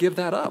 don't give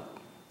that up.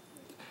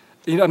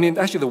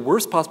 Actually, the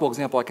worst possible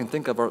example I can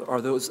think of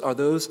are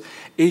those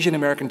Asian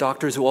American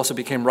doctors who also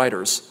became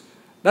writers.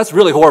 That's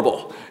really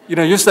horrible.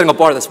 You're setting a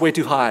bar that's way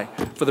too high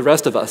for the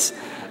rest of us.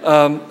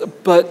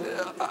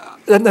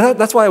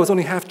 That's why I was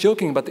only half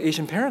joking about the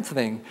Asian parents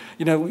thing.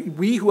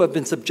 We who have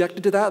been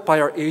subjected to that by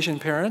our Asian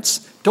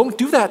parents, don't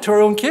do that to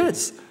our own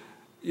kids.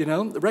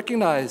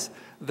 Recognize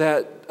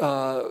that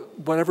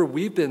whatever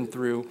we've been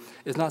through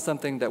is not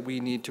something that we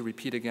need to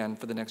repeat again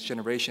for the next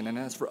generation. And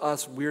as for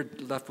us, we're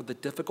left with the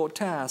difficult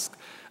task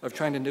of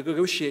trying to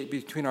negotiate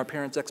between our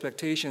parents'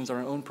 expectations, our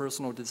own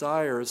personal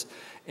desires,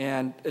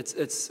 and it's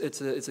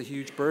a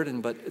huge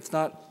burden, but it's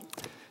not.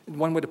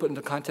 One way to put it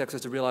into context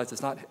is to realize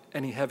it's not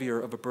any heavier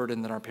of a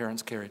burden than our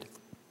parents carried.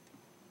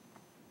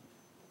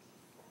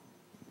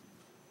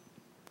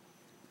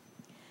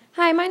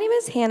 Hi, my name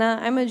is Hannah.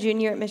 I'm a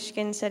junior at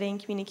Michigan studying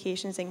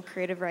communications and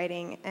creative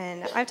writing,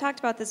 and I've talked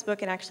about this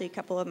book in actually a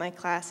couple of my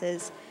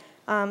classes.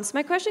 So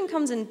my question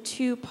comes in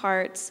two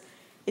parts.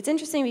 It's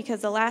interesting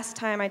because the last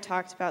time I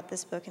talked about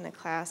this book in a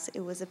class,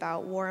 it was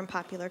about war and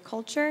popular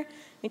culture.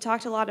 We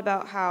talked a lot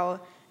about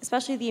how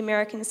especially the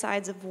American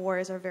sides of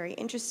wars are very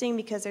interesting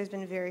because there's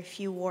been very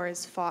few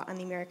wars fought on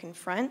the American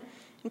front,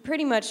 and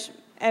pretty much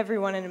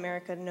everyone in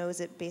America knows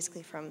it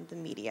basically from the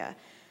media.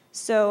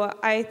 So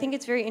I think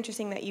it's very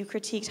interesting that you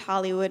critiqued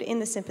Hollywood in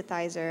The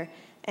Sympathizer,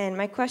 and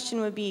my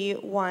question would be,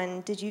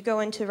 one, did you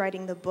go into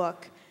writing the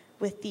book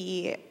with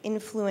the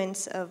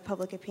influence of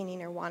public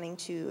opinion or wanting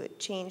to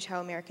change how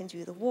Americans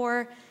view the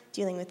war,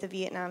 dealing with the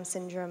Vietnam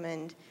syndrome,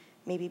 and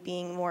maybe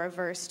being more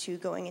averse to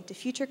going into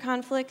future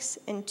conflicts?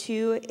 And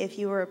two, if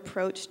you were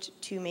approached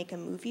to make a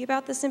movie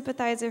about The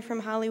Sympathizer from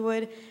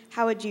Hollywood,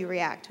 how would you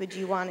react? Would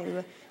you want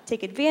to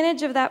take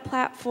advantage of that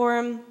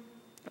platform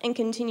and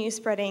continue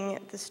spreading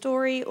the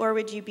story, or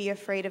would you be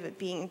afraid of it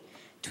being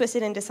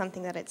twisted into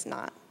something that it's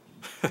not?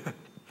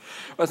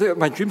 I think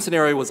my dream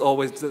scenario was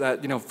always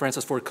that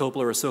Francis Ford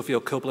Coppola or Sofia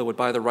Coppola would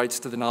buy the rights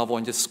to the novel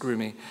and just screw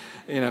me,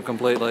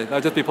 completely. That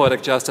would just be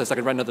poetic justice. I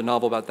could write another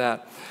novel about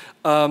that.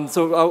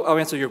 So I'll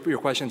answer your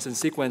questions in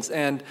sequence.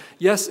 And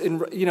yes,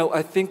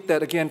 I think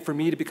that again, for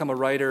me to become a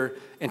writer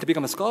and to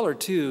become a scholar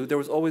too, there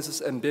was always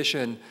this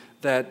ambition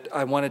that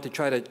I wanted to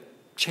try to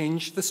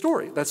change the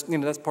story. That's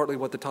partly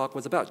what the talk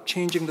was about,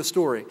 changing the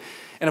story.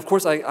 And of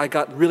course, I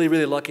got really,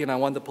 really lucky, and I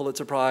won the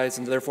Pulitzer Prize,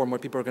 and therefore more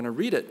people are going to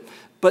read it.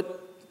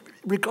 But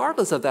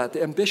regardless of that,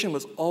 the ambition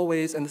was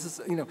always, and this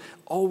is,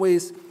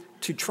 always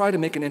to try to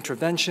make an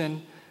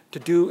intervention, to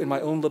do in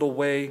my own little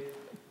way,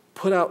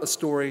 put out a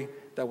story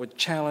that would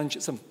challenge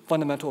some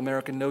fundamental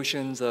American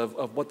notions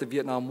of what the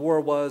Vietnam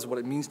War was, what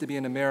it means to be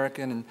an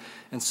American,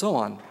 and so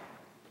on.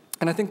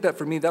 And I think that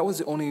for me, that was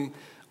the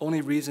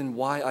only reason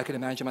why I could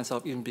imagine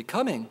myself even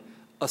becoming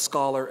a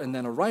scholar and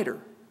then a writer.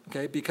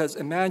 Okay, because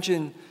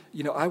imagine,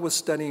 I was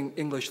studying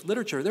English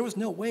literature. There was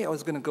no way I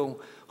was going to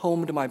go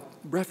home to my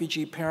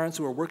refugee parents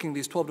who were working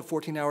these 12 to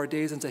 14-hour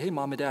days and say, hey,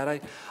 Mom and Dad,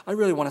 I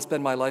really want to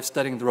spend my life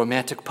studying the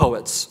Romantic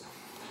poets.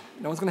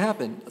 No one's going to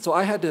happen. So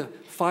I had to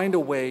find a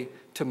way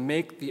to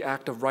make the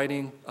act of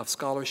writing, of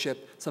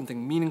scholarship,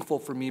 something meaningful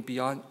for me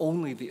beyond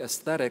only the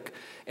aesthetic.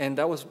 And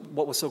that was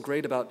what was so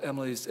great about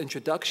Emily's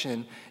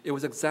introduction. It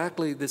was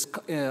exactly this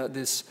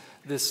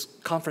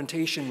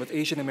confrontation with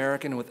Asian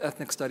American and with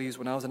ethnic studies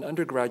when I was an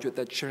undergraduate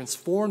that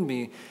transformed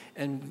me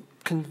and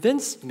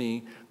convinced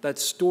me that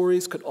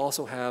stories could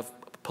also have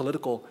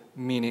political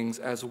meanings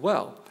as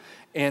well.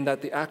 And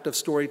that the act of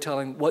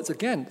storytelling was,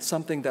 again,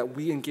 something that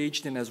we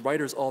engaged in as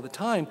writers all the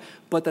time,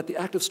 but that the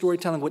act of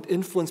storytelling would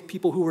influence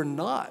people who were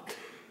not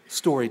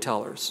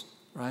storytellers.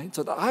 right?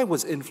 So that I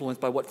was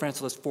influenced by what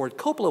Francis Ford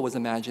Coppola was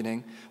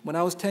imagining when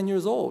I was 10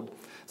 years old.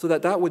 So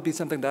that would be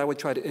something that I would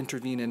try to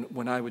intervene in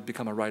when I would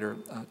become a writer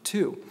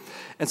too.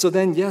 And so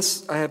then,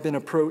 yes, I have been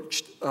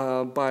approached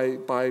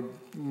by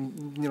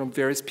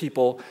various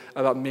people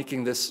about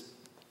making this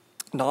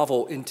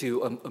novel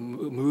into a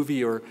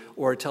movie or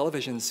a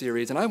television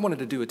series, and I wanted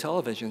to do a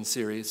television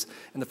series.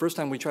 And the first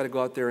time we tried to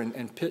go out there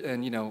and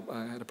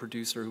I had a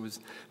producer who was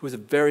a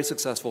very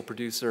successful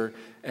producer,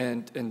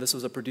 and this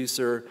was a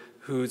producer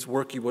whose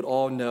work you would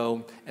all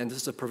know, and this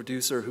is a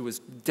producer who was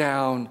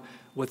down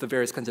with the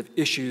various kinds of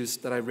issues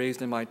that I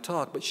raised in my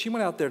talk. But she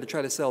went out there to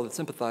try to sell The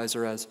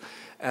Sympathizer as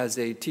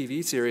a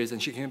TV series,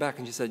 and she came back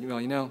and she said,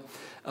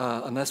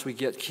 unless we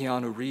get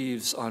Keanu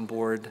Reeves on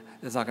board,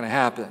 it's not going to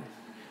happen.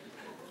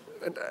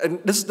 And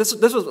this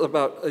was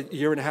about a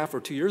year and a half or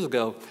 2 years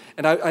ago,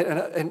 and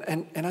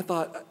I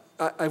thought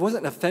I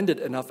wasn't offended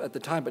enough at the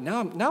time, but now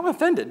I'm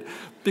offended,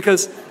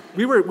 because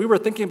we were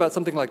thinking about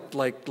something like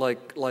Narcos.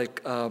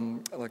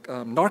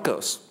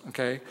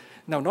 Okay,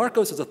 now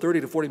Narcos is a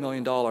 $30 to $40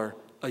 million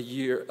a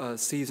year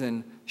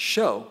season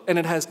show, and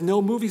it has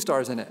no movie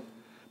stars in it.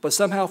 But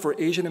somehow for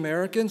Asian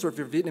Americans or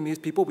for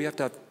Vietnamese people, we have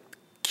to have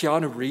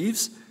Keanu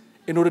Reeves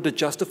in order to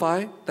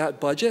justify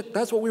that budget.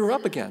 That's what we were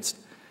up against.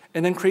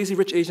 And then Crazy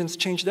Rich Asians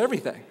changed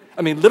everything.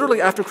 I mean,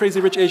 literally after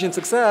Crazy Rich Asians'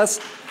 success,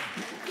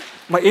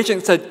 my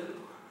agent said,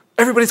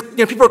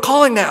 people are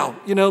calling now.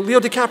 Leo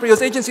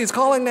DiCaprio's agency is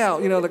calling now.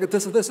 Like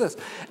this.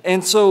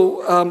 And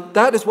so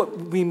that is what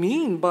we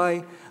mean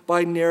by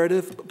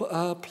narrative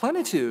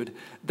plenitude,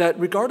 that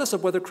regardless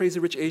of whether Crazy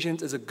Rich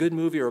Asians is a good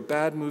movie or a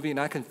bad movie, and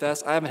I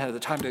confess I haven't had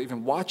the time to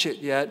even watch it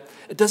yet,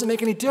 it doesn't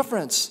make any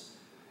difference.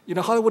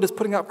 Hollywood is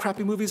putting out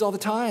crappy movies all the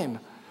time.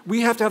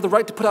 We have to have the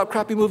right to put out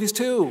crappy movies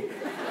too.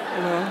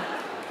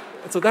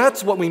 And so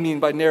that's what we mean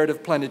by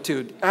narrative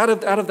plenitude. Out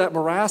of that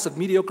morass of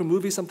mediocre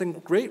movies, something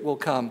great will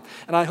come,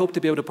 and I hope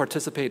to be able to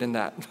participate in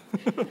that.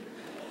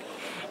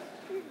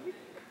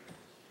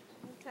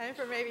 Time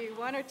for maybe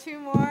one or two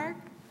more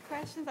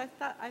questions. I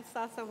thought I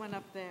saw someone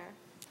up there.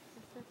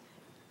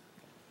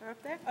 Or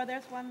up there? Oh,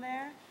 there's one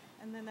there,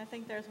 and then I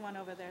think there's one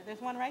over there.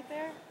 There's one right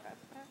there,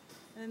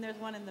 and then there's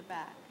one in the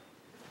back.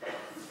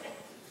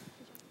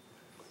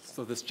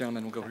 So this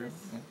gentleman will go here.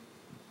 Yeah.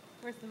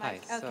 Where's the Hi.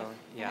 mic? Okay. So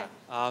yeah.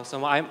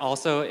 So I'm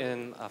also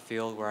in a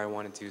field where I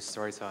want to do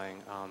storytelling,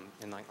 on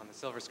the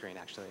silver screen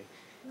actually,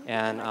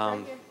 and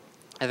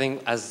I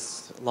think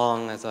as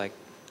long as I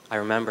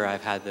remember,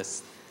 I've had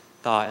this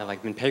thought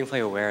and been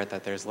painfully aware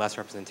that there's less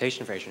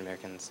representation for Asian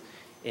Americans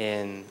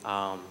in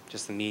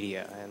just the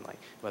media, and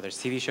whether it's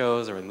TV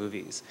shows or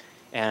movies,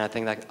 and I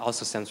think that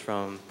also stems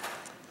from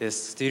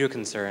this studio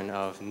concern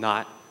of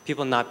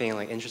people not being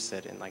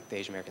interested in the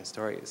Asian American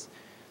stories.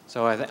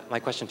 So my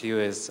question to you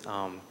is,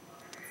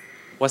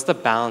 what's the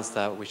balance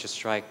that we should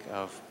strike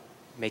of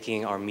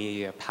making our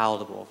media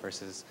palatable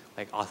versus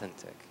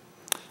authentic?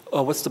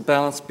 What's the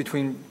balance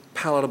between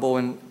palatable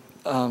and...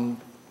 well,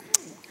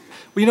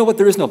 you know what?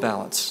 There is no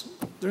balance.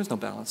 There is no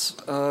balance.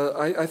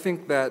 I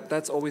think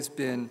that's always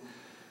been...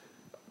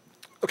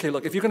 Okay,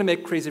 look, if you're going to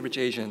make Crazy Rich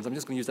Asians, I'm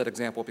just going to use that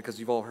example because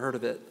you've all heard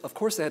of it. Of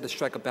course they had to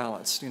strike a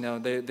balance. They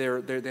have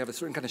a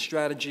certain kind of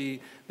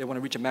strategy. They want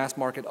to reach a mass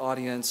market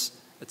audience,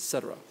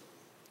 etc.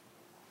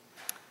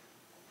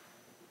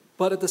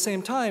 But at the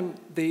same time,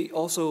 they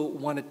also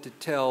wanted to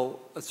tell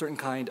a certain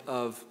kind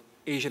of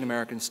Asian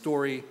American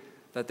story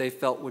that they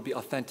felt would be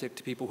authentic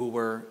to people who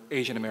were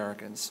Asian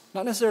Americans.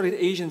 Not necessarily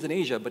to Asians in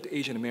Asia, but to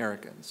Asian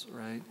Americans,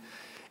 right?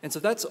 And so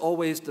that's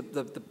always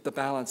the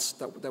balance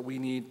that we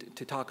need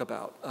to talk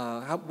about.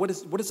 What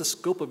is the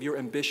scope of your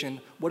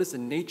ambition? What is the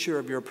nature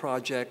of your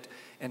project?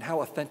 And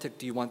how authentic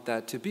do you want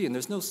that to be? And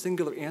there's no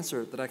singular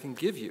answer that I can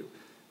give you.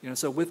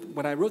 So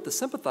when I wrote The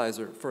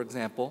Sympathizer, for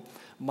example,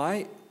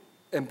 my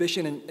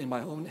ambition in my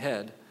own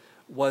head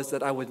was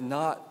that I would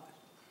not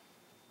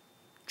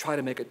try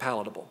to make it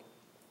palatable.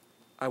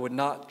 I would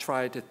not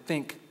try to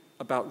think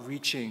about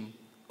reaching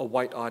a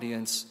white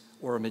audience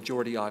or a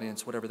majority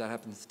audience, whatever that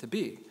happens to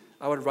be.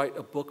 I would write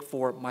a book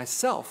for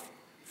myself,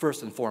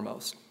 first and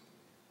foremost.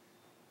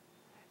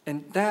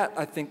 And that,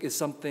 I think, is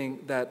something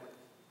that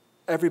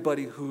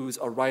everybody who's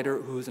a writer,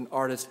 who's an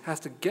artist, has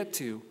to get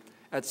to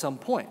at some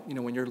point.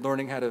 When you're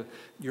learning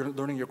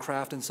your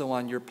craft and so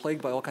on, you're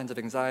plagued by all kinds of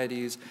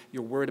anxieties.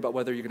 You're worried about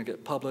whether you're going to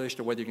get published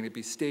or whether you're going to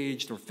be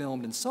staged or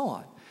filmed and so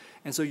on.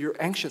 And so you're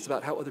anxious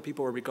about how other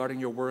people are regarding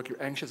your work.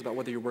 You're anxious about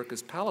whether your work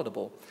is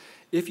palatable.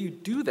 If you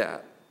do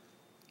that,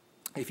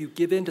 if you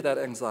give in to that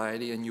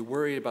anxiety and you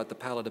worry about the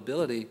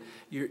palatability,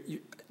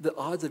 the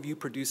odds of you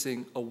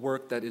producing a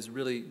work that is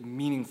really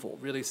meaningful,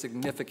 really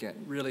significant,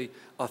 really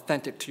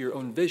authentic to your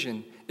own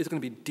vision is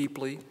going to be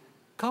deeply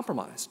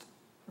compromised,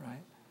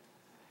 right?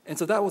 And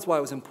so that was why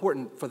it was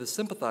important for The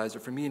Sympathizer,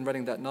 for me in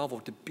writing that novel,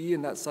 to be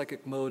in that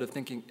psychic mode of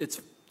thinking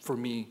it's for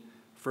me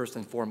first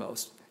and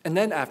foremost. And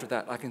then after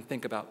that, I can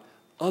think about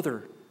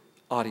other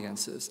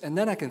audiences. And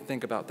then I can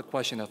think about the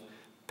question of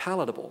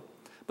palatable.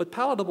 But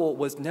palatable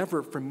was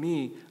never, for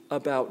me,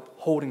 about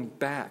holding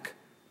back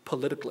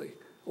politically.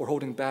 or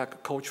holding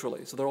back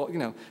culturally. So they're all,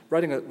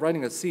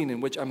 writing a scene in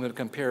which I'm going to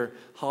compare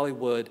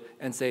Hollywood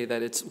and say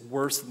that it's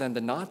worse than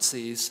the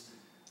Nazis,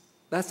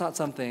 that's not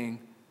something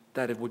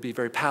that it would be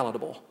very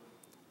palatable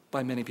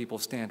by many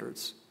people's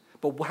standards.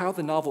 But how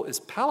the novel is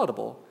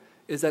palatable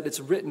is that it's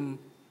written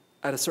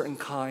at a certain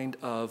kind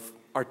of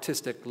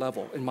artistic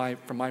level,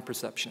 from my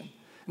perception.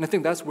 And I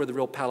think that's where the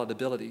real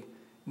palatability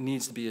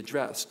needs to be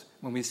addressed.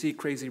 When we see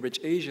Crazy Rich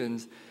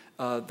Asians,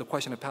 the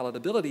question of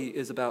palatability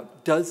is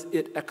about, does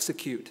it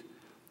execute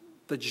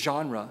the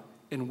genre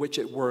in which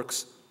it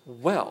works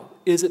well?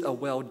 Is it a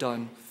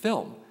well-done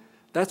film?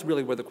 That's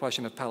really where the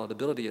question of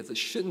palatability is. It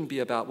shouldn't be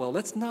about, well,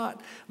 let's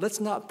not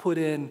put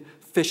in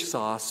fish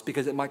sauce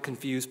because it might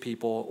confuse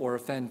people or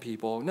offend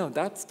people. No,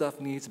 that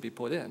stuff needs to be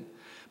put in.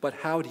 But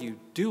how do you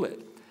do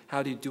it?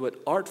 How do you do it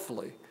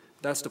artfully?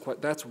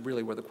 That's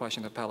really where the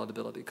question of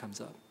palatability comes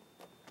up.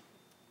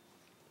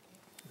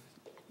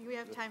 We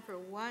have time for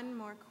one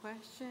more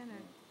question.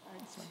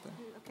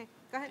 Okay,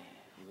 go ahead.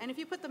 And if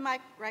you put the mic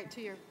right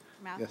to your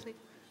mouth, yes. please.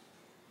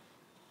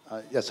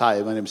 Yes,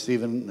 hi, my name's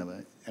Stephen. I'm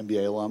an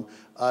MBA alum.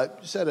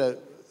 Just had a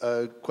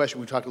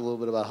question. We talked a little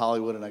bit about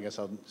Hollywood, and I guess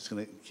I'm just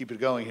going to keep it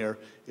going here.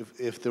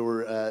 If there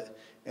were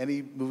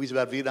any movies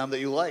about Vietnam that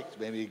you liked,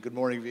 maybe Good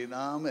Morning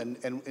Vietnam,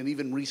 and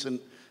even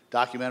recent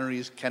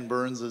documentaries. Ken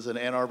Burns is an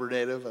Ann Arbor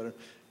native. I don't know if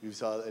you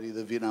saw any of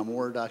the Vietnam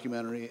War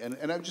documentary.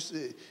 And I'm just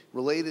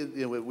related,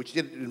 which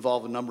did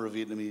involve a number of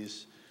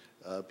Vietnamese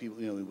people,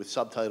 with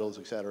subtitles,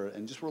 et cetera.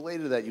 And just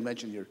related to that, you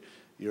mentioned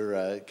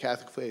your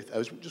Catholic faith. I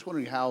was just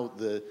wondering how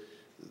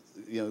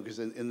because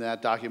in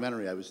that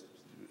documentary, I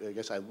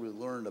guess I really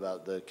learned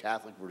about the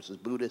Catholic versus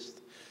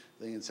Buddhist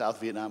thing in South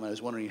Vietnam. And I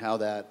was wondering how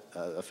that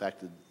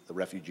affected the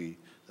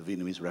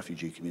Vietnamese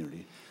refugee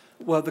community.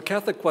 Well, the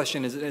Catholic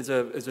question is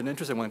an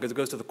interesting one because it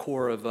goes to the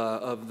core of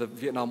the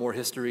Vietnam War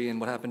history and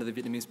what happened to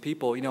the Vietnamese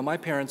people. My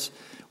parents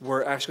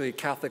were actually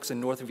Catholics in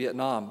North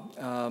Vietnam.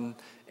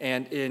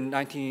 And in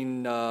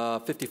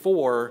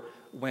 1954,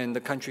 when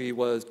the country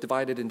was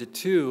divided into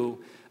two,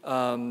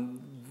 1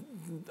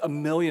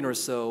 million or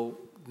so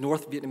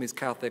North Vietnamese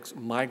Catholics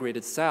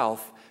migrated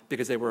south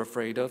because they were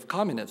afraid of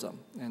communism.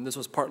 And this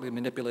was partly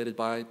manipulated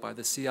by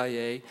the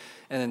CIA.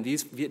 And then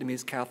these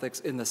Vietnamese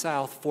Catholics in the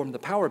south formed the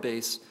power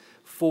base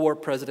for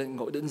President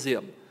Ngo Dinh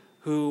Diem,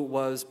 who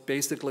was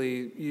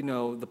basically,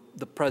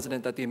 the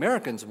president that the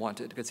Americans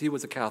wanted, because he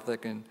was a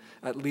Catholic, and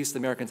at least the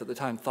Americans at the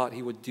time thought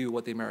he would do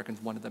what the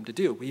Americans wanted them to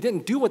do. He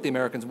didn't do what the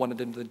Americans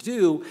wanted him to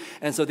do,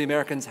 and so the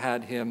Americans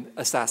had him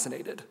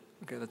assassinated.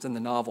 Okay, that's in the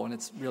novel, and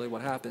it's really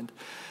what happened.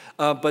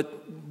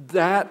 But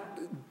that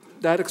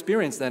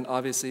experience then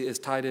obviously is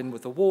tied in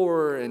with the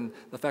war and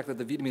the fact that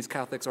the Vietnamese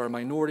Catholics are a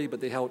minority, but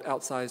they held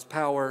outsized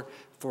power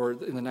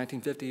in the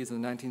 1950s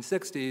and the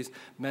 1960s,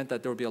 meant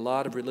that there would be a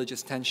lot of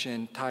religious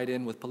tension tied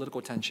in with political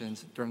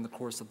tensions during the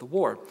course of the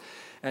war.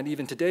 And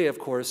even today, of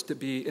course, to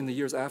be in the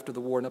years after the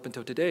war and up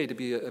until today, to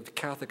be a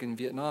Catholic in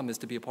Vietnam is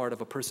to be a part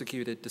of a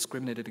persecuted,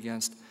 discriminated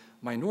against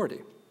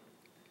minority.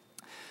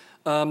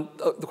 The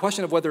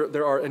question of whether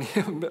there are any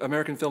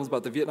American films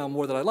about the Vietnam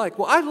War that I like,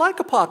 well, I like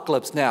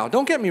Apocalypse Now.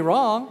 Don't get me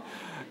wrong.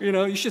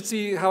 You should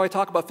see how I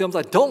talk about films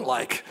I don't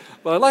like,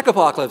 but I like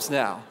Apocalypse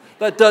Now.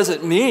 That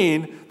doesn't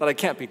mean that I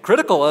can't be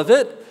critical of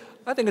it.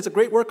 I think it's a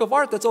great work of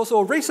art that's also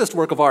a racist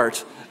work of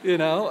art.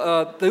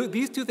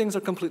 These two things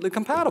are completely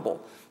compatible.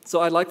 So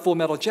I like Full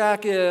Metal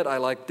Jacket, I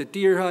like The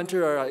Deer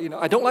Hunter,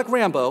 I don't like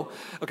Rambo.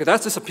 Okay,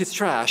 that's just a piece of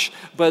trash,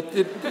 but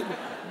the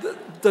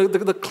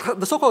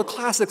so-called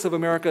classics of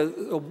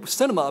American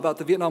cinema about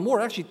the Vietnam War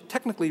are actually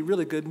technically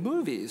really good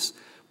movies,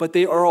 but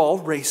they are all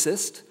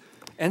racist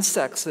and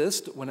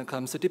sexist when it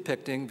comes to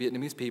depicting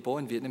Vietnamese people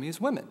and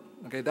Vietnamese women.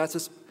 Okay, that's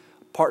just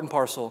part and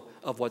parcel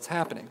of what's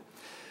happening.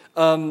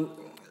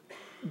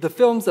 The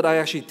films that I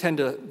actually tend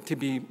to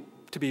be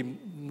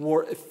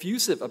more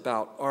effusive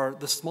about are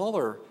the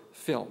smaller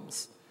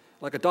films,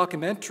 like a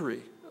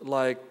documentary,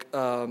 like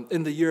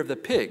In the Year of the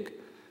Pig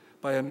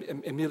by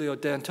Emilio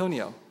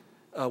D'Antonio,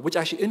 which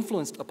actually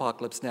influenced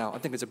Apocalypse Now. I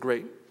think it's a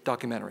great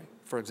documentary,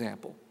 for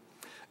example.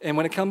 And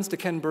when it comes to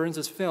Ken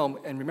Burns' film,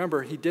 and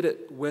remember, he did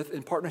it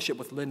in partnership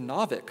with Lynn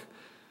Novick,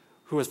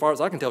 who, as far as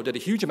I can tell, did a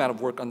huge amount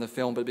of work on the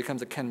film, but it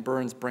becomes a Ken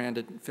Burns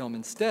branded film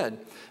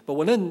instead. But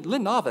when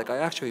Lynn Novick, I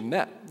actually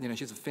met.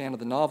 She's a fan of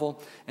the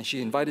novel, and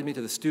she invited me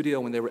to the studio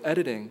when they were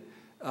editing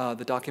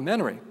the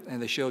documentary,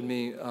 and they showed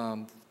me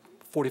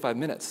 45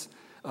 minutes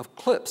of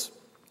clips.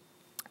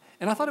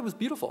 And I thought it was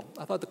beautiful.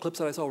 I thought the clips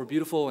that I saw were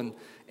beautiful,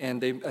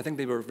 and I think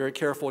they were very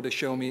careful to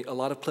show me a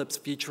lot of clips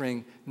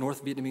featuring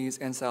North Vietnamese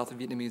and South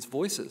Vietnamese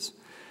voices.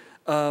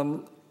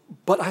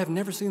 But I have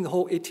never seen the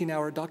whole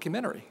 18-hour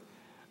documentary,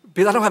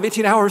 because I don't have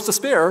 18 hours to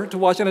spare to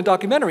watch in a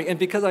documentary. And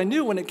because I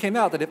knew when it came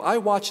out that if I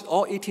watched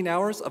all 18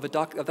 hours of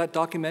that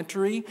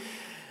documentary,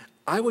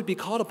 I would be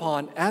called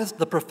upon as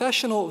the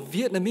professional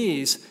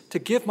Vietnamese to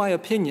give my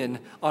opinion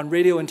on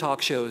radio and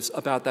talk shows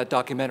about that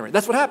documentary.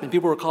 That's what happened.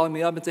 People were calling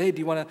me up and say, hey, do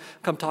you want to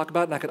come talk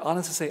about it? And I could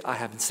honestly say, I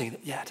haven't seen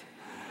it yet.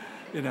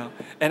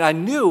 And I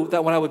knew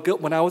that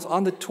when I was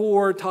on the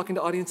tour talking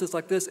to audiences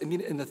like this,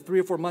 in the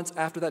 3 or 4 months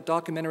after that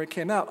documentary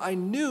came out, I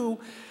knew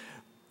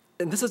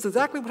And this is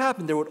exactly what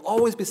happened. There would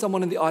always be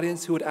someone in the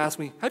audience who would ask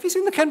me, have you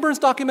seen the Ken Burns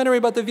documentary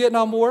about the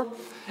Vietnam War?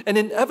 And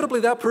inevitably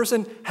that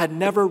person had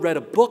never read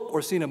a book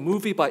or seen a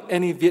movie by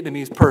any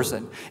Vietnamese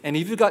person. And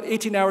if you've got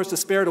 18 hours to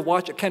spare to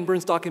watch a Ken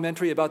Burns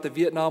documentary about the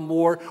Vietnam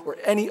War or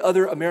any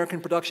other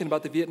American production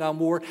about the Vietnam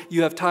War,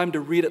 you have time to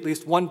read at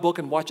least one book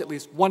and watch at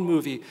least one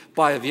movie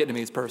by a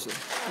Vietnamese person.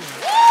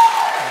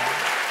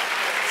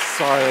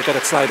 Sorry, I got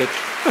excited.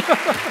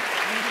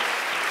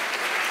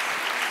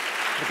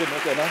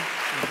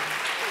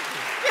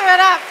 Give it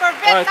up for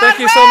Viet Thanh Nguyen. All right, thank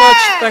you so much.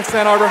 Thanks,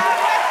 Ann Arbor.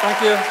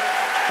 Thank you.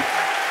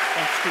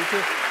 Thanks,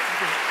 Steve.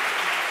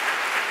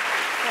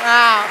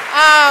 Wow.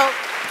 Oh,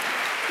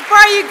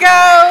 before you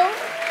go,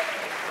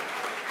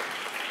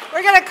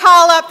 we're going to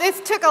call up, this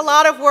took a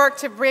lot of work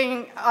to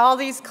bring all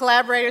these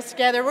collaborators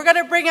together. We're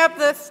going to bring up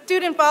the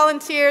student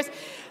volunteers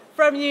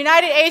from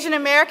United Asian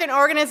American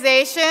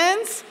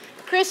Organizations,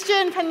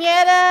 Christian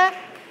Pineda,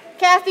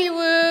 Kathy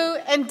Wu,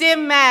 and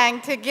Dim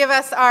Mang to give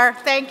us our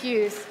thank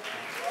yous.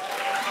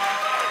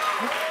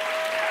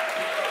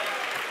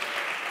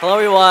 Hello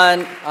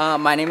everyone,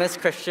 my name is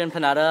Christian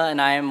Pineda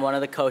and I am one of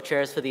the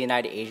co-chairs for the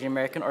United Asian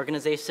American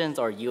Organizations,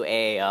 or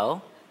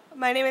UAAO.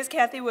 My name is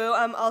Kathy Wu.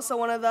 I'm also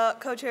one of the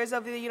co-chairs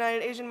of the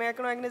United Asian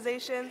American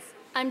Organizations.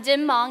 I'm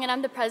Dim Mong and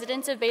I'm the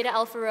president of Beta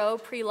Alpha Rho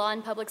Pre-Law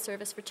and Public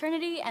Service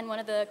Fraternity and one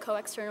of the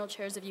co-external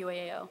chairs of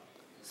UAAO.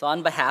 So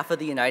on behalf of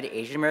the United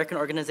Asian American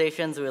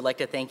Organizations, we would like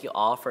to thank you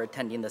all for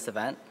attending this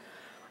event.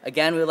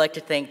 Again, we would like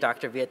to thank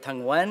Dr. Viet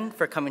Thanh Nguyen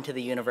for coming to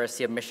the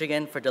University of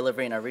Michigan for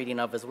delivering a reading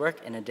of his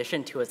work in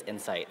addition to his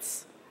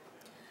insights.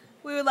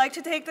 We would like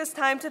to take this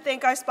time to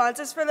thank our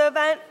sponsors for the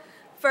event.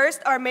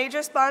 First, our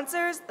major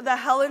sponsors, the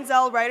Helen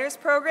Zell Writers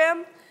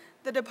Program,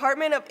 the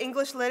Department of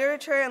English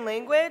Literature and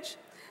Language,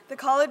 the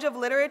College of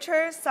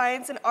Literature,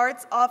 Science and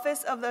Arts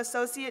Office of the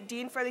Associate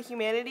Dean for the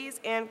Humanities,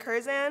 Ann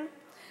Curzan,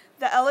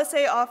 the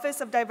LSA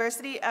Office of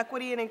Diversity,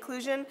 Equity, and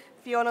Inclusion,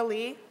 Fiona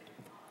Lee.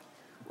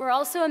 We're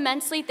also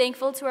immensely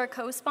thankful to our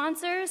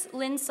co-sponsors,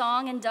 Lin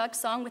Song and Doug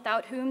Song,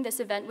 without whom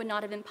this event would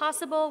not have been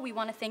possible. We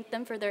want to thank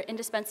them for their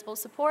indispensable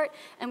support,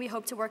 and we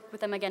hope to work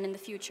with them again in the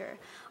future.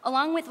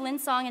 Along with Lin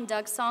Song and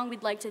Doug Song,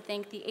 we'd like to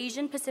thank the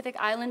Asian Pacific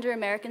Islander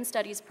American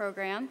Studies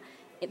Program,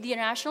 the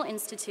International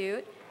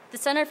Institute, the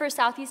Center for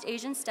Southeast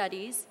Asian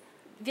Studies,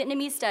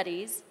 Vietnamese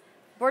Studies,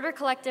 Border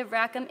Collective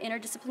Rackham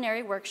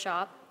Interdisciplinary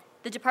Workshop,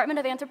 the Department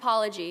of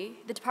Anthropology,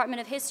 the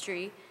Department of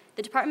History,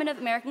 the Department of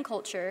American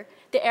Culture,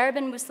 the Arab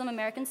and Muslim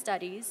American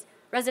Studies,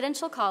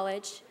 Residential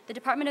College, the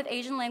Department of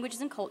Asian Languages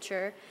and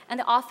Culture, and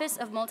the Office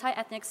of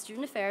Multi-Ethnic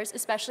Student Affairs,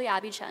 especially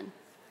Abby Chen.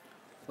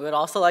 We would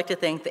also like to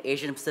thank the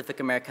Asian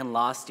Pacific American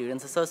Law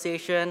Students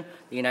Association,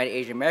 the United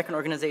Asian American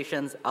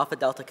Organizations, Alpha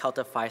Delta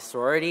Delta Phi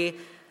Sorority,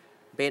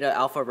 Beta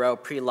Alpha Rho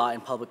Pre-Law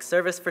and Public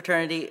Service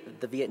Fraternity,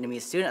 the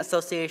Vietnamese Student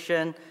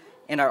Association,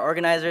 and our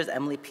organizers,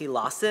 Emily P.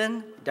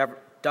 Lawson,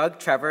 Doug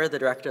Trevor, the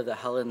director of the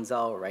Helen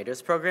Zell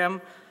Writers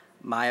Program,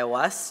 Maya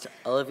West,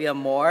 Olivia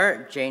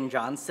Moore, Jane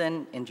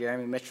Johnson, and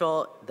Jeremy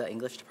Mitchell, the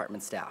English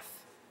department staff.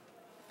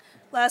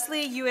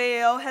 Lastly,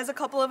 UAAO has a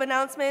couple of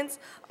announcements.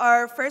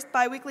 Our first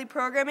biweekly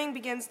programming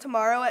begins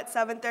tomorrow at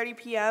 7:30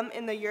 p.m.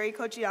 in the Yuri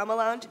Kochiyama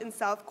Lounge in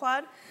South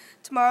Quad.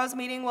 Tomorrow's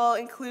meeting will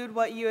include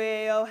what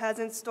UAAO has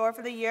in store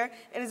for the year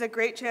and is a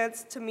great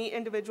chance to meet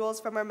individuals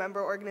from our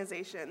member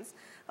organizations.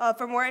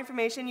 For more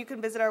information, you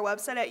can visit our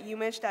website at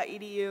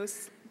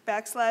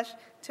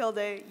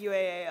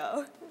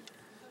umich.edu/UAAO.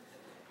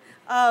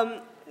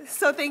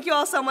 So thank you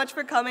all so much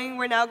for coming.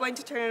 We're now going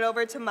to turn it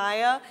over to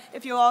Maya,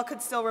 if you all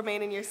could still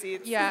remain in your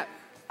seats. Yeah.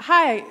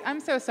 Hi, I'm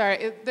so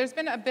sorry. There's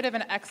been a bit of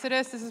an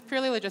exodus. This is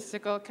purely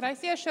logistical. Could I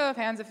see a show of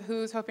hands of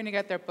who's hoping to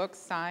get their books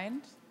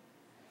signed?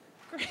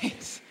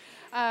 Great.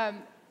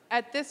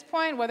 At this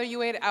point, whether you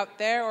wait out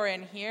there or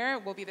in here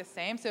will be the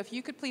same. So if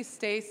you could please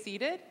stay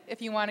seated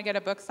if you want to get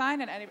a book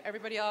signed, and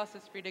everybody else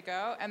is free to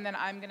go. And then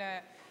I'm going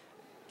to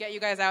get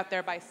you guys out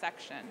there by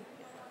section.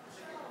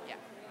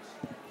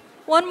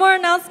 One more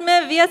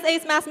announcement.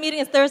 VSA's mass meeting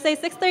is Thursday,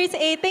 6:30 to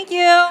 8. Thank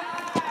you.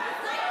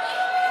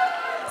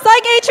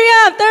 Psych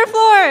Atrium, 3rd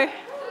floor.